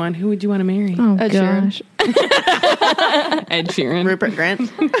marry one, who would you want to marry? Oh, Ed Sheeran. gosh. Ed Sheeran. Rupert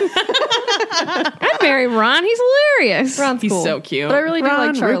Grint. I'd marry Ron. He's hilarious. Ron's He's cool. so cute. But I really do Ron,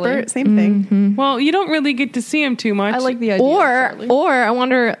 like Charlie. Rupert, same thing. Well, you don't really get to see him too much. I like the idea. of Charlie. Or I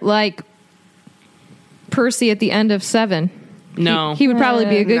wonder, like, Percy at the end of 7. No. He would probably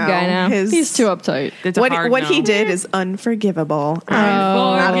be a good No, guy now. his- He's too uptight. It's a hard What no. he did is unforgivable. I'm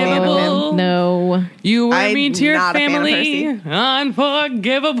not a fan of him. Unforgivable. No. You were I'm mean to your not a fan of family.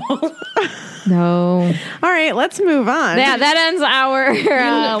 Unforgivable. No. All right, let's move on. Yeah, that ends our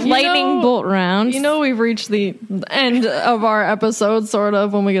lightning know- bolt round. You know, we've reached the end of our episode, sort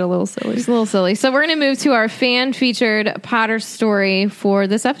of, when we get a little silly. It's a little silly. So we're going to move to our fan-featured Potter story for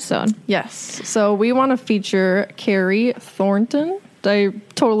this episode. Yes. So we want to feature Carrie Thornton. Did I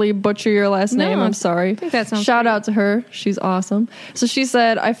totally butcher your last name. No, I'm sorry. I think that sounds Shout great. out to her. She's awesome. So she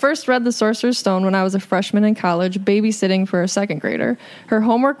said, I first read The Sorcerer's Stone when I was a freshman in college, babysitting for a second grader. Her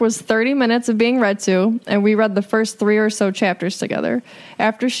homework was 30 minutes of being read to, and we read the first 3 or so chapters together.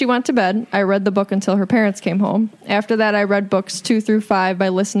 After she went to bed, I read the book until her parents came home. After that, I read books 2 through 5 by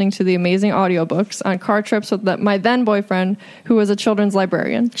listening to the amazing audiobooks on car trips with my then boyfriend, who was a children's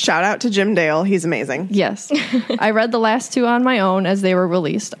librarian. Shout out to Jim Dale. He's amazing. Yes. I read the last 2 on my own as they were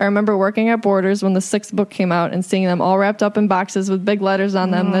released. I remember working at Borders when the 6th book came out and seeing them all wrapped up in boxes with big letters on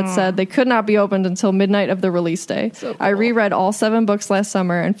them that said they could not be opened until midnight of the release day. So cool. I reread all 7 books last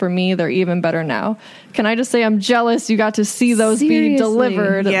summer, and for me, they're even better now. Can I just say I'm jealous you got to see those be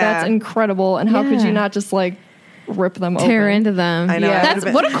delivered? Yeah. That's incredible. And how could Yeah. you not just like rip them Tear open? into them. I know. Yeah. it That's would've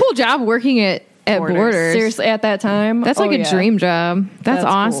been- what a cool job working at Borders. Seriously, at that time? That's like Oh, a yeah. dream job. That's That's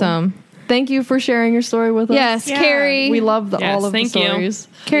cool. awesome. Thank you for sharing your story with us. Yes, Yeah. Carrie. We love Yes, all of the thank you. stories.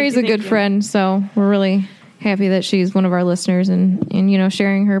 Carrie's a good friend, so we're really happy that she's one of our listeners and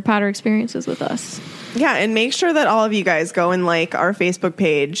sharing her Potter experiences with us. Yeah, and make sure that all of you guys go and like our Facebook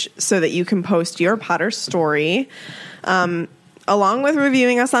page so that you can post your Potter story, along with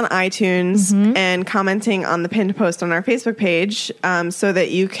reviewing us on iTunes and commenting on the pinned post on our Facebook page, so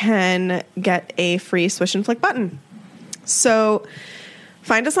that you can get a free Swish and Flick button. So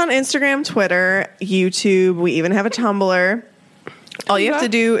find us on Instagram, Twitter, YouTube. We even have a Tumblr. All you have to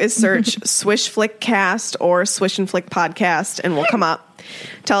do is search Swish Flick Cast or Swish and Flick Podcast, and we'll come up.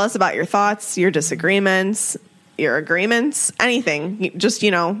 Tell us about your thoughts, your disagreements, your agreements, anything. Just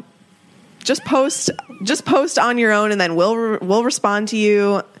post on your own, and then we'll respond to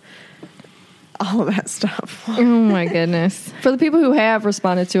you. All of that stuff. Oh my goodness. For the people who have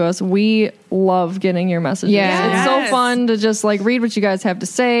responded to us, we love getting your messages. Yeah. It's Yes. so fun to just like read what you guys have to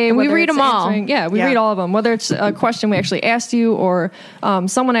say. And we whether read it's 'em all. Yeah, we Yeah. read all of them. Whether it's a question we actually asked you or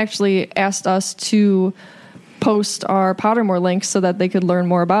someone actually asked us to post our Pottermore links so that they could learn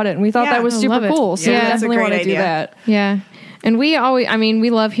more about it. And we thought Yeah, that was I super love it. cool. So Yeah, we that's a definitely great want to do idea. that. Yeah. And we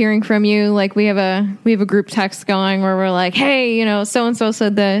love hearing from you. Like we have a group text going where we're like, hey, so and so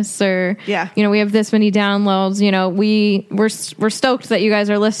said this, or Yeah. we have this many downloads. We're stoked that you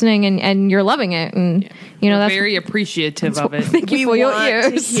guys are listening and you're loving it, and that's very appreciative of it. thank you We for your want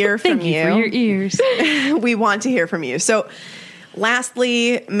ears. to hear from Thank you for your ears. We want to hear from you. So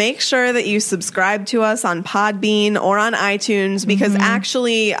lastly, make sure that you subscribe to us on Podbean or on iTunes, because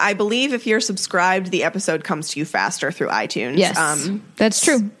actually, I believe if you're subscribed, the episode comes to you faster through iTunes. Yes, that's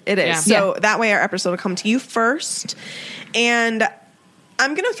true. It is. Yeah. So that way our episode will come to you first. And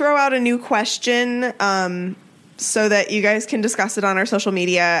I'm going to throw out a new question so that you guys can discuss it on our social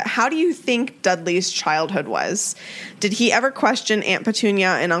media. How do you think Dudley's childhood was? Did he ever question Aunt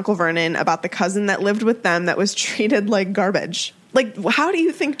Petunia and Uncle Vernon about the cousin that lived with them that was treated like garbage? Like, how do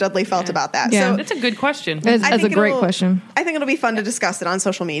you think Dudley felt about that? Yeah. So That's a good question. That's I a think great it'll- question. I think it'll be fun to discuss it on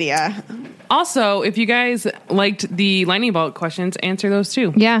social media. Also, if you guys liked the lightning bolt questions, answer those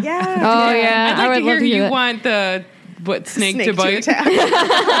too. Yeah. Yeah. Oh yeah. I'd like I to would hear love who to you that. want the snake to To bite,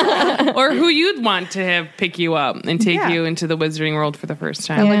 attack. or who you'd want to have pick you up and take Yeah. you into the wizarding world for the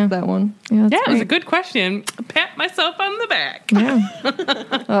first I time. Yeah. like that one. Yeah, that's Yeah, it was a great. good question. Pat myself on the back.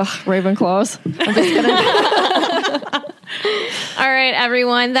 Ugh, Ravenclaws. I'm just kidding. All right,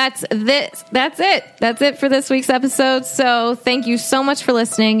 everyone. That's it. That's it for this week's episode. So thank you so much for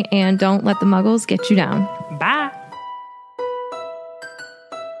listening, and don't let the muggles get you down. Bye.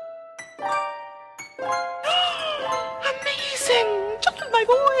 Amazing! Just my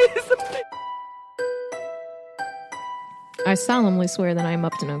voice. I solemnly swear that I am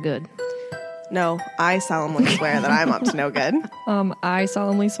up to no good. No, I solemnly swear that I'm up to no good. I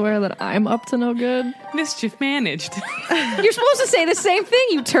solemnly swear that I'm up to no good. Mischief managed. You're supposed to say the same thing,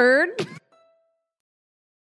 you turd.